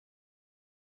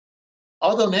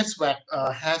 Although NASVAC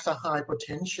has a high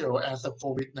potential as a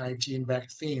COVID-19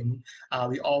 vaccine,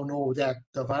 we all know that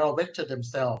the viral vector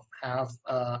themselves have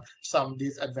some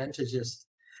disadvantages.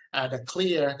 The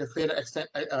clear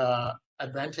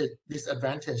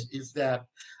disadvantage is that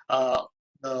the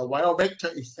viral vector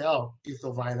itself is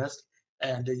the virus,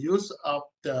 and the use of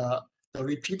the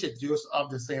repeated use of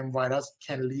the same virus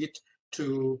can lead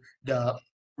to the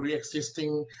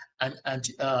pre-existing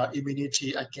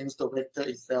immunity against the vector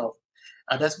itself.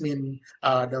 That means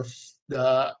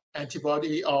the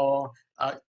antibody or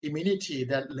immunity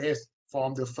that lasts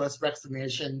from the first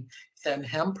vaccination can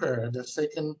hamper the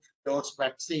second dose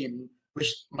vaccine,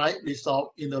 which might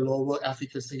result in the lower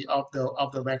efficacy of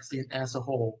the vaccine as a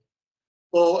whole.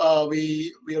 So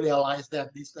we realize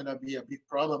that this is going to be a big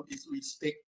problem if we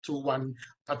stick to one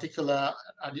particular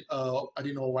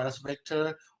adenovirus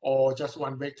vector or just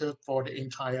one vector for the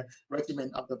entire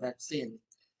regimen of the vaccine.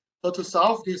 So to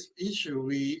solve this issue,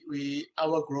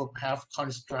 our group have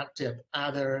constructed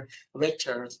other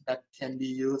vectors that can be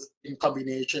used in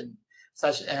combination,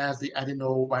 such as the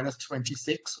adenovirus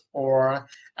 26 or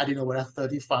adenovirus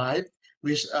 35,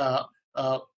 which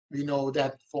we know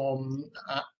that from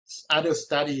other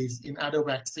studies in other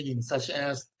vaccines, such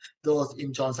as those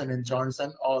in Johnson &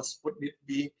 Johnson or Sputnik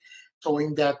V,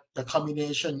 showing that the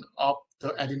combination of the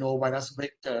adenovirus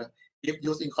vector, if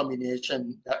used in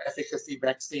combination, the efficacy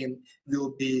vaccine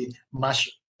will be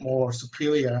much more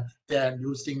superior than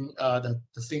using the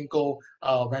single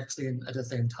vaccine at the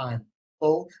same time.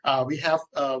 So we have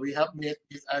made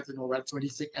this adenovirus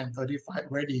 26 and 35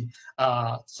 ready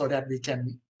so that we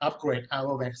can upgrade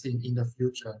our vaccine in the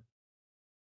future.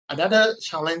 Another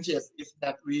challenge is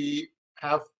that we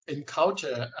have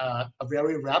encountered a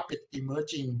very rapid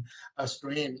emerging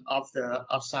strain of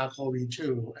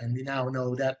SARS-CoV-2, and we now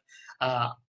know that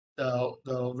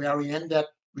the variant that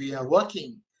we are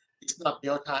working is not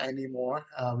Delta anymore.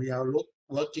 We are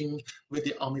working with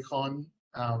the Omicron,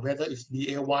 whether it's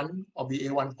BA1 or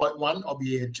BA1.1 or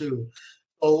BA2.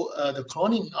 So the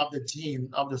cloning of the gene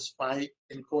of the spike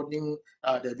encoding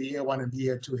the BA1 and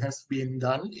BA2 has been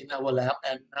done in our lab,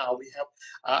 and now we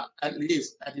have at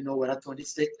least adenovirus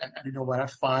 26 and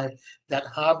adenovirus 5 that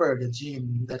harbor the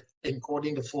gene that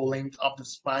encoding the full length of the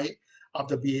spike of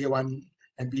the BA1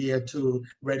 and BA2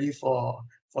 ready for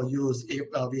use if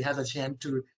we have a chance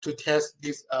to test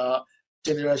this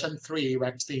generation 3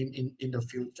 vaccine in the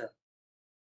future.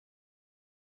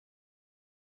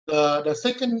 The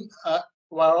second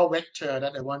viral vector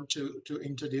that I want to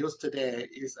introduce today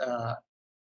is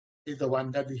the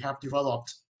one that we have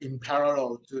developed in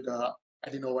parallel to the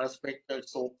adenovirus vector,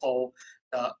 so-called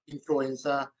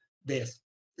influenza-based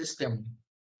system.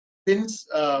 Since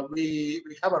we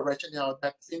have a rationale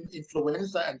that since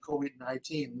influenza and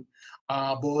COVID-19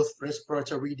 are both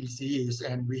respiratory disease,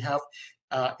 and we have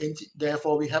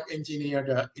therefore we have engineered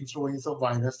the influenza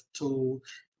virus to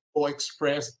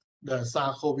co-express the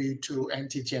SARS-CoV-2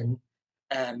 antigen,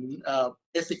 and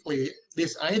basically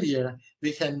this idea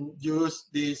we can use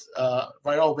this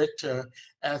viral vector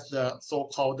as the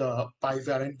so-called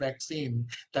bivalent vaccine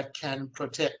that can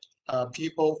protect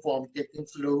people from getting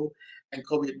flu and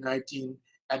COVID-19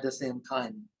 at the same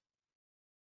time.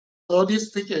 So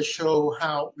this figure show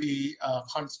how we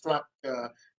construct the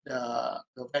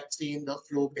vaccine, the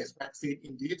flu-based vaccine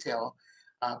in detail.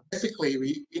 Basically,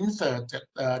 we insert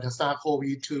the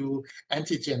SARS-CoV-2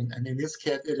 antigen, and in this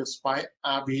case, it is spike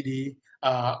RBD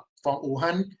from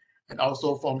Wuhan, and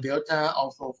also from Delta,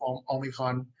 also from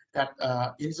Omicron, that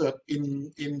insert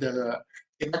in the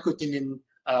hemagglutinin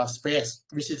space,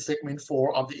 which is segment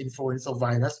 4 of the influenza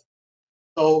virus.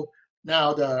 So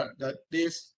now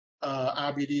this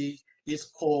RBD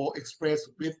is co-expressed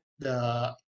with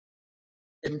the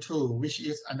M2, which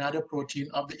is another protein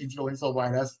of the influenza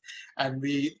virus, and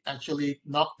we actually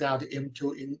knock down the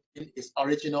M2 in its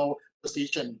original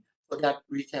position so that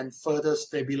we can further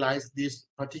stabilize this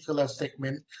particular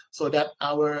segment, so that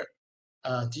our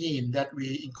gene that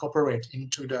we incorporate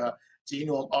into the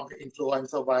genome of the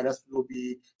influenza virus will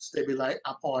be stabilized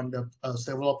upon the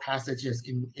several passages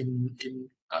in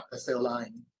the cell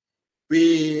line.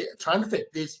 We transfer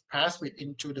this plasmid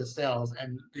into the cells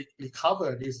and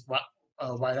recover this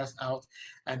virus out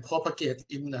and propagate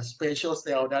in a special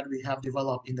cell that we have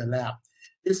developed in the lab.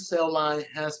 This cell line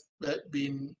has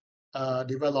been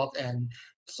developed, and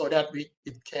so that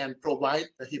it can provide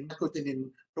the hemagglutinin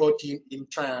protein in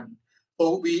trans.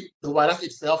 So the virus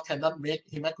itself cannot make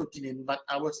hemagglutinin, but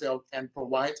our cell can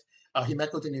provide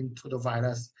hemagglutinin to the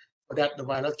virus, so that the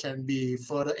virus can be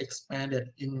further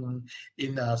expanded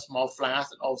in a small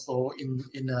flask, and also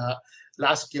in a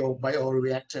large-scale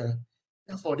bioreactor.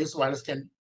 Therefore, this virus can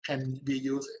be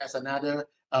used as another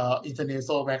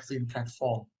intranasal vaccine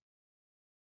platform.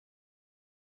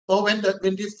 So when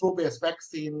this flu-based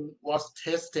vaccine was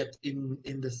tested in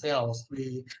the cells,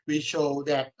 we show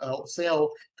that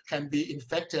cell can be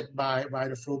infected by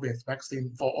the flu-based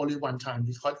vaccine for only one time.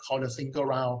 It's called a single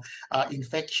round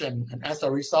infection, and as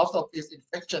a result of this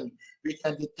infection, we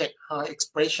can detect high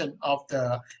expression of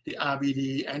the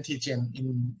RBD antigen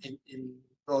in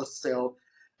those cells.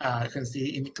 You can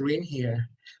see in green here.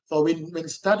 So when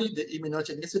studied the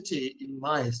immunogenicity in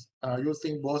mice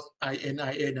using both IN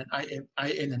and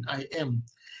IM,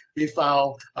 we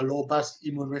found a robust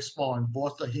immune response,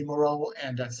 both the humoral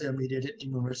and the cell-mediated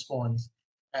immune response.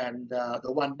 And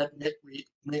the one that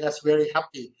make us very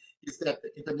happy is that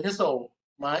the intranasal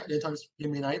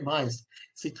immunized mice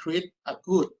secrete a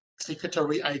good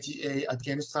secretory IgA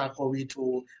against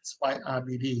SARS-CoV-2 spike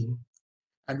RBD.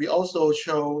 And we also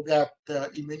show that the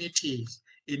immunities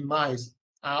in mice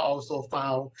are also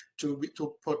found to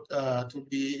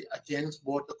be against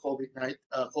both the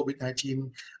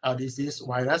COVID-19 disease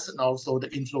virus and also the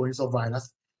influenza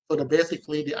virus. So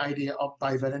basically, the idea of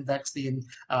bivalent vaccine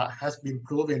has been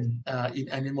proven in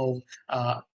animal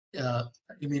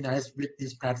immunized with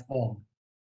this platform.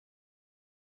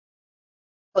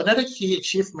 Another key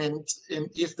achievement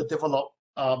is the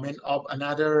development of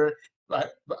another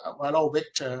viral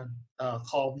vector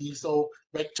called meso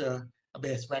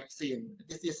vector-based vaccine.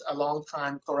 This is a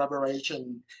long-time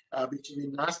collaboration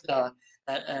between NASA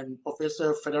and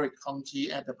Professor Frederic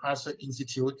Conti at the Pasteur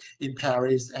Institute in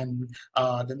Paris, and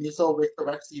the meso vector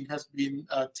vaccine has been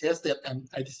tested and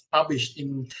it is published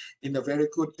in a very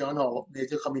good journal,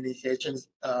 Nature Communications,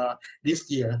 this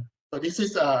year. So this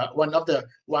is one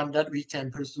that we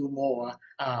can pursue more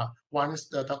once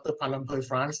Dr. Palampoy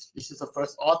France, this is the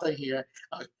first author here,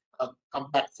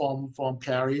 come back from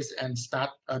Paris and start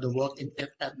the work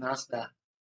at NASA.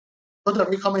 So the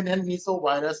recombinant meso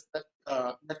virus that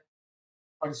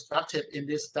constructed in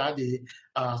this study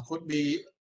could be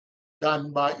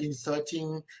done by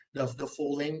inserting the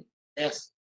full-length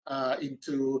S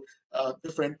into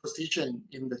different position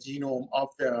in the genome of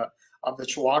the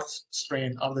Schwartz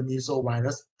strain of the measles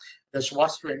virus. The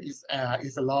Schwartz strain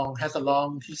has a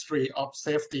long history of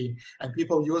safety, and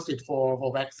people use it for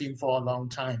vaccine for a long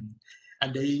time.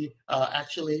 And they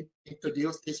actually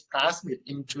introduce this plasmid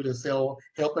into the cell,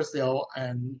 helper cell,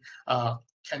 and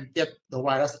can get the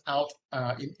virus out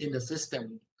in the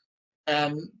system.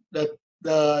 And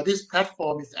this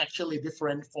platform is actually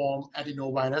different from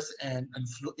adenovirus and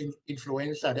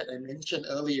influenza that I mentioned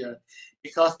earlier,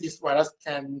 because this virus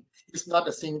is not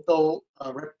a single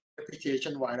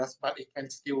replication virus, but it can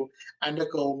still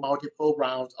undergo multiple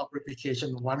rounds of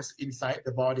replication once inside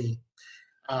the body.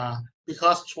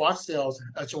 Because Schwartz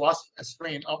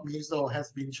strain of measles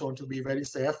has been shown to be very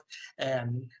safe,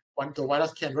 and when the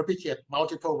virus can replicate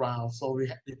multiple rounds, so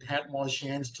it had more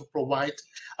chance to provide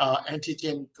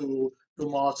antigen to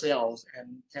more cells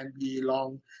and can be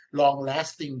long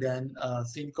lasting than a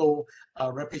single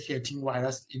replicating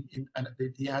virus in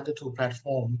the other two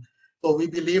platforms. So we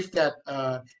believe that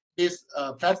this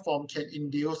platform can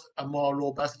induce a more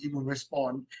robust immune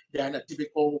response than a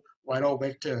typical viral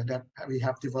vector that we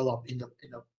have developed in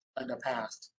the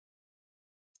past.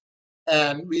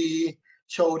 And we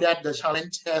show that the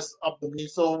challenge test of the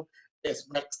measles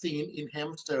vaccine in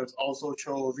hamsters also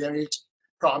show very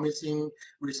promising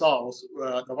results.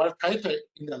 The viral titer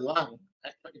in the lung,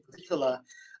 in particular,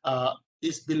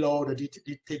 is below the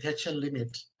detection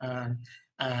limit,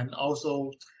 and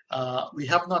also we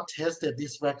have not tested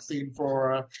this vaccine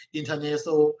for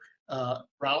intranasal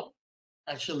route.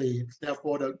 Actually,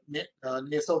 therefore, the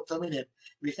nasal terminate,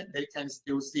 they can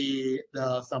still see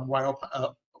some viral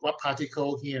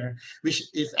particle here, which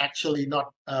is actually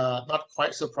not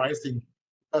quite surprising,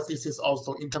 because this is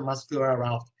also intramuscular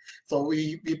route. So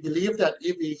we believe that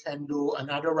if we can do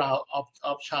another route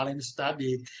of challenge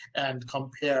study and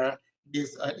compare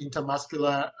this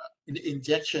intramuscular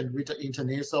injection with the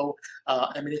intranasal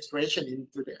administration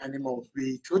into the animals,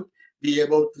 we should be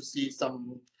able to see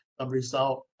some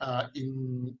result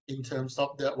in terms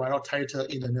of the viral titer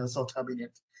in the nasal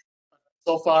terminate.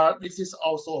 So far, this is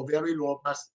also a very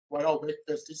robust viral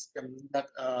vector system that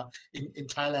in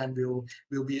Thailand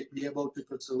will be able to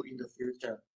pursue in the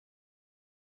future.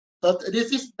 But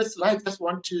this is the slide. I just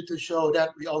want to show that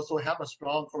we also have a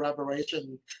strong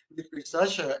collaboration with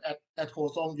researchers at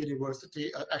Hosong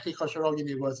University, Agricultural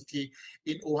University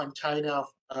in Wuhan, China.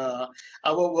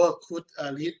 Our work could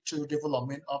lead to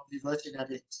development of diverse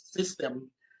genetic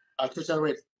system to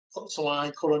generate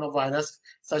swine coronavirus,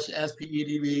 such as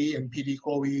PEDV and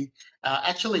PDCOV.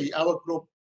 Actually, our group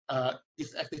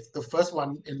is the first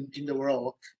one in the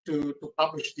world to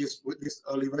publish this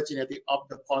liver genetic of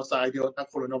the porcine delta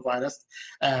coronavirus,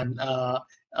 and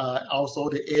also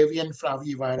the avian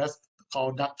flavivirus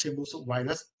called Dactylus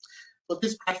virus. So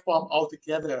this platform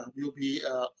altogether will be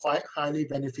quite highly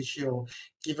beneficial,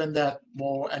 given that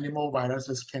more animal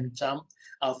viruses can jump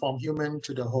from human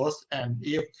to the host, and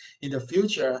if in the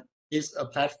future this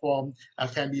platform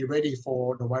can be ready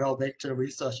for the viral vector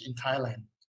research in Thailand.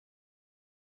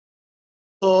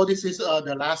 So this is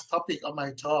the last topic of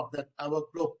my talk, that our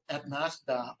group at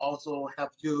NASDA also have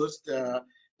used the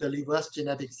reverse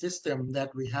genetic system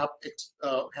that we have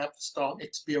strong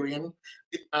experience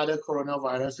with other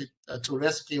coronaviruses to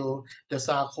rescue the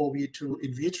SARS-CoV-2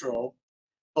 in vitro.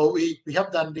 So we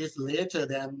have done this later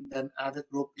than other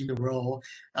group in the world,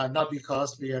 not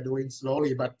because we are doing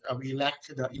slowly, but we lack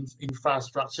the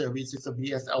infrastructure, which is a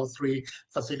BSL-3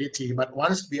 facility. But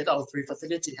once BSL-3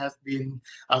 facility has been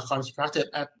constructed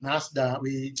at NASDA,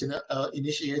 we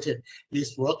initiated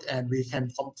this work, and we can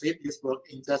complete this work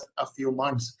in just a few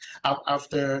months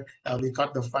after we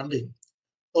got the funding.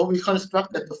 So we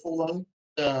constructed the full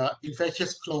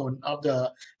infectious clone of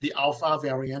the alpha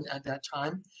variant at that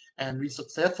time, and we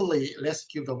successfully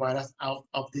rescued the virus out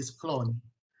of this clone.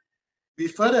 We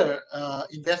further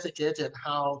investigated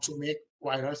how to make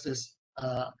viruses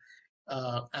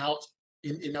out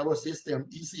in our system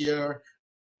easier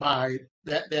by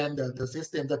than the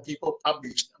system that people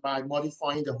published, by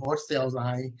modifying the host cell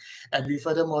line, and we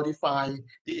further modify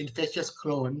the infectious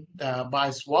clone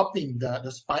by swapping the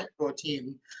spike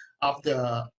protein of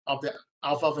the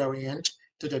alpha variant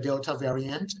to the delta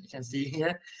variant. You can see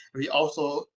here. We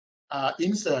also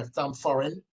insert some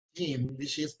foreign gene,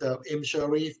 which is the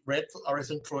M-Sherry red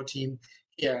fluorescent protein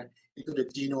here, into the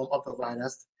genome of the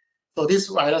virus. So this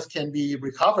virus can be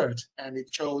recovered, and it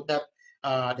showed that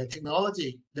the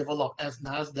technology developed as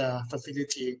NASDA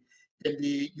facility can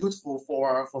be useful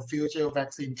for future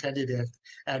vaccine candidates,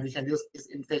 and we can use this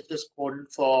infectious code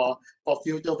for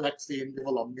future vaccine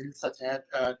development, such as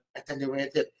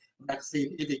attenuated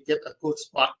vaccine if we get a good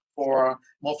spot for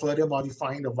further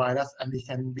modifying the virus, and we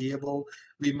can be able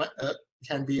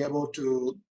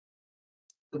to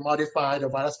modify the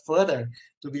virus further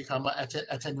to become an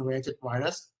attenuated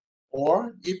virus.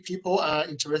 Or if people are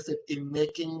interested in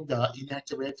making the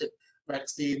inactivated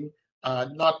vaccine,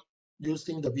 not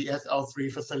using the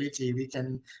BSL-3 facility, we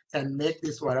can make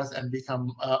this virus and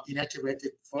become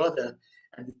inactivated further.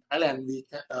 And in Thailand, we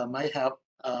might have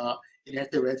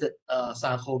inactivated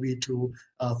SARS-CoV-2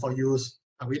 for use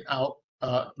without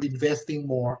investing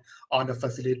more on the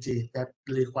facility that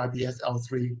require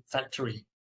BSL-3 factory.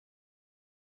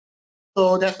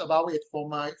 So that's about it for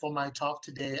my talk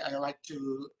today. I like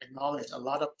to acknowledge a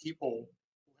lot of people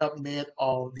who have made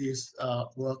all this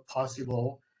work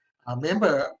possible. A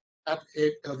member at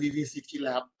VVCT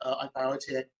Lab at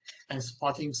Biotech and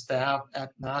supporting staff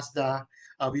at NASDA.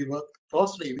 We work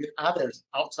closely with others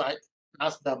outside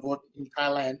NASDA, both in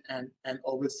Thailand and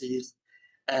overseas.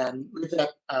 And with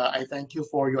that, I thank you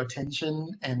for your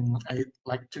attention, and I'd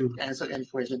like to answer any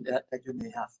question that you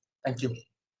may have. Thank you.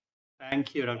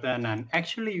 Thank you, Dr. Anand.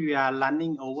 Actually, we are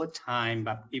running over time,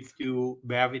 but if you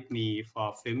bear with me for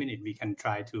a few minutes, we can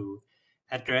try to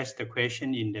address the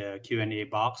question in the Q&A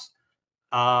box.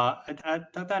 Dr.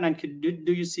 Anand,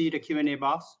 do you see the Q&A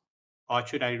box, or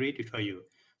should I read it for you?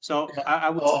 So yeah. I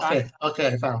would start.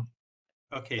 Okay, fine.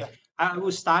 Okay, yeah. I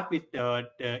will start with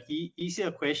the easier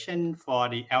question for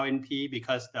the LNP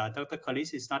because Dr.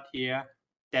 Collis is not here.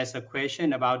 There's a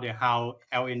question about how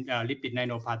lipid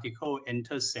nanoparticle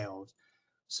enters cells.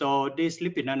 So these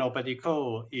lipid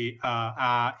nanoparticles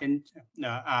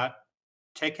are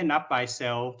taken up by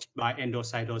cells by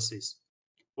endocytosis.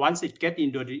 Once it gets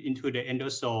into the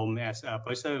endosome, as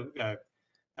Professor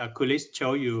Collis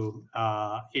showed you,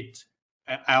 it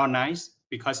ionized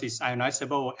because it's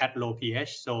ionizable at low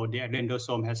pH. So the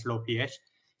endosome has low pH.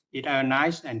 It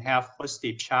ionized and have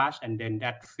positive charge, and then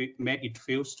that make it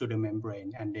fuse to the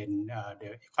membrane, and then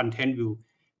the content will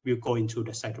go into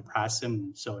the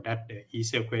cytoplasm. So that's the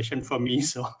easier question for me.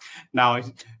 So now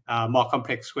more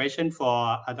complex question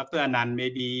for Dr. Anand.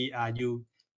 Maybe you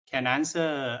can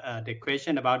answer the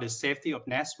question about the safety of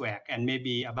NASVAC and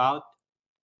maybe about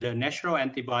the natural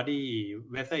antibody,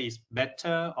 whether it's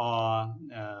better or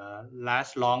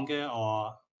last longer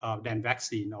or than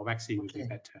vaccine, or vaccine will be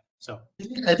better. So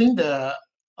I think the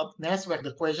NASVAC,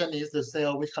 the question is the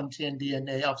cell which contain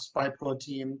DNA of spike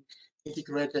protein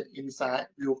integrated inside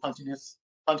will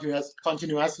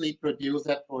continuously produce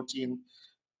that protein.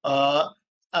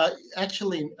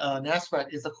 Actually,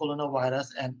 NASVAC is a coronavirus,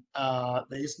 and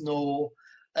there is no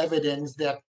evidence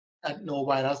that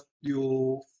adenovirus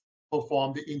will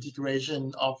perform the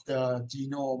integration of the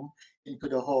genome into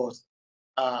the host.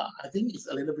 I think it's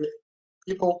a little bit,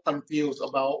 people confused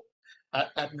about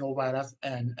adenovirus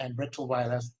and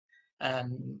retrovirus,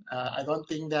 and I don't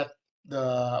think that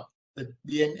the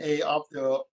DNA of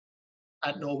the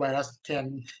adenovirus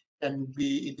can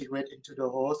be integrated into the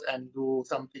host and do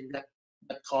something that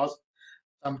cause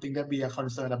something that we are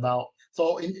concerned about.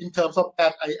 So in terms of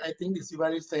that, I think it's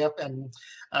very safe, and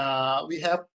we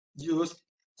have used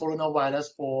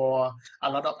coronavirus for a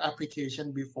lot of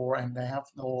application before, and I have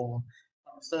no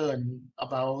concern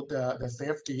about the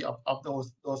safety of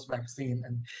those vaccines.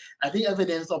 And I think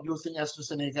evidence of using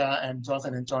AstraZeneca and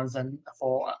Johnson & Johnson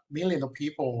for millions of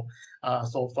people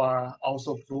so far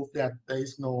also prove that there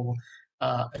is no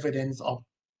evidence of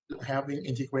having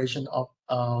integration of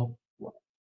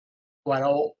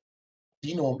viral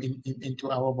genome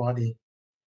into our body.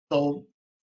 So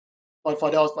for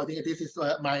those, I think this is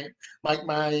my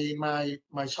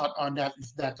shot on that.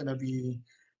 Is that going to be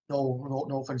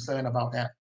no concern about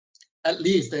that? At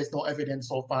least there's no evidence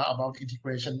so far about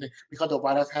integration, because the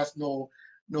virus has no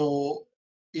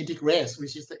integrase,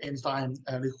 which is the enzyme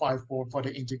required for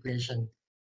the integration.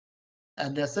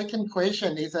 And the second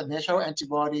question is a natural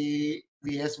antibody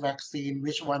vs vaccine,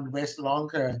 which one lasts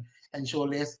longer and show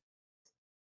less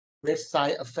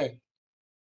side effect?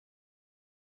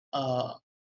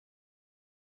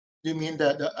 You mean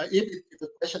if the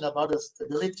question about the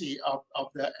stability of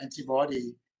the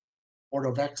antibody or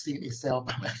the vaccine itself?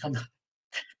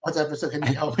 I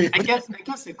guess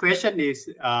the question is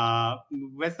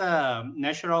whether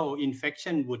natural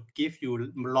infection would give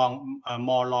you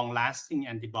more long-lasting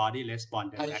antibody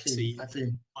response than vaccine,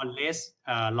 or less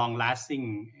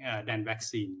long-lasting than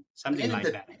vaccine, something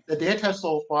like that. The data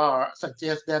so far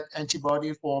suggests that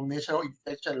antibody for natural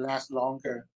infection lasts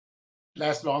longer,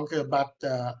 but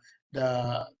the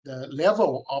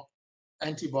level of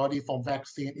antibody from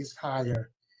vaccine is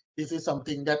higher. This is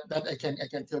something that I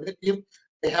can tell you. If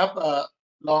they have a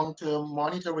long-term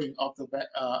monitoring of the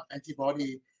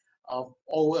antibody of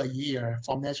over a year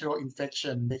from natural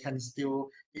infection, they can still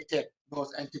detect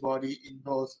those antibody in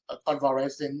those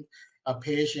convalescent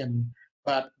patients.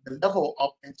 But the level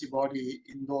of antibody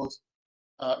in those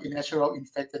in natural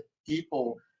infected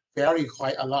people vary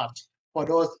quite a lot. For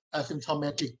those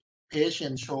asymptomatic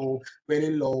patients show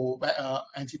very low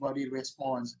antibody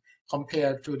response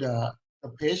compared to the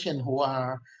patient who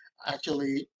are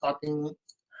actually getting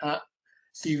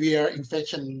severe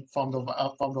infection from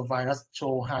the virus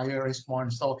show higher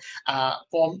response. So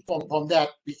from that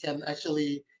we can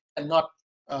actually cannot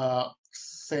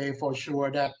say for sure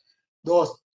that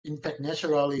those infect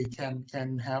naturally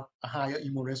can have a higher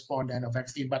immune response than a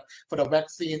vaccine. But for the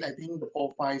vaccine, I think the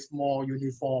profile is more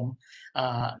uniform.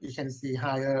 You can see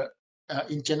higher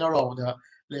in general, the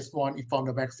response from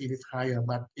the vaccine is higher,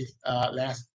 but it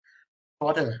lasts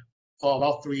shorter. For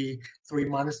about three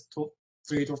months to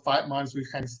 3 to 5 months,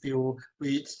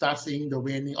 we start seeing the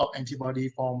waning of antibody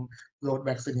from those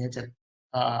vaccinated,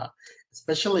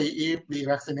 especially if we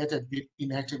vaccinated with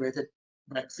inactivated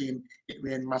vaccine, it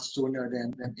went much sooner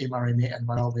than mRNA and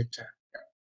viral vector.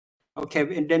 Okay,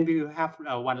 and then we have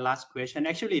one last question.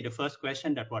 Actually, the first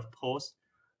question that was posed,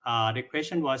 the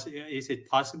question was, is it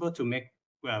possible to make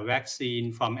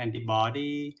vaccine from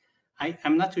antibody?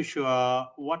 I'm not too sure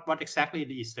what exactly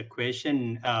is the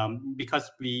question,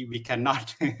 because we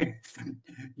cannot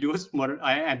use more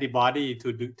antibody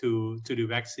to do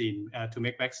vaccine, to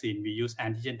make vaccine. We use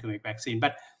antigen to make vaccine.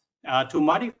 But to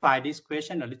modify this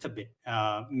question a little bit,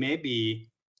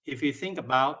 maybe if you think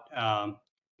about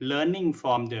learning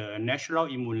from the natural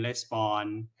immune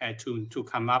response to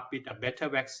come up with a better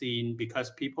vaccine,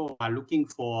 because people are looking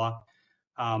for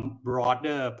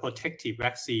broader protective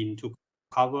vaccine to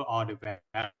cover all the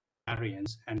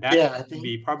variants, and that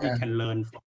we probably can learn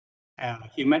from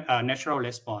human natural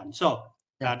response. So,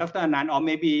 Dr. Anand, or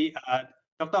maybe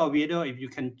Dr. Oviedo, if you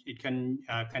can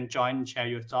join and share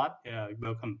your thought,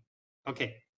 welcome.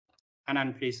 Okay,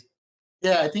 Anand, please.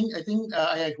 Yeah, I think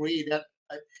I agree that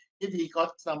if we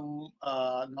got some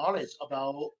knowledge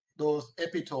about those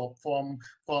epitopes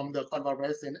from the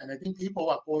convalescent, and I think people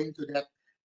are going to that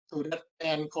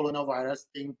and coronavirus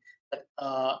thing, that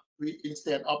we,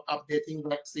 instead of updating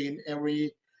vaccine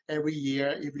every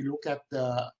year, if we look at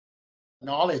the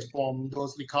knowledge from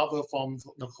those recover from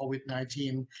the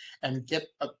COVID-19 and get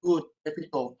a good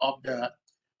epitope of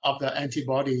the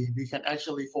antibody, we can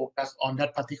actually focus on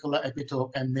that particular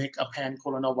epitope and make a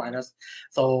pan-coronavirus.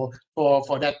 So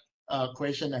for that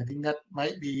question, I think that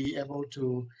might be able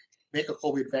to make a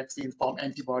COVID vaccine from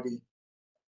antibody.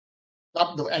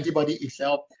 Not the antibody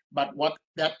itself, but what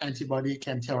that antibody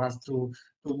can tell us to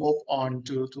move on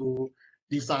to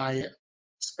design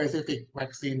specific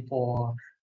vaccine to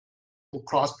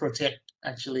cross protect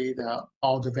actually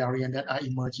all the variants that are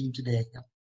emerging today.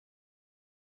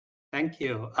 Thank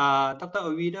you. Dr.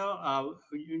 Oviedo,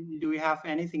 do we have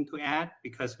anything to add?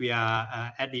 Because we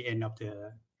are at the end of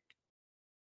the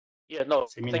seminar.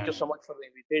 Thank you so much for the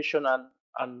invitation.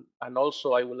 And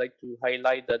also I would like to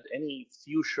highlight that any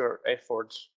future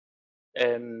efforts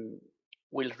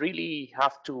will really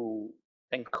have to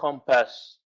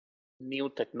encompass new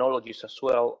technologies as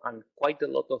well, and quite a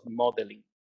lot of modeling.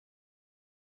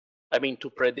 I mean, to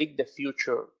predict the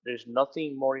future, there's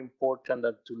nothing more important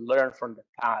than to learn from the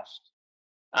past.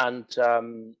 And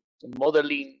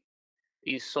modeling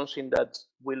is something that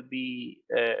will be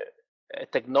a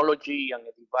technology and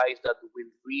a device that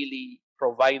will really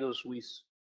provide us with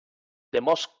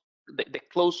the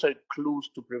closer clues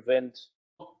to prevent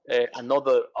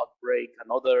another outbreak,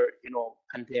 another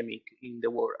pandemic in the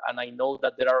world. And I know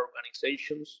that there are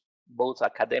organizations, both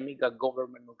academic and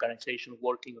government organizations,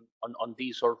 working on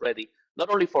this already, not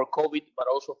only for COVID, but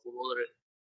also for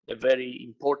other very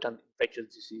important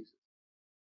infectious diseases.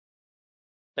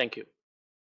 Thank you.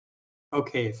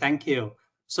 Okay, thank you.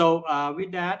 So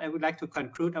with that, I would like to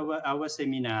conclude our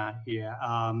seminar here.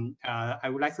 I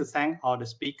would like to thank all the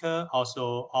speakers,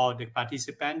 also all the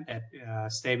participants that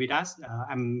stay with us.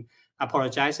 I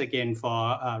apologize again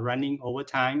for running over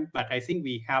time, but I think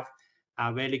we have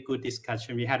a very good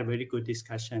discussion. We had a very good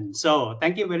discussion. So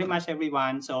thank you very much,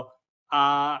 everyone. So,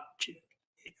 Ajahn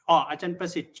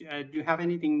Prasit, do you have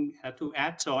anything to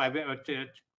add? So I will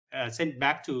send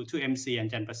back to MC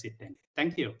and Ajahn Prasit then.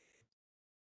 Thank you.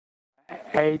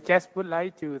 I just would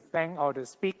like to thank all the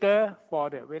speakers for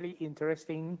the very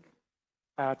interesting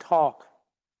talk.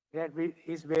 That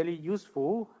is very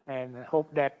useful, and I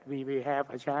hope that we will have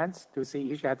a chance to see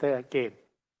each other again.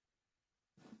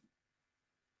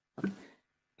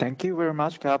 Thank you very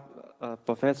much ครับ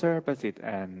Professor ประสิทธิ์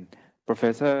and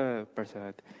Professor ประเสริ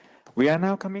ฐ We are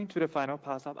now coming to the final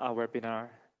part of our webinar.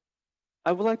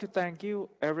 I would like to thank you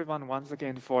everyone once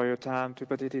again for your time to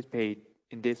participate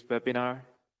in this webinar.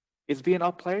 It's been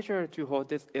our pleasure to hold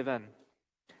this event.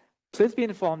 Please be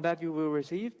informed that you will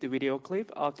receive the video clip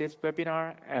of this webinar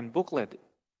and booklet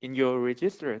in your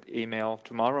registered email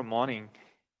tomorrow morning.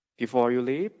 Before you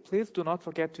leave, please do not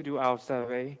forget to do our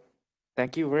survey.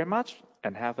 Thank you very much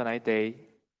and have a nice day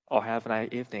or have a nice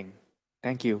evening.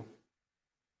 Thank you.